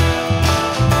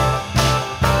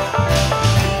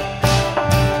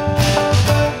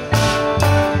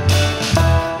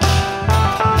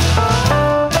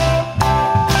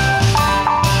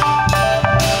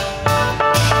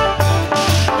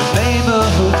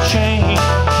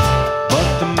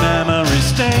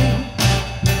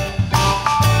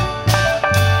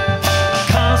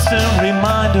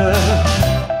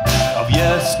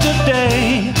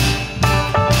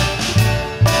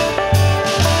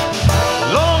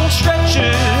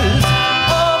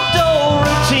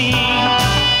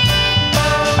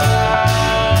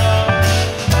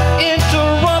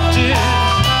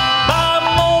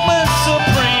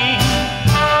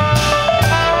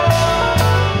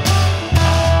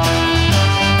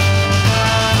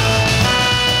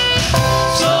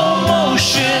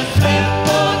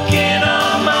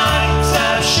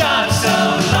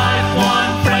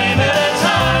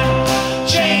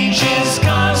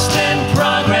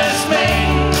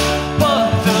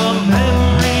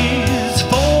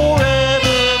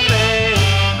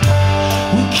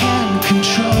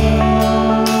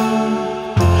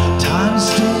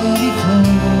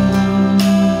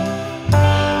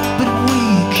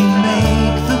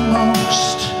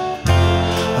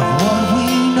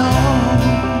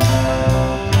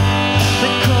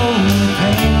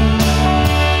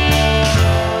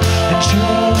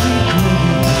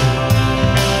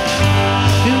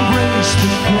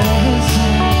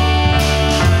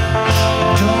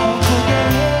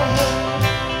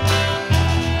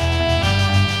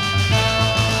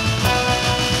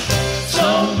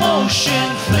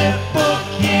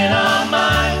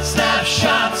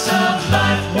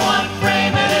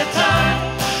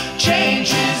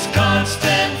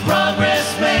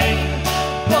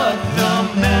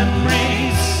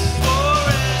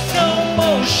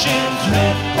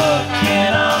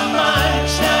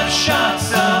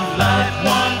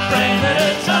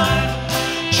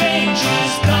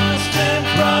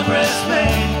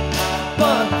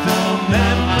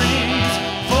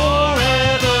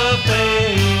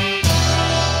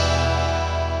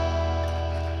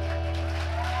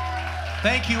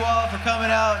 Thank you all for coming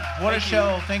out. What a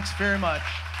show. Thanks very much.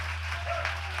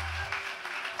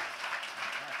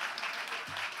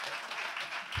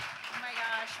 Oh my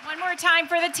gosh. One more time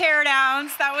for the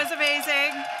teardowns. That was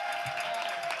amazing.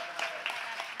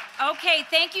 Okay,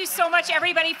 thank you so much,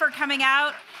 everybody, for coming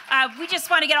out. We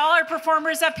just want to get all our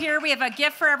performers up here. We have a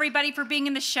gift for everybody for being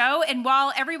in the show. And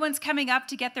while everyone's coming up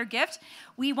to get their gift,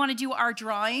 we want to do our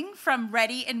drawing from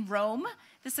Ready in Rome,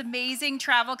 this amazing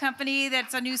travel company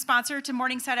that's a new sponsor to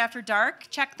Morningside After Dark.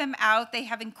 Check them out. They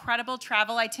have incredible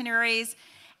travel itineraries.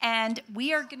 And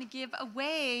we are going to give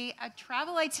away a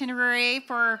travel itinerary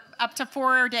for up to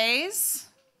 4 days.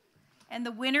 And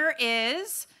the winner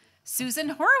is Susan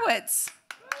Horowitz.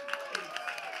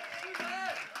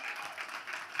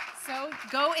 So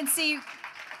go and see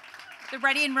the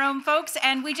Ready in Rome folks.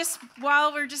 And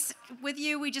while we're just with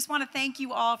you, we just want to thank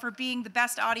you all for being the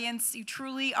best audience. You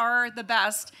truly are the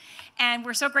best. And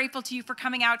we're so grateful to you for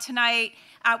coming out tonight.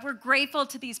 We're grateful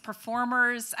to these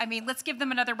performers. I mean, let's give them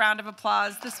another round of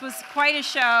applause. This was quite a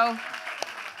show.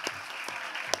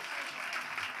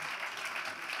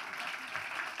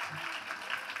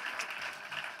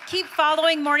 Keep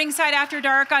following Morningside After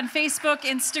Dark on Facebook,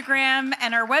 Instagram,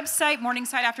 and our website,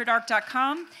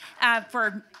 morningsideafterdark.com,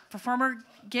 for performer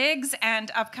gigs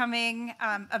and upcoming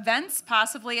events,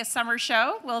 possibly a summer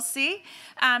show. We'll see.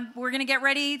 We're going to get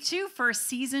ready, too, for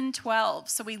season 12.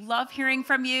 So we love hearing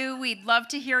from you. We'd love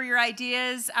to hear your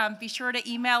ideas. Be sure to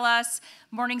email us,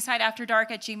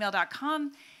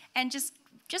 morningsideafterdark@gmail.com. And just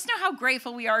know how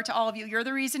grateful we are to all of you. You're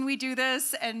the reason we do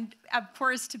this, and of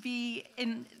course to be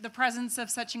in the presence of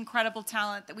such incredible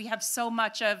talent that we have so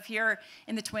much of here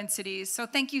in the Twin Cities. So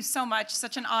thank you so much.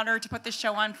 Such an honor to put this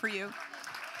show on for you.